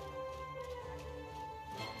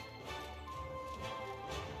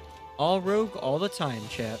 All rogue all the time,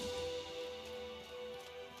 chat.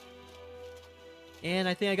 And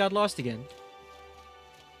I think I got lost again.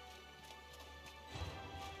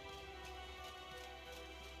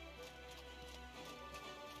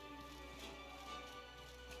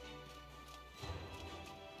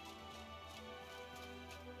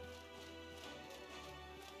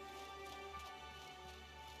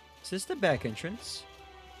 Is this the back entrance?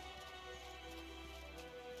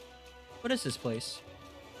 What is this place?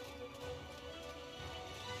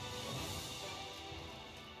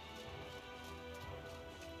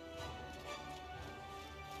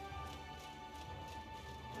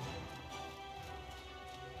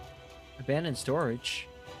 Abandoned storage.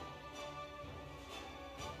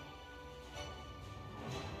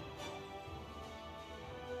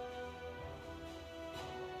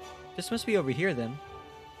 This must be over here then.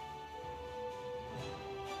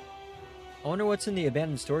 I wonder what's in the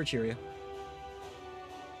abandoned storage area.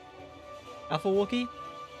 Alpha Wookie?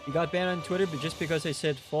 You got banned on Twitter, but just because I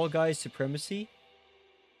said Fall Guys supremacy?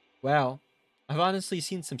 Wow. I've honestly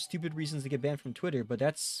seen some stupid reasons to get banned from Twitter, but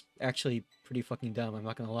that's actually pretty fucking dumb, I'm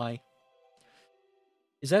not gonna lie.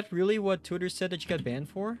 Is that really what Twitter said that you got banned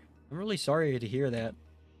for? I'm really sorry to hear that.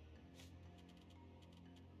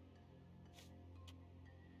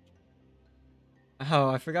 Oh,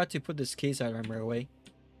 I forgot to put this case out armor away.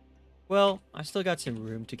 Well, I still got some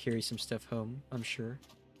room to carry some stuff home, I'm sure.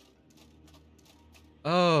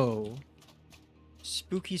 Oh.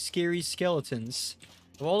 Spooky, scary skeletons.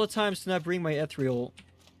 Of all the times to not bring my ethereal...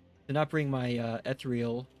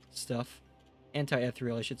 ethereal stuff.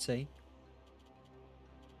 Anti-ethereal, I should say.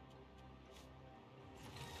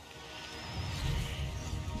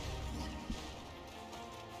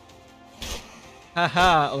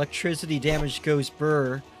 Haha, electricity damage goes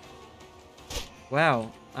burr.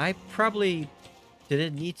 Wow, I probably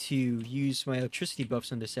didn't need to use my electricity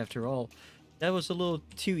buffs on this after all. That was a little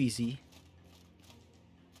too easy.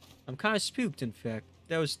 I'm kind of spooked, in fact.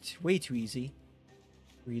 That was way too easy.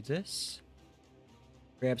 Read this.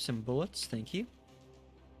 Grab some bullets, thank you.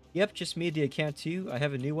 Yep, just made the account too. I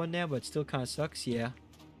have a new one now, but it still kind of sucks, yeah.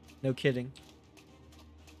 No kidding.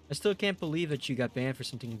 I still can't believe that you got banned for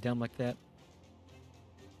something dumb like that.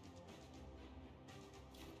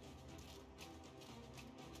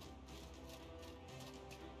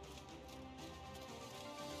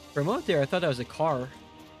 For a moment there, I thought that was a car.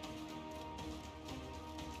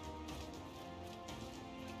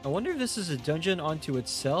 I wonder if this is a dungeon onto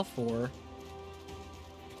itself, or...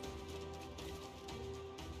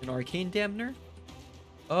 an arcane dampener?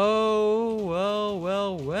 Oh, well,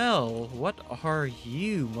 well, well. What are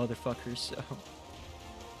you, motherfuckers?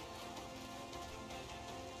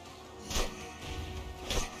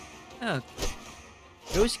 Oh.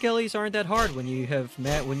 Ghost skellies aren't that hard when you have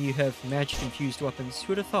magic infused weapons.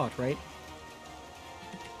 Who'd have thought, right?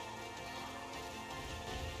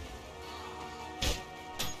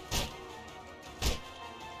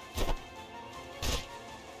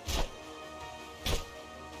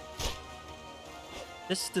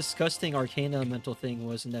 This disgusting arcane elemental thing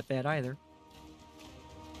wasn't that bad either.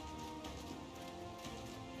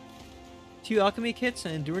 2 alchemy kits,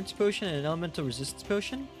 an endurance potion, and an elemental resistance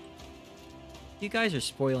potion? You guys are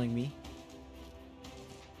spoiling me.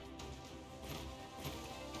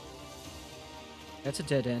 That's a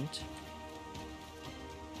dead end.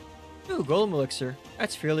 Ooh, golem elixir.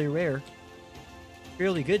 That's fairly rare.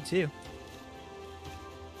 Fairly good, too.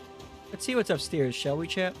 Let's see what's upstairs, shall we,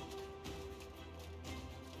 chat?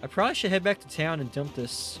 I probably should head back to town and dump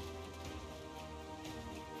this.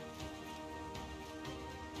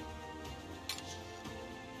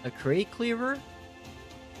 A crate cleaver?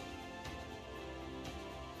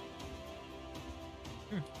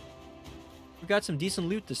 We got some decent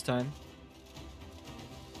loot this time.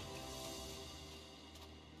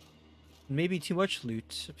 Maybe too much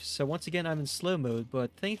loot. So once again, I'm in slow mode,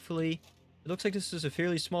 but thankfully, it looks like this is a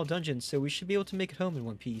fairly small dungeon, so we should be able to make it home in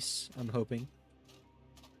one piece, I'm hoping.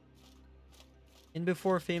 In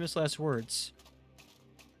before famous last words.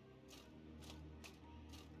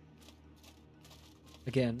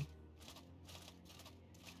 Again.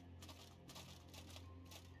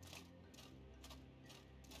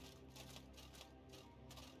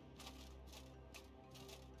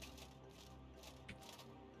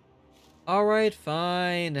 Alright,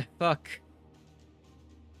 fine. Fuck.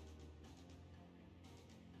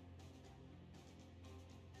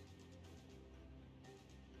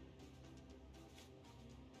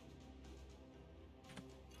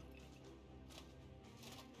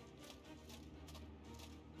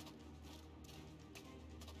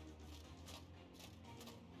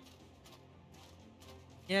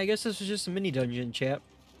 Yeah, I guess this was just a mini dungeon, chap.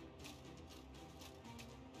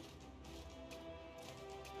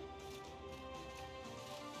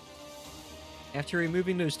 After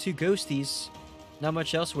removing those two ghosties, not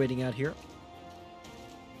much else waiting out here.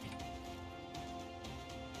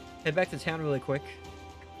 Head back to town really quick.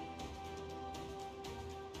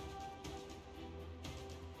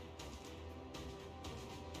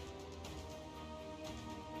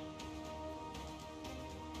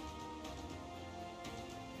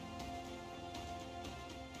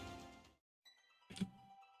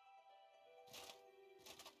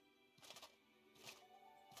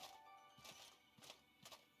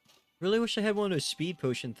 Really wish I had one of those speed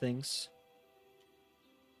potion things.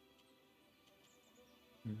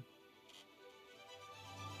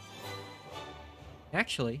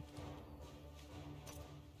 Actually,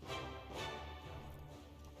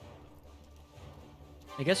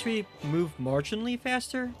 I guess we move marginally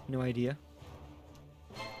faster? No idea.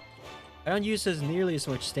 I don't use as nearly as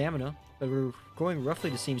much stamina, but we're going roughly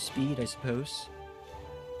the same speed, I suppose.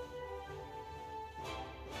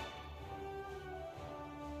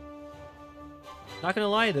 Not gonna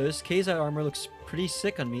lie though, this Kazai armor looks pretty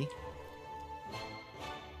sick on me.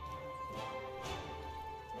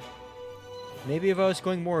 Maybe if I was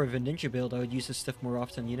going more of a ninja build, I would use this stuff more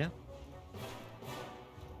often, you know?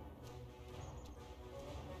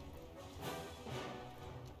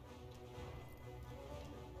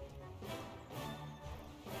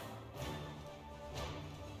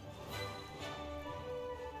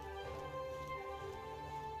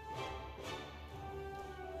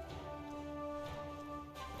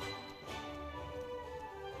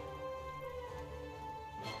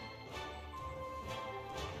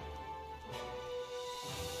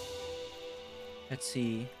 Let's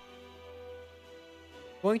see.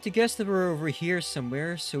 Going to guess that we're over here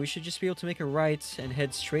somewhere, so we should just be able to make a right and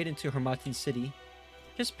head straight into Harmatin City.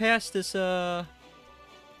 Just past this, little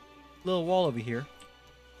wall over here.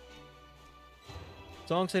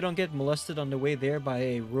 As long as I don't get molested on the way there by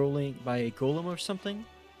a golem or something.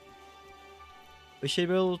 We should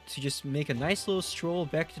be able to just make a nice little stroll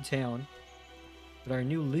back to town with our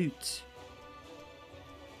new loot.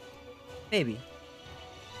 Maybe.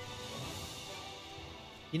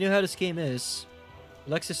 You know how this game is. It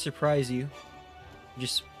likes to surprise you.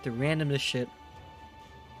 Just the randomest shit.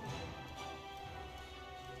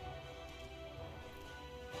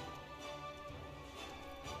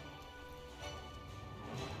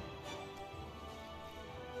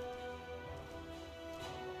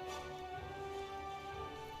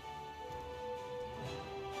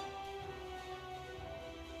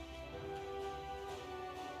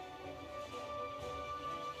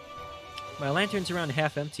 My lantern's around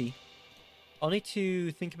half empty. I'll need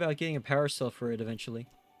to think about getting a power cell for it eventually.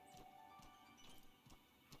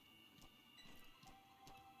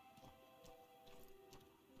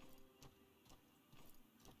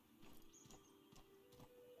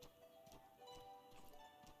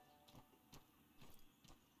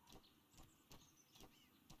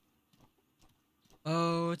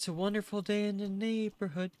 Oh, it's a wonderful day in the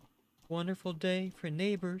neighborhood. Wonderful day for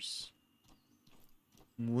neighbors.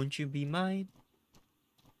 Won't you be mine?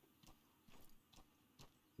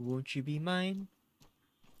 Won't you be mine?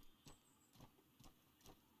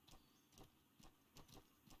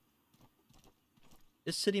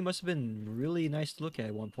 This city must have been really nice to look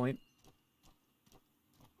at one point.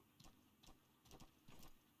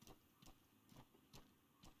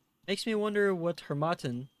 Makes me wonder what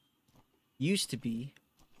Harmatin used to be.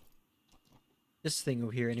 This thing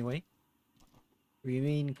over here, anyway.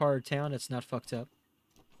 Remaining part of town that's not fucked up.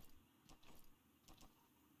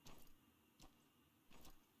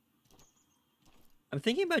 I'm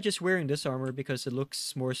thinking about just wearing this armor because it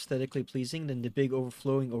looks more aesthetically pleasing than the big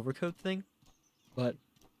overflowing overcoat thing. But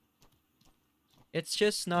it's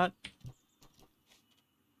just not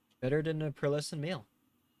better than a pearlescent mail.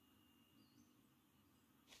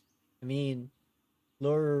 I mean,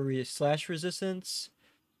 lower slash resistance,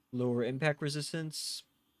 lower impact resistance,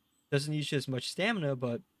 doesn't use as much stamina,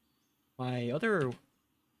 but my other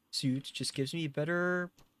suit just gives me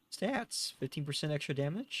better stats. 15% extra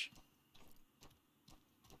damage.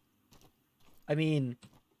 I mean,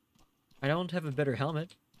 I don't have a better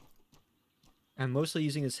helmet. I'm mostly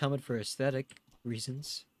using this helmet for aesthetic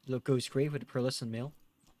reasons. It goes great with the pearlescent mail.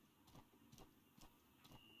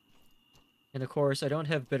 And of course, I don't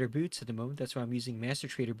have better boots at the moment. That's why I'm using Master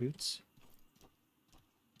Trader boots.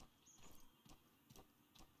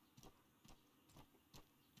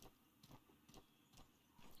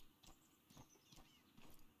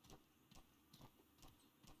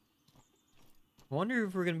 I wonder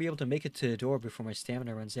if we're going to be able to make it to the door before my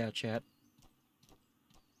stamina runs out, chat.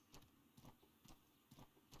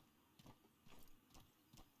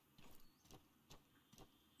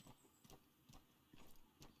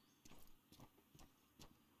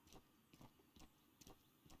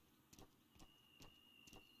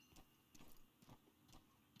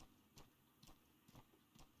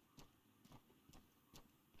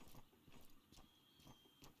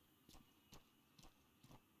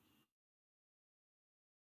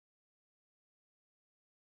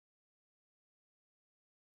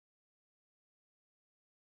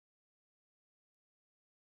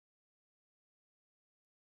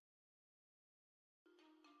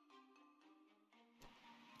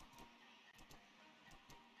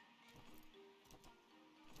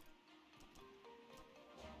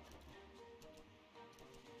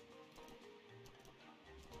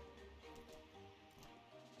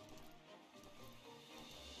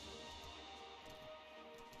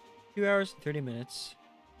 2 hours and 30 minutes.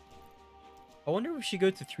 I wonder if we should go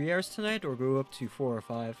to 3 hours tonight or go up to 4 or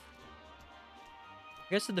 5.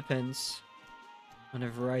 I guess it depends on a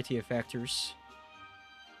variety of factors.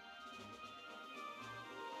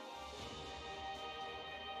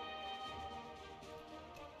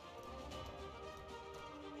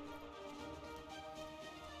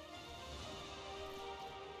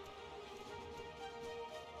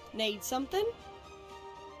 Need something?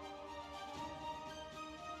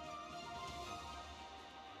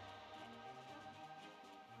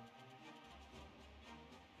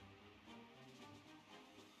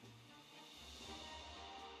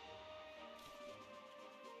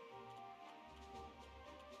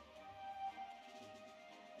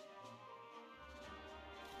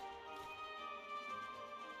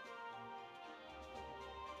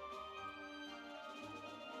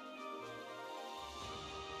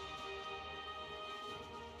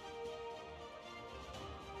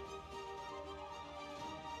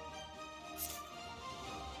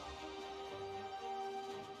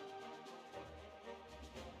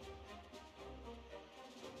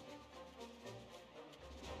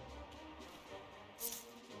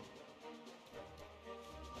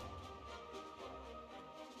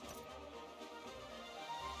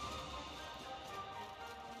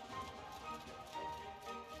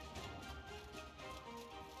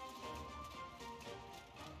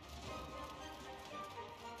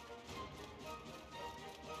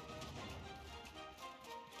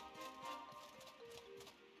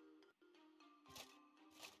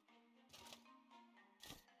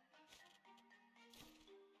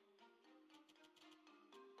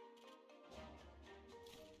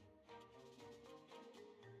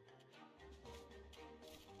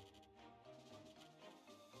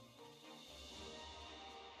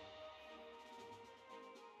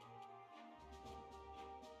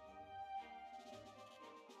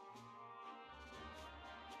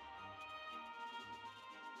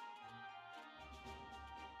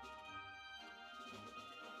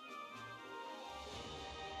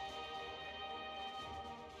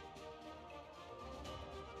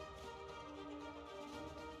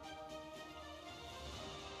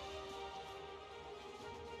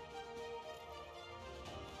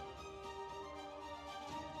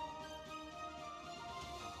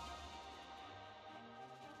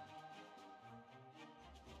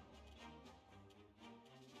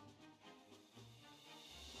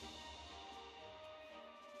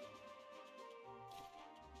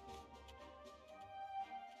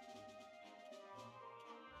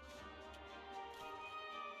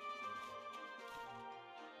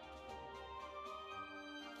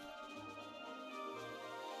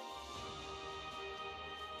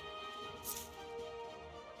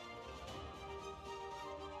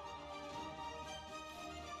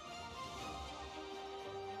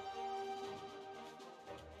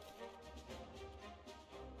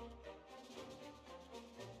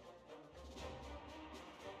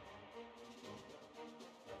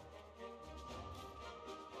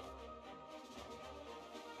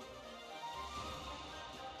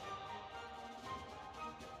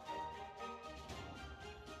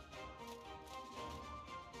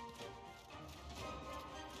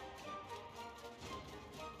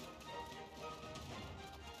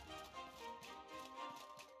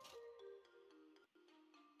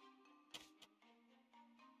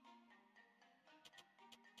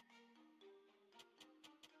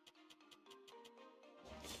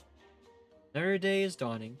 Another day is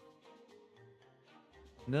dawning.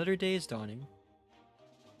 Another day is dawning.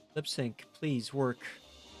 Lip sync, please work.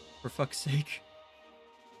 For fuck's sake.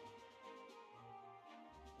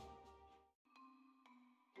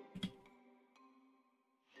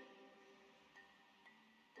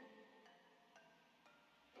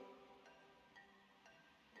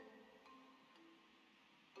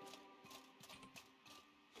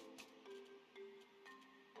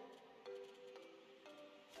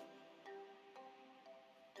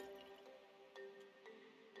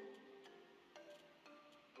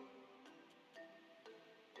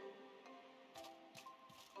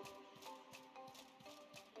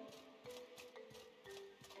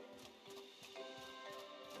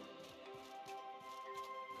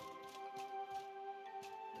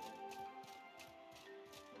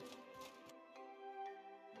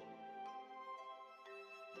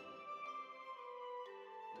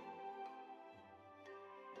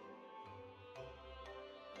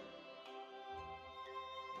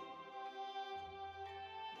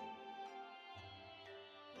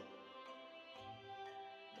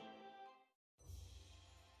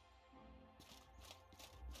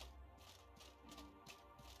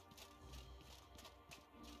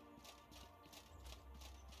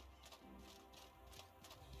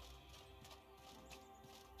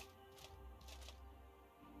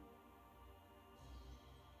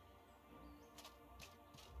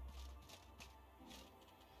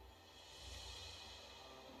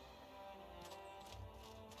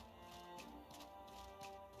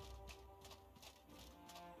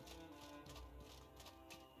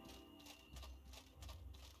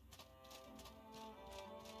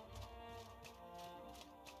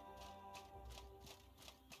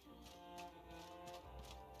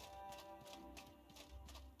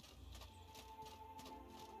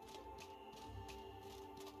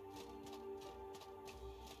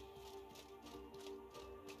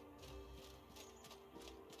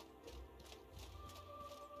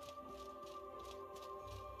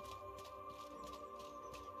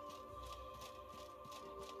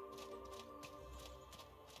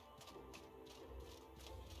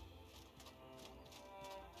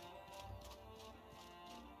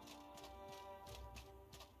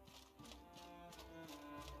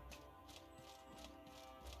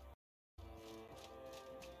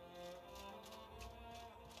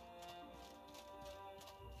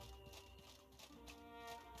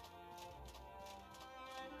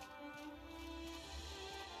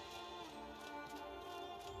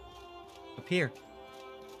 here.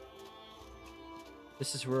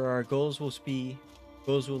 This is where our goals will be.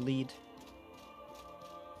 Goals will lead.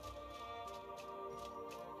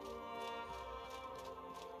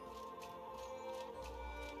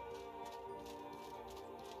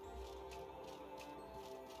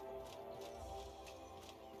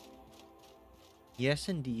 Yes,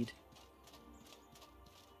 indeed.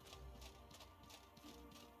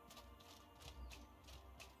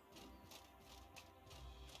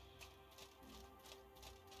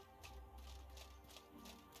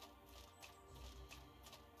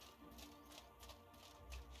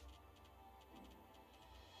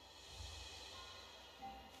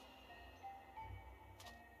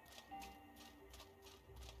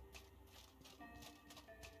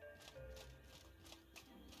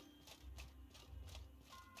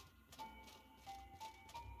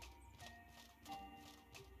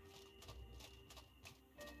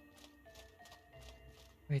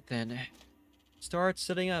 Right then. Start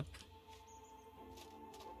setting up.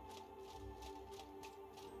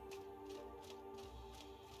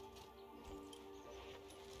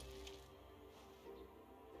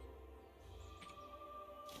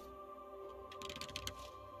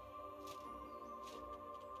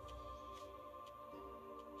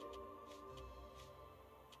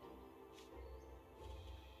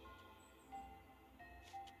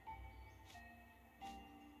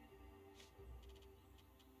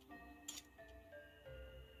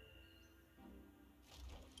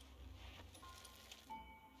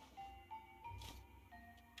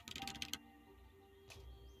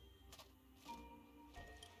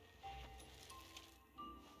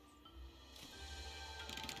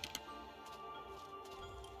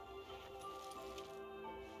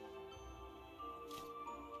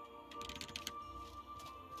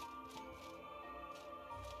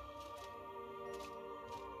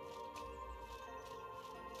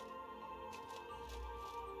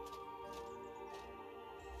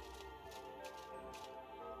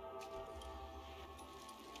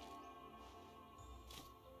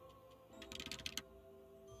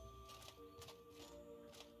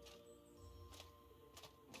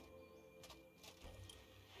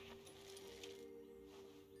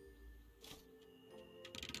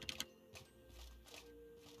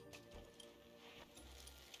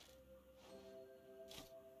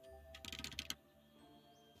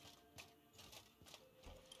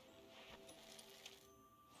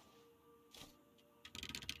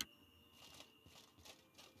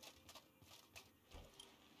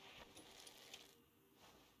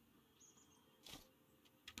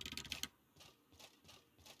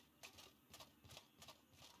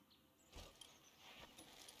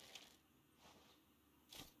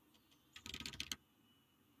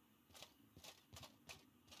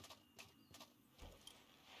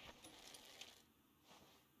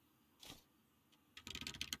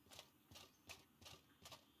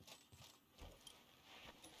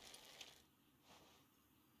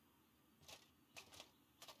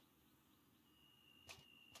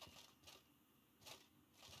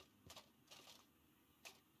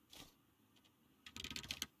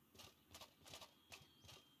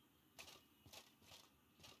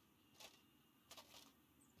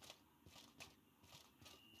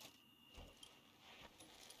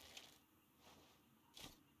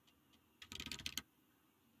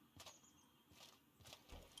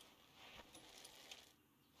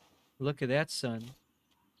 Look at that sun.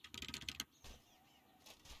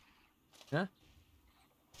 Huh?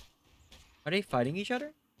 Are they fighting each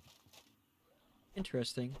other?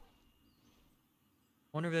 Interesting.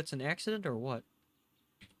 Wonder if that's an accident or what.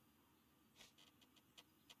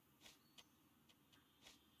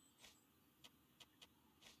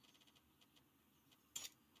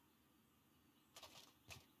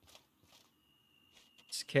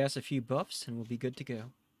 Let's cast a few buffs and we'll be good to go.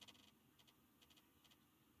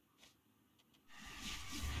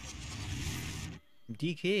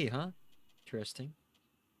 DK, huh? Interesting.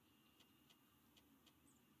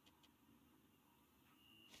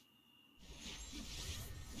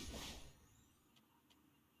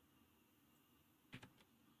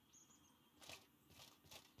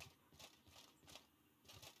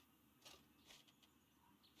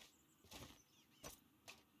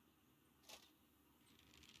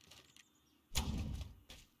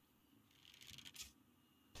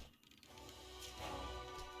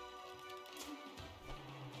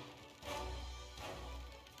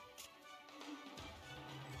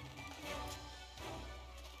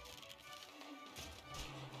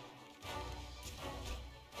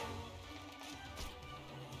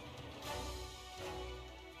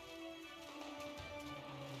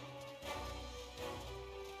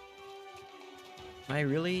 Am I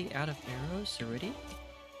really out of arrows already?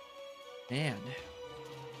 Man.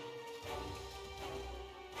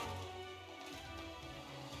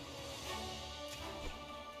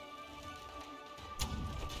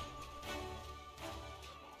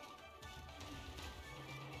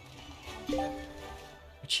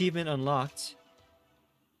 Achievement unlocked.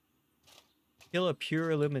 Kill a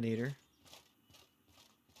pure illuminator.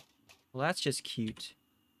 Well, that's just cute.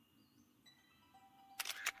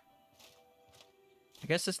 I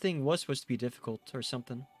guess this thing was supposed to be difficult or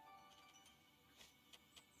something.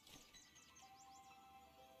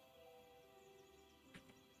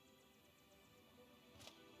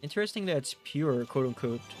 Interesting that it's pure, quote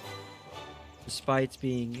unquote, despite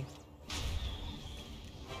being,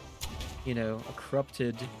 you know, a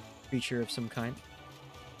corrupted creature of some kind.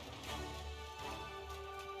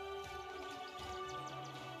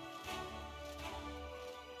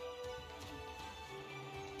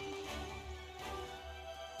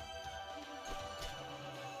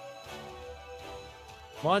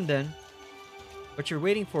 Come on then. What you're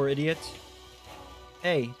waiting for, idiot?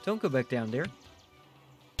 Hey, don't go back down there.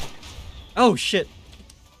 Oh shit!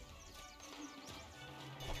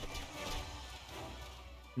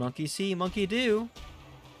 Monkey see, monkey do.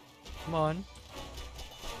 Come on.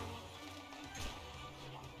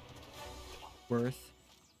 Worth.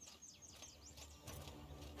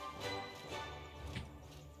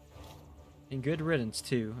 And good riddance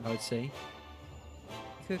too, I would say.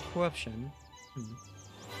 Good corruption.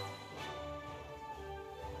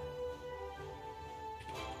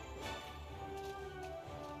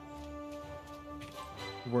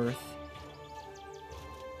 Worth.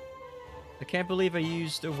 I can't believe I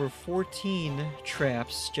used over 14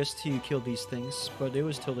 traps just to kill these things, but it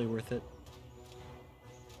was totally worth it.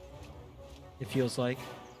 It feels like.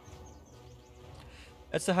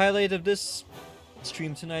 That's the highlight of this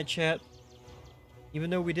stream tonight, chat. Even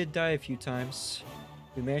though we did die a few times,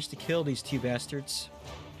 we managed to kill these two bastards.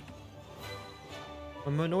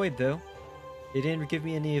 I'm annoyed though. They didn't give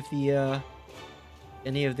me any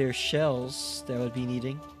of their shells that I would be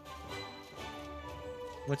needing.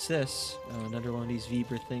 What's this? Oh, another one of these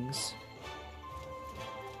Vibra things.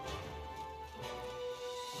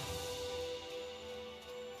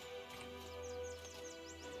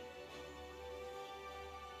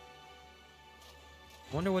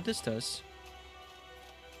 Wonder what this does.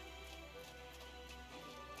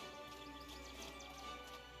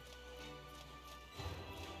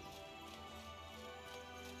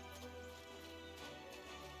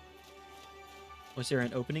 Was there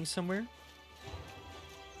an opening somewhere?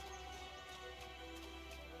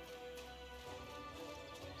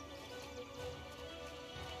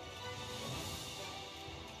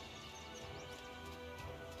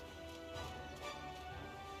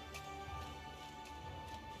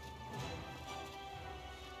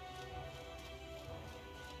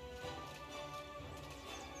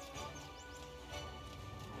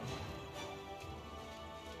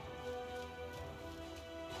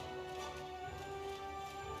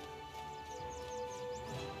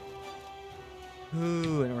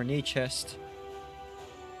 Ooh, an ornate chest.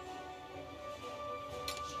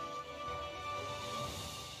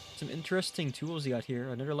 Some interesting tools you got here.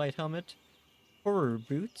 Another light helmet. Horror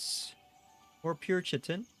boots. More pure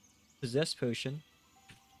chitin. Possess potion.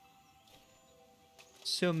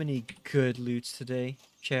 So many good loots today,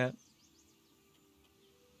 chat.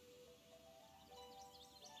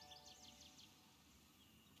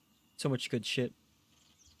 So much good shit.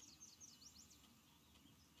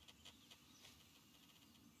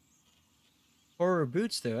 Horror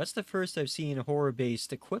boots, though. That's the first I've seen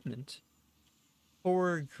horror-based equipment.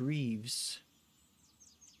 Horror greaves.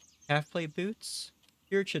 Half-plate boots.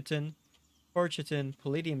 Pure chitin. Chitin.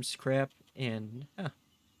 Palladium scrap. And...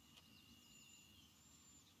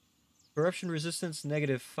 Corruption resistance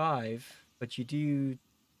 -5. But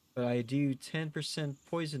I do 10%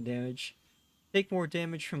 poison damage. Take more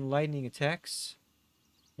damage from lightning attacks.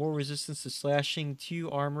 More resistance to slashing. 2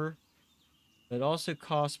 armor. It also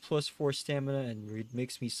costs +4 stamina and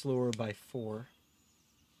makes me slower by 4.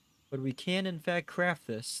 But we can in fact craft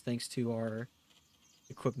this thanks to our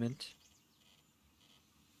equipment.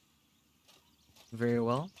 Very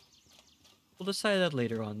well. We'll decide that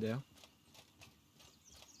later on though.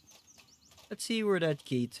 Let's see where that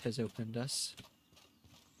gate has opened us.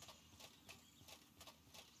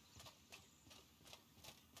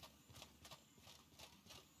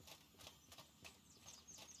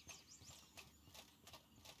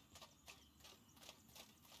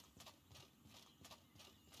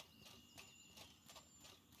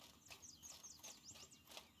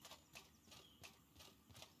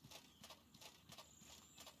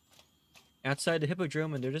 outside the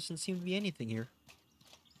Hippodrome, and there doesn't seem to be anything here.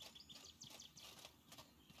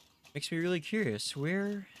 Makes me really curious.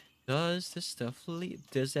 Where does this stuff lead?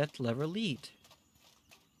 Does that lever lead?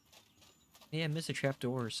 Yeah, I missed a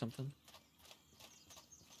trapdoor or something.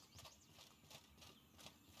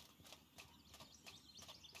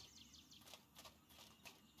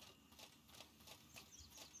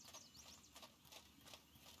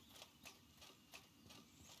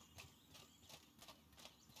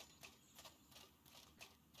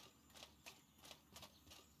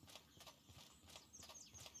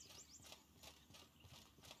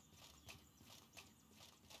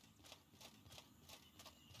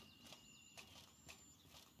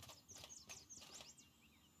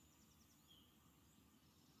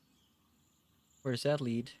 Where does that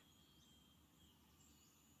lead?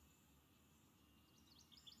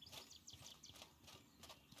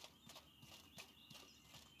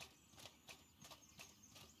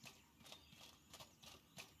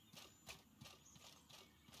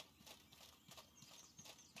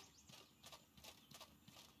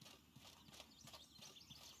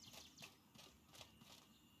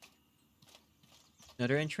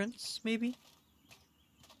 Another entrance, maybe?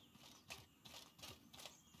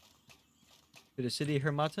 To the city of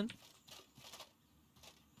Hermaten?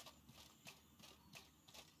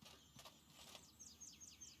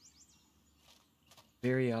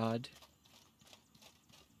 Very odd.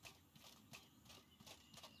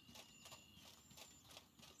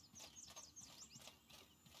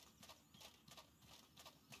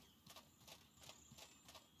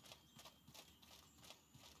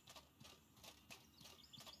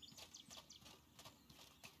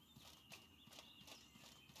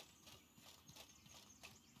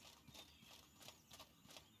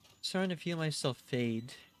 Starting to feel myself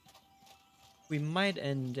fade. We might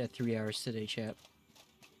end at 3 hours today, chat.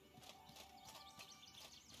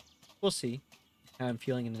 We'll see how I'm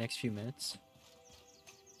feeling in the next few minutes.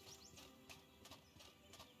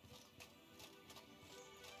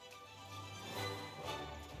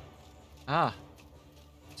 Ah,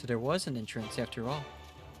 so there was an entrance after all.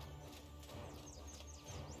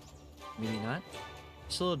 Maybe not.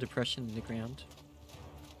 Just a little depression in the ground.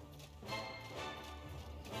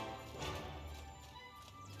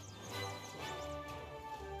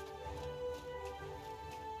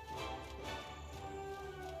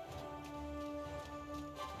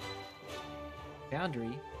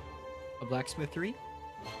 Boundary? A blacksmithery?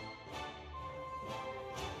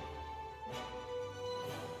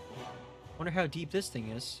 Wonder how deep this thing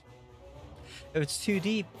is. If it's too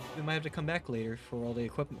deep, we might have to come back later for all the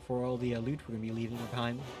equipment, for all the loot we're gonna be leaving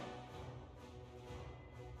behind.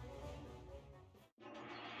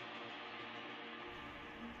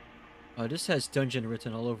 This has dungeon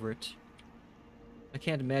written all over it. I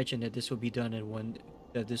can't imagine that this will be done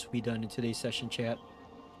in today's session, chat.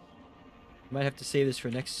 Might have to save this for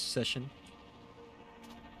next session.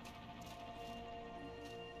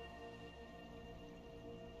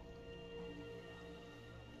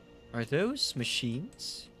 Are those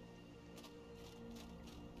machines?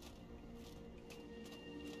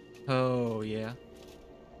 Oh, yeah.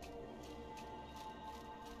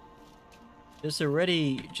 This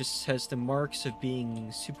already just has the marks of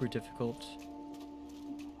being super difficult.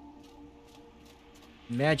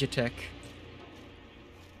 Magitech.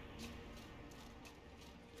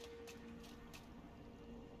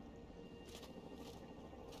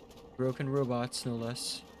 Broken robots, no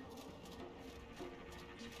less.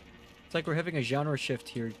 It's like we're having a genre shift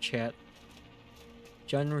here, chat.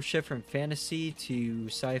 Genre shift from fantasy to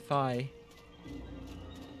sci-fi.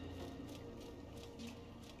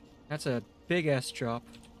 That's a big-ass drop.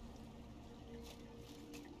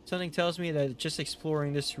 Something tells me that just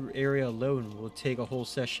exploring this area alone will take a whole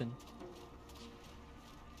session.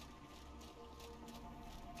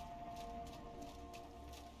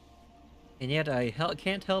 And yet I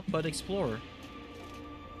can't help but explore.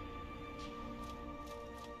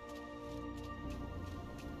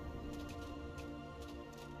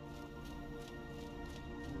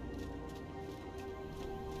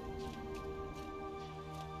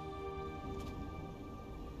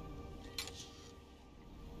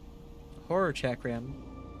 Horror chakram.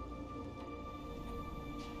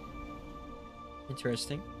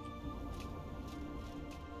 Interesting.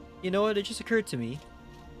 You know what? It just occurred to me.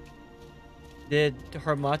 Did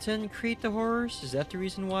Harmatan create the horrors? Is that the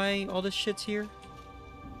reason why all this shit's here?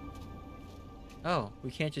 Oh, we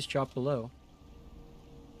can't just drop below.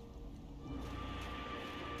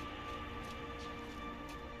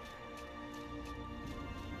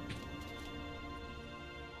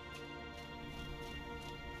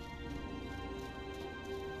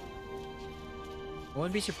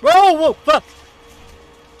 wouldn't be surprised. Whoa, whoa, fuck!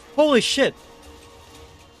 Holy shit!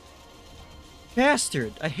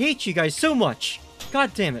 Bastard! I hate you guys so much!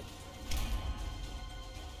 God damn it.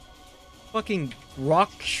 Fucking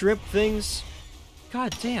rock shrimp things.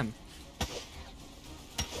 God damn.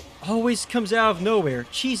 Always comes out of nowhere.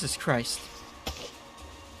 Jesus Christ.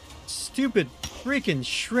 Stupid freaking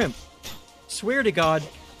shrimp. Swear to God.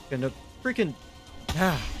 Gonna freaking...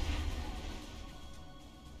 Ah.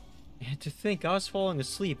 And to think I was falling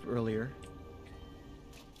asleep earlier.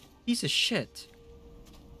 Piece of shit.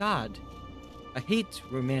 God. I hate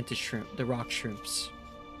romantic shrimp, the rock shrimps.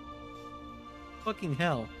 Fucking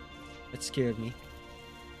hell. That scared me.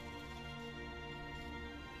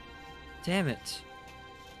 Damn it.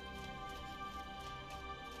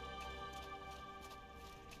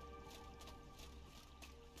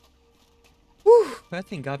 Whew, that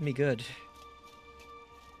thing got me good.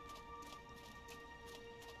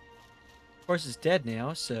 Of course it's dead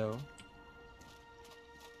now, so...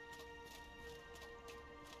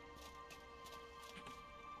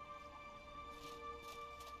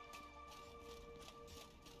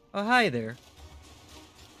 Oh, hi there.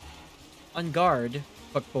 On guard,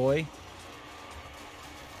 fuckboy.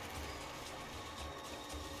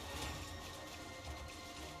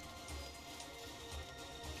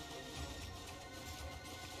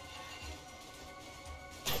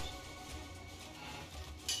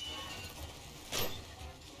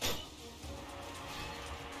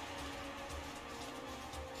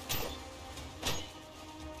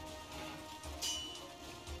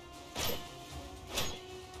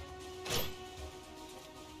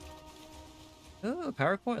 Oh,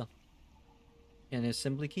 power coil. And an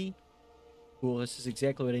assembly key. Cool, this is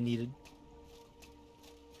exactly what I needed.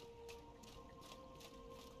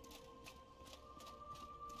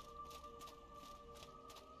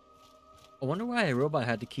 I wonder why a robot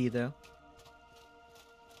had the key, though.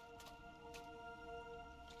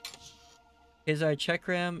 Is our check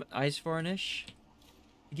ram ice varnish?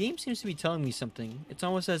 The game seems to be telling me something. It's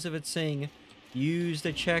almost as if it's saying, use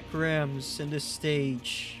the check rams in this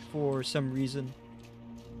stage for some reason.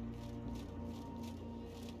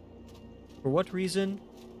 For what reason?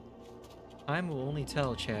 Time will only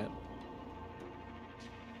tell, chat.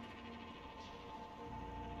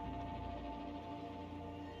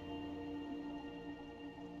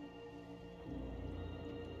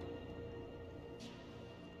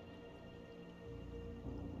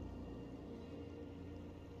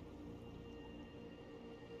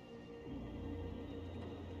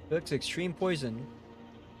 Looks extreme poison.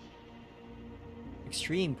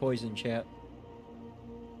 Extreme poison, chat.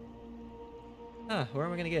 Huh, where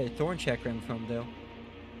am I gonna get a thorn chakram from, though?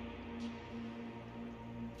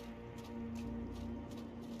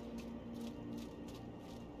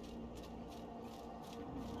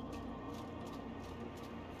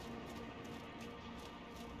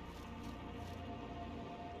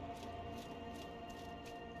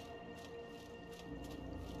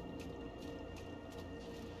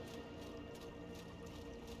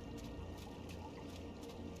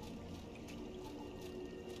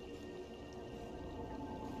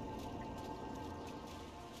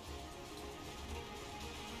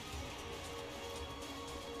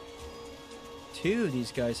 Two of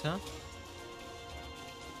these guys, huh?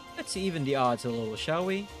 Let's even the odds a little, shall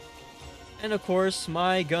we? And of course,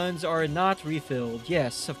 my guns are not refilled.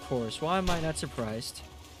 Yes, of course. Why am I not surprised?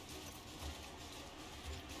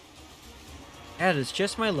 That is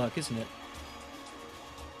just my luck, isn't it?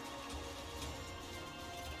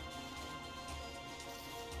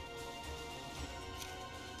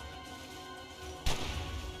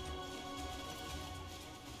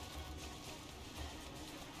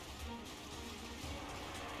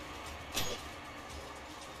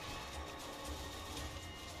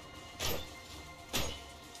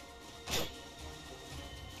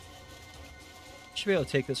 Should be able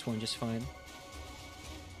to take this one just fine.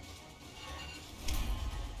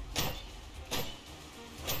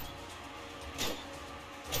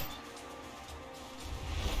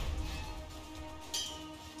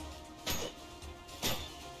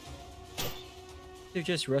 They're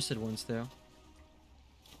just rusted ones, though.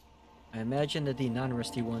 I imagine that the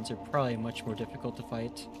non-rusty ones are probably much more difficult to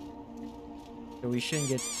fight. So we shouldn't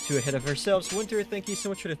get too ahead of ourselves. Winter, thank you so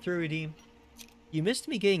much for the throw redeem. You missed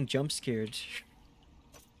me getting jump scared.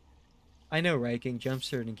 I know, right? Getting jump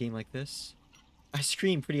scared in a game like this. I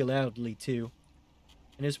scream pretty loudly, too.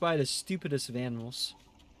 And it's by the stupidest of animals.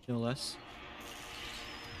 No less.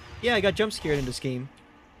 Yeah, I got jump scared in this game.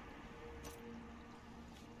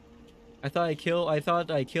 I thought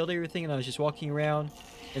I killed everything and I was just walking around.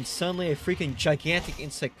 And suddenly a freaking gigantic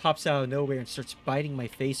insect pops out of nowhere and starts biting my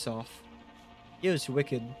face off. It was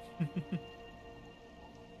wicked.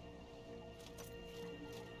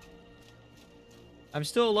 I'm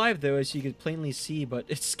still alive though, as you could plainly see, but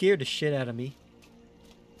it scared the shit out of me.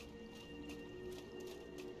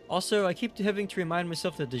 Also, I keep having to remind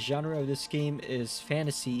myself that the genre of this game is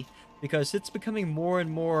fantasy, because it's becoming more and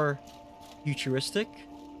more futuristic.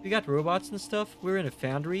 We got robots and stuff. We're in a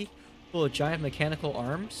foundry full of giant mechanical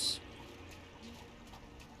arms.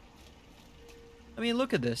 I mean,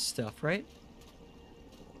 look at this stuff, right?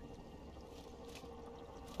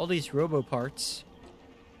 All these robo parts.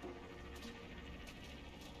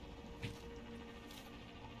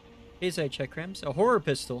 Here's check rams. A horror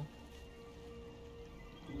pistol.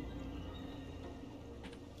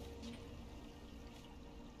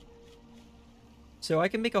 So I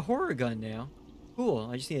can make a horror gun now. Cool.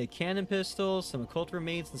 I just need a cannon pistol, some occult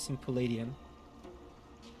remains, and some palladium.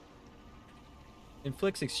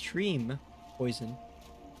 Inflicts extreme poison.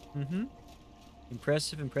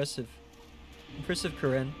 Impressive, impressive. Impressive,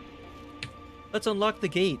 Karen. Let's unlock the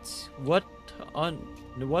gates. What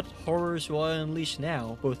horrors will I unleash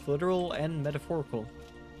now, both literal and metaphorical?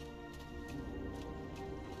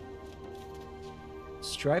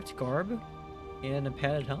 Striped garb and a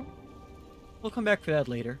padded helm? We'll come back for that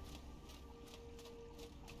later.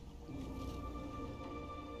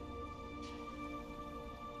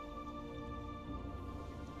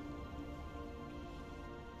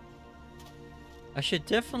 I should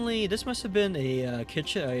definitely... This must have been a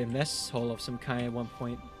kitchen, a mess hall of some kind at one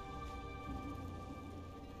point.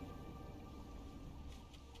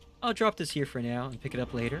 I'll drop this here for now and pick it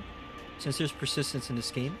up later, since there's persistence in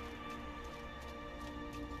this game.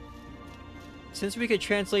 Since we could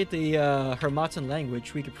translate the Harmattan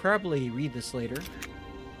language, we could probably read this later.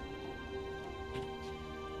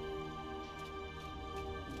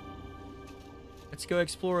 Let's go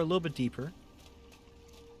explore a little bit deeper.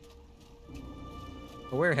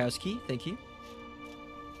 A warehouse key, thank you.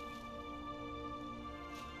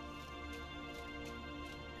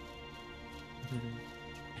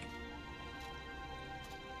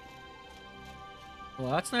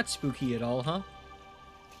 Well, that's not spooky at all, huh?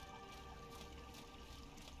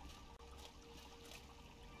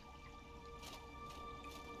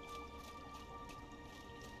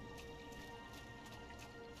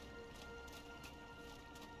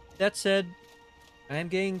 That said, I'm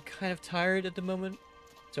getting kind of tired at the moment,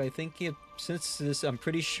 so I think since this, I'm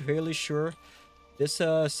fairly sure this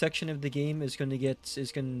section of the game is going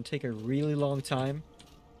to take a really long time,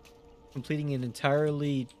 completing an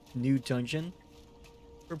entirely new dungeon.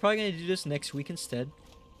 We're probably going to do this next week instead.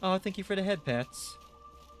 Oh, thank you for the head pats.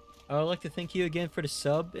 I would like to thank you again for the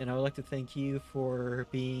sub, and I would like to thank you for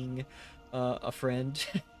being a friend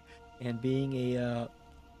and being a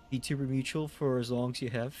VTuber mutual for as long as you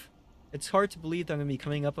have. It's hard to believe that I'm going to be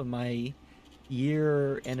coming up on my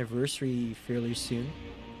year anniversary fairly soon.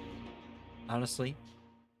 Honestly.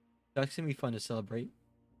 That's going to be fun to celebrate.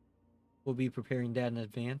 We'll be preparing that in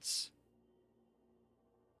advance.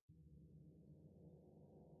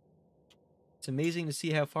 It's amazing to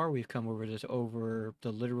see how far we've come over the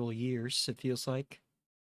literal years, it feels like.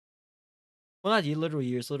 Well, not literal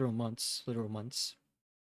years, literal months. Literal months.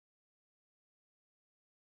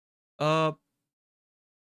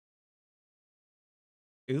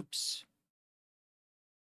 Oops.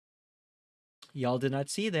 Y'all did not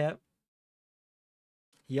see that.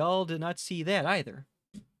 Y'all did not see that either.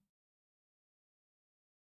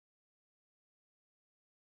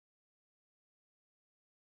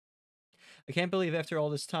 I can't believe after all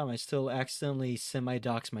this time I still accidentally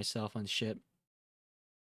semi-dox myself on shit.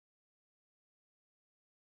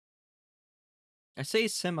 I say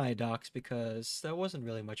semi-dox because that wasn't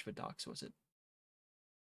really much of a dox, was it?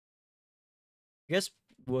 I guess it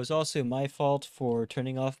was also my fault for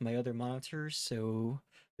turning off my other monitors, so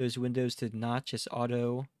those windows did not just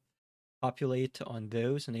auto-populate on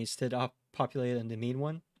those, and they instead populate on the main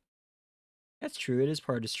one. That's true, it is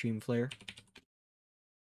part of the stream flare.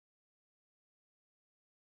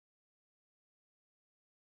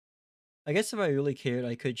 I guess if I really cared,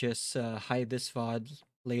 I could just hide this VOD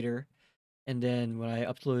later, and then when I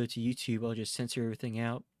upload it to YouTube, I'll just censor everything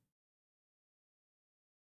out.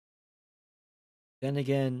 Then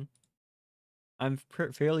again, I'm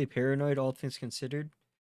fairly paranoid, all things considered,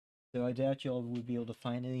 so I doubt y'all would be able to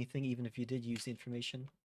find anything, even if you did use the information.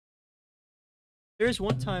 There's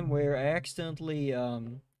one time where I accidentally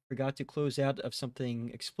forgot to close out of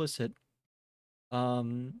something explicit,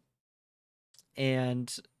 and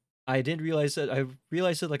I didn't realize that. I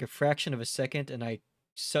realized it like a fraction of a second, and I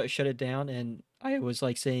shut it down, and I was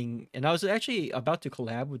like saying, and I was actually about to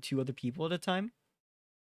collab with 2 other people at a time,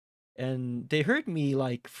 and they heard me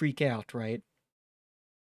like freak out, right?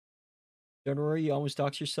 Don't worry, you almost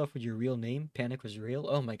doxed yourself with your real name. Panic was real.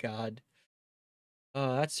 Oh my god.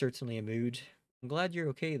 That's certainly a mood. I'm glad you're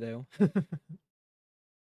okay though.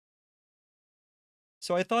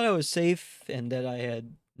 So I thought I was safe and that I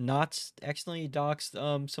had not accidentally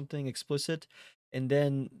doxed something explicit, and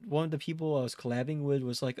then one of the people I was collabing with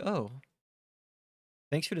was like, "Oh,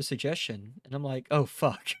 thanks for the suggestion," and I'm like, "Oh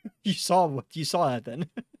fuck, you saw that then."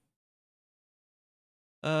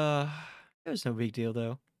 uh, it was no big deal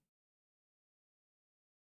though,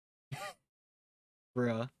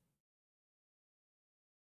 bruh.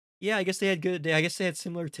 Yeah, I guess they had good. I guess they had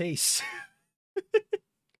similar tastes.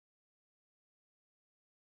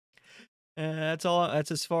 That's all. That's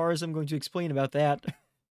as far as I'm going to explain about that.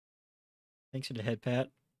 Thanks for the head pat.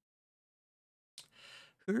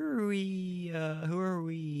 Who are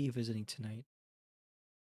we visiting tonight?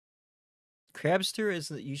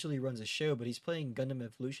 Crabster usually runs a show, but he's playing Gundam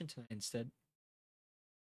Evolution tonight instead.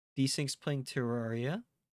 Desync's playing Terraria.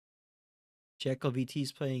 Jackal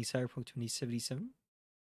VT's playing Cyberpunk 2077.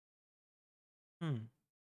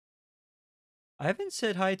 I haven't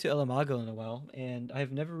said hi to Elamago in a while, and I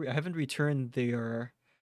haven't returned the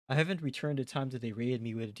time that they raided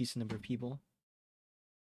me with a decent number of people.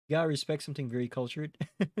 You gotta respect something very cultured.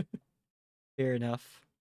 Fair enough.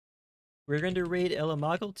 We're going to raid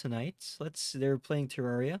Elamago tonight. They're playing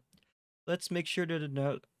Terraria. Let's make sure to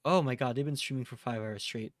know. Oh my god, they've been streaming for 5 hours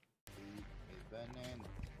straight.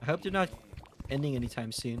 I hope they're not ending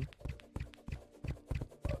anytime soon.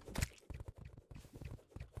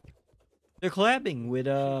 They're collabing with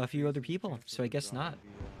a few other people, so I guess not.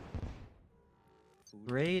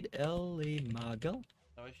 Raid Elamago.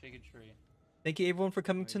 Thank you everyone for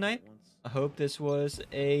coming tonight. I hope this was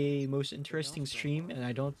a most interesting stream, and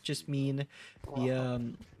I don't just mean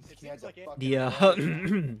the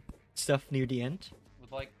stuff near the end.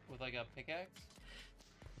 With like a pickaxe.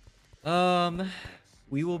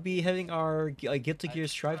 We will be having our Guilty Gear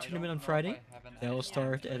Strive tournament on Friday. That'll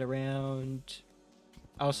start at around.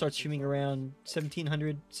 I'll start streaming around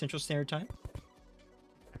 1700 Central Standard Time.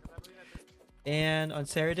 And on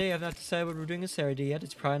Saturday, I've not decided what we're doing on Saturday yet.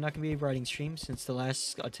 It's probably not going to be a writing stream since the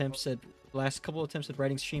last couple attempts at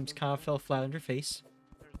writing streams kind of fell flat on their face.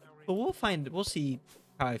 But we'll see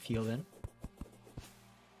how I feel then.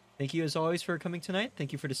 Thank you as always for coming tonight.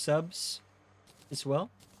 Thank you for the subs as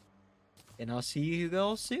well. And I'll see you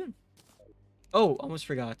all soon. Oh, almost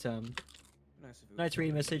forgot. Night's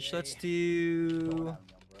reading message. Let's do.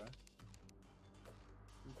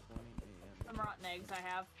 Some rotten eggs I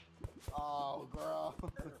have. Oh, girl.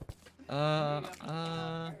 Hmm.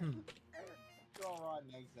 Throw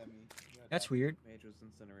rotten eggs at me. That's weird.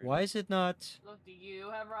 Why is it not? Look, do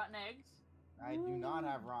you have rotten eggs? I do not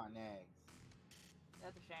have rotten eggs.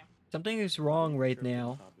 That's a shame. Something is wrong right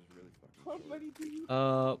now.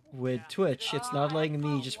 With Twitch, it's not letting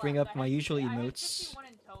me just bring up my usual emotes.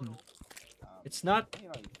 It's not.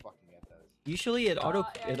 Usually it auto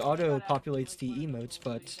populates the emotes,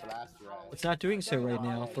 but it's not doing so right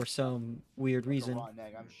now for some weird reason.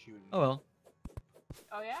 Oh well.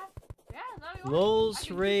 Oh yeah? Yeah,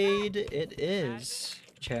 Lulz raid it is,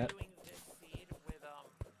 chat.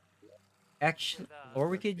 Actually, or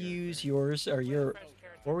we could use yours or your,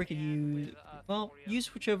 or we could use, well,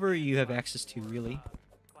 use whichever you have access to, really.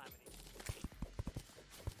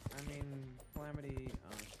 I mean, Calamity,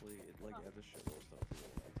 honestly, it like adds a shitload of stuff.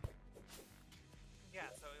 Yeah,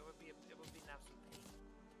 so it would be an absolute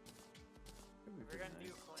pain. We're gonna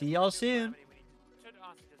do See y'all soon. We should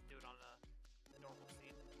honestly just do it on the normal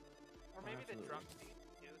scene, or maybe the drunk scene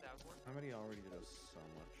too. That would work. Calamity already does so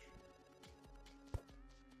much.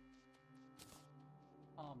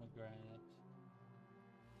 Pomegranate.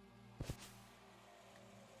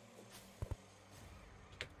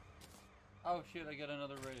 Oh shit, I got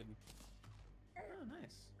another raid. Oh,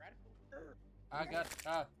 nice. I got,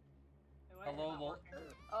 hello, Lul.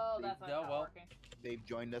 Oh, that's why it's not working. They've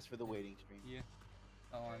joined us for the waiting stream. Yeah.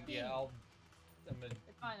 Yeah,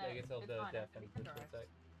 I guess I'll definitely push for a sec.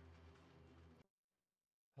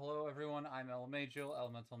 Hello everyone, I'm Elemental,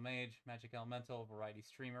 Elemental Mage, Magic Elemental, Variety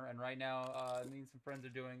Streamer, and right now, me and some friends are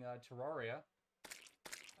doing, Terraria.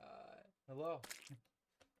 Hello.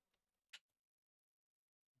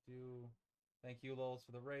 Thank you, Lulz,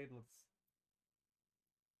 for the raid. Let's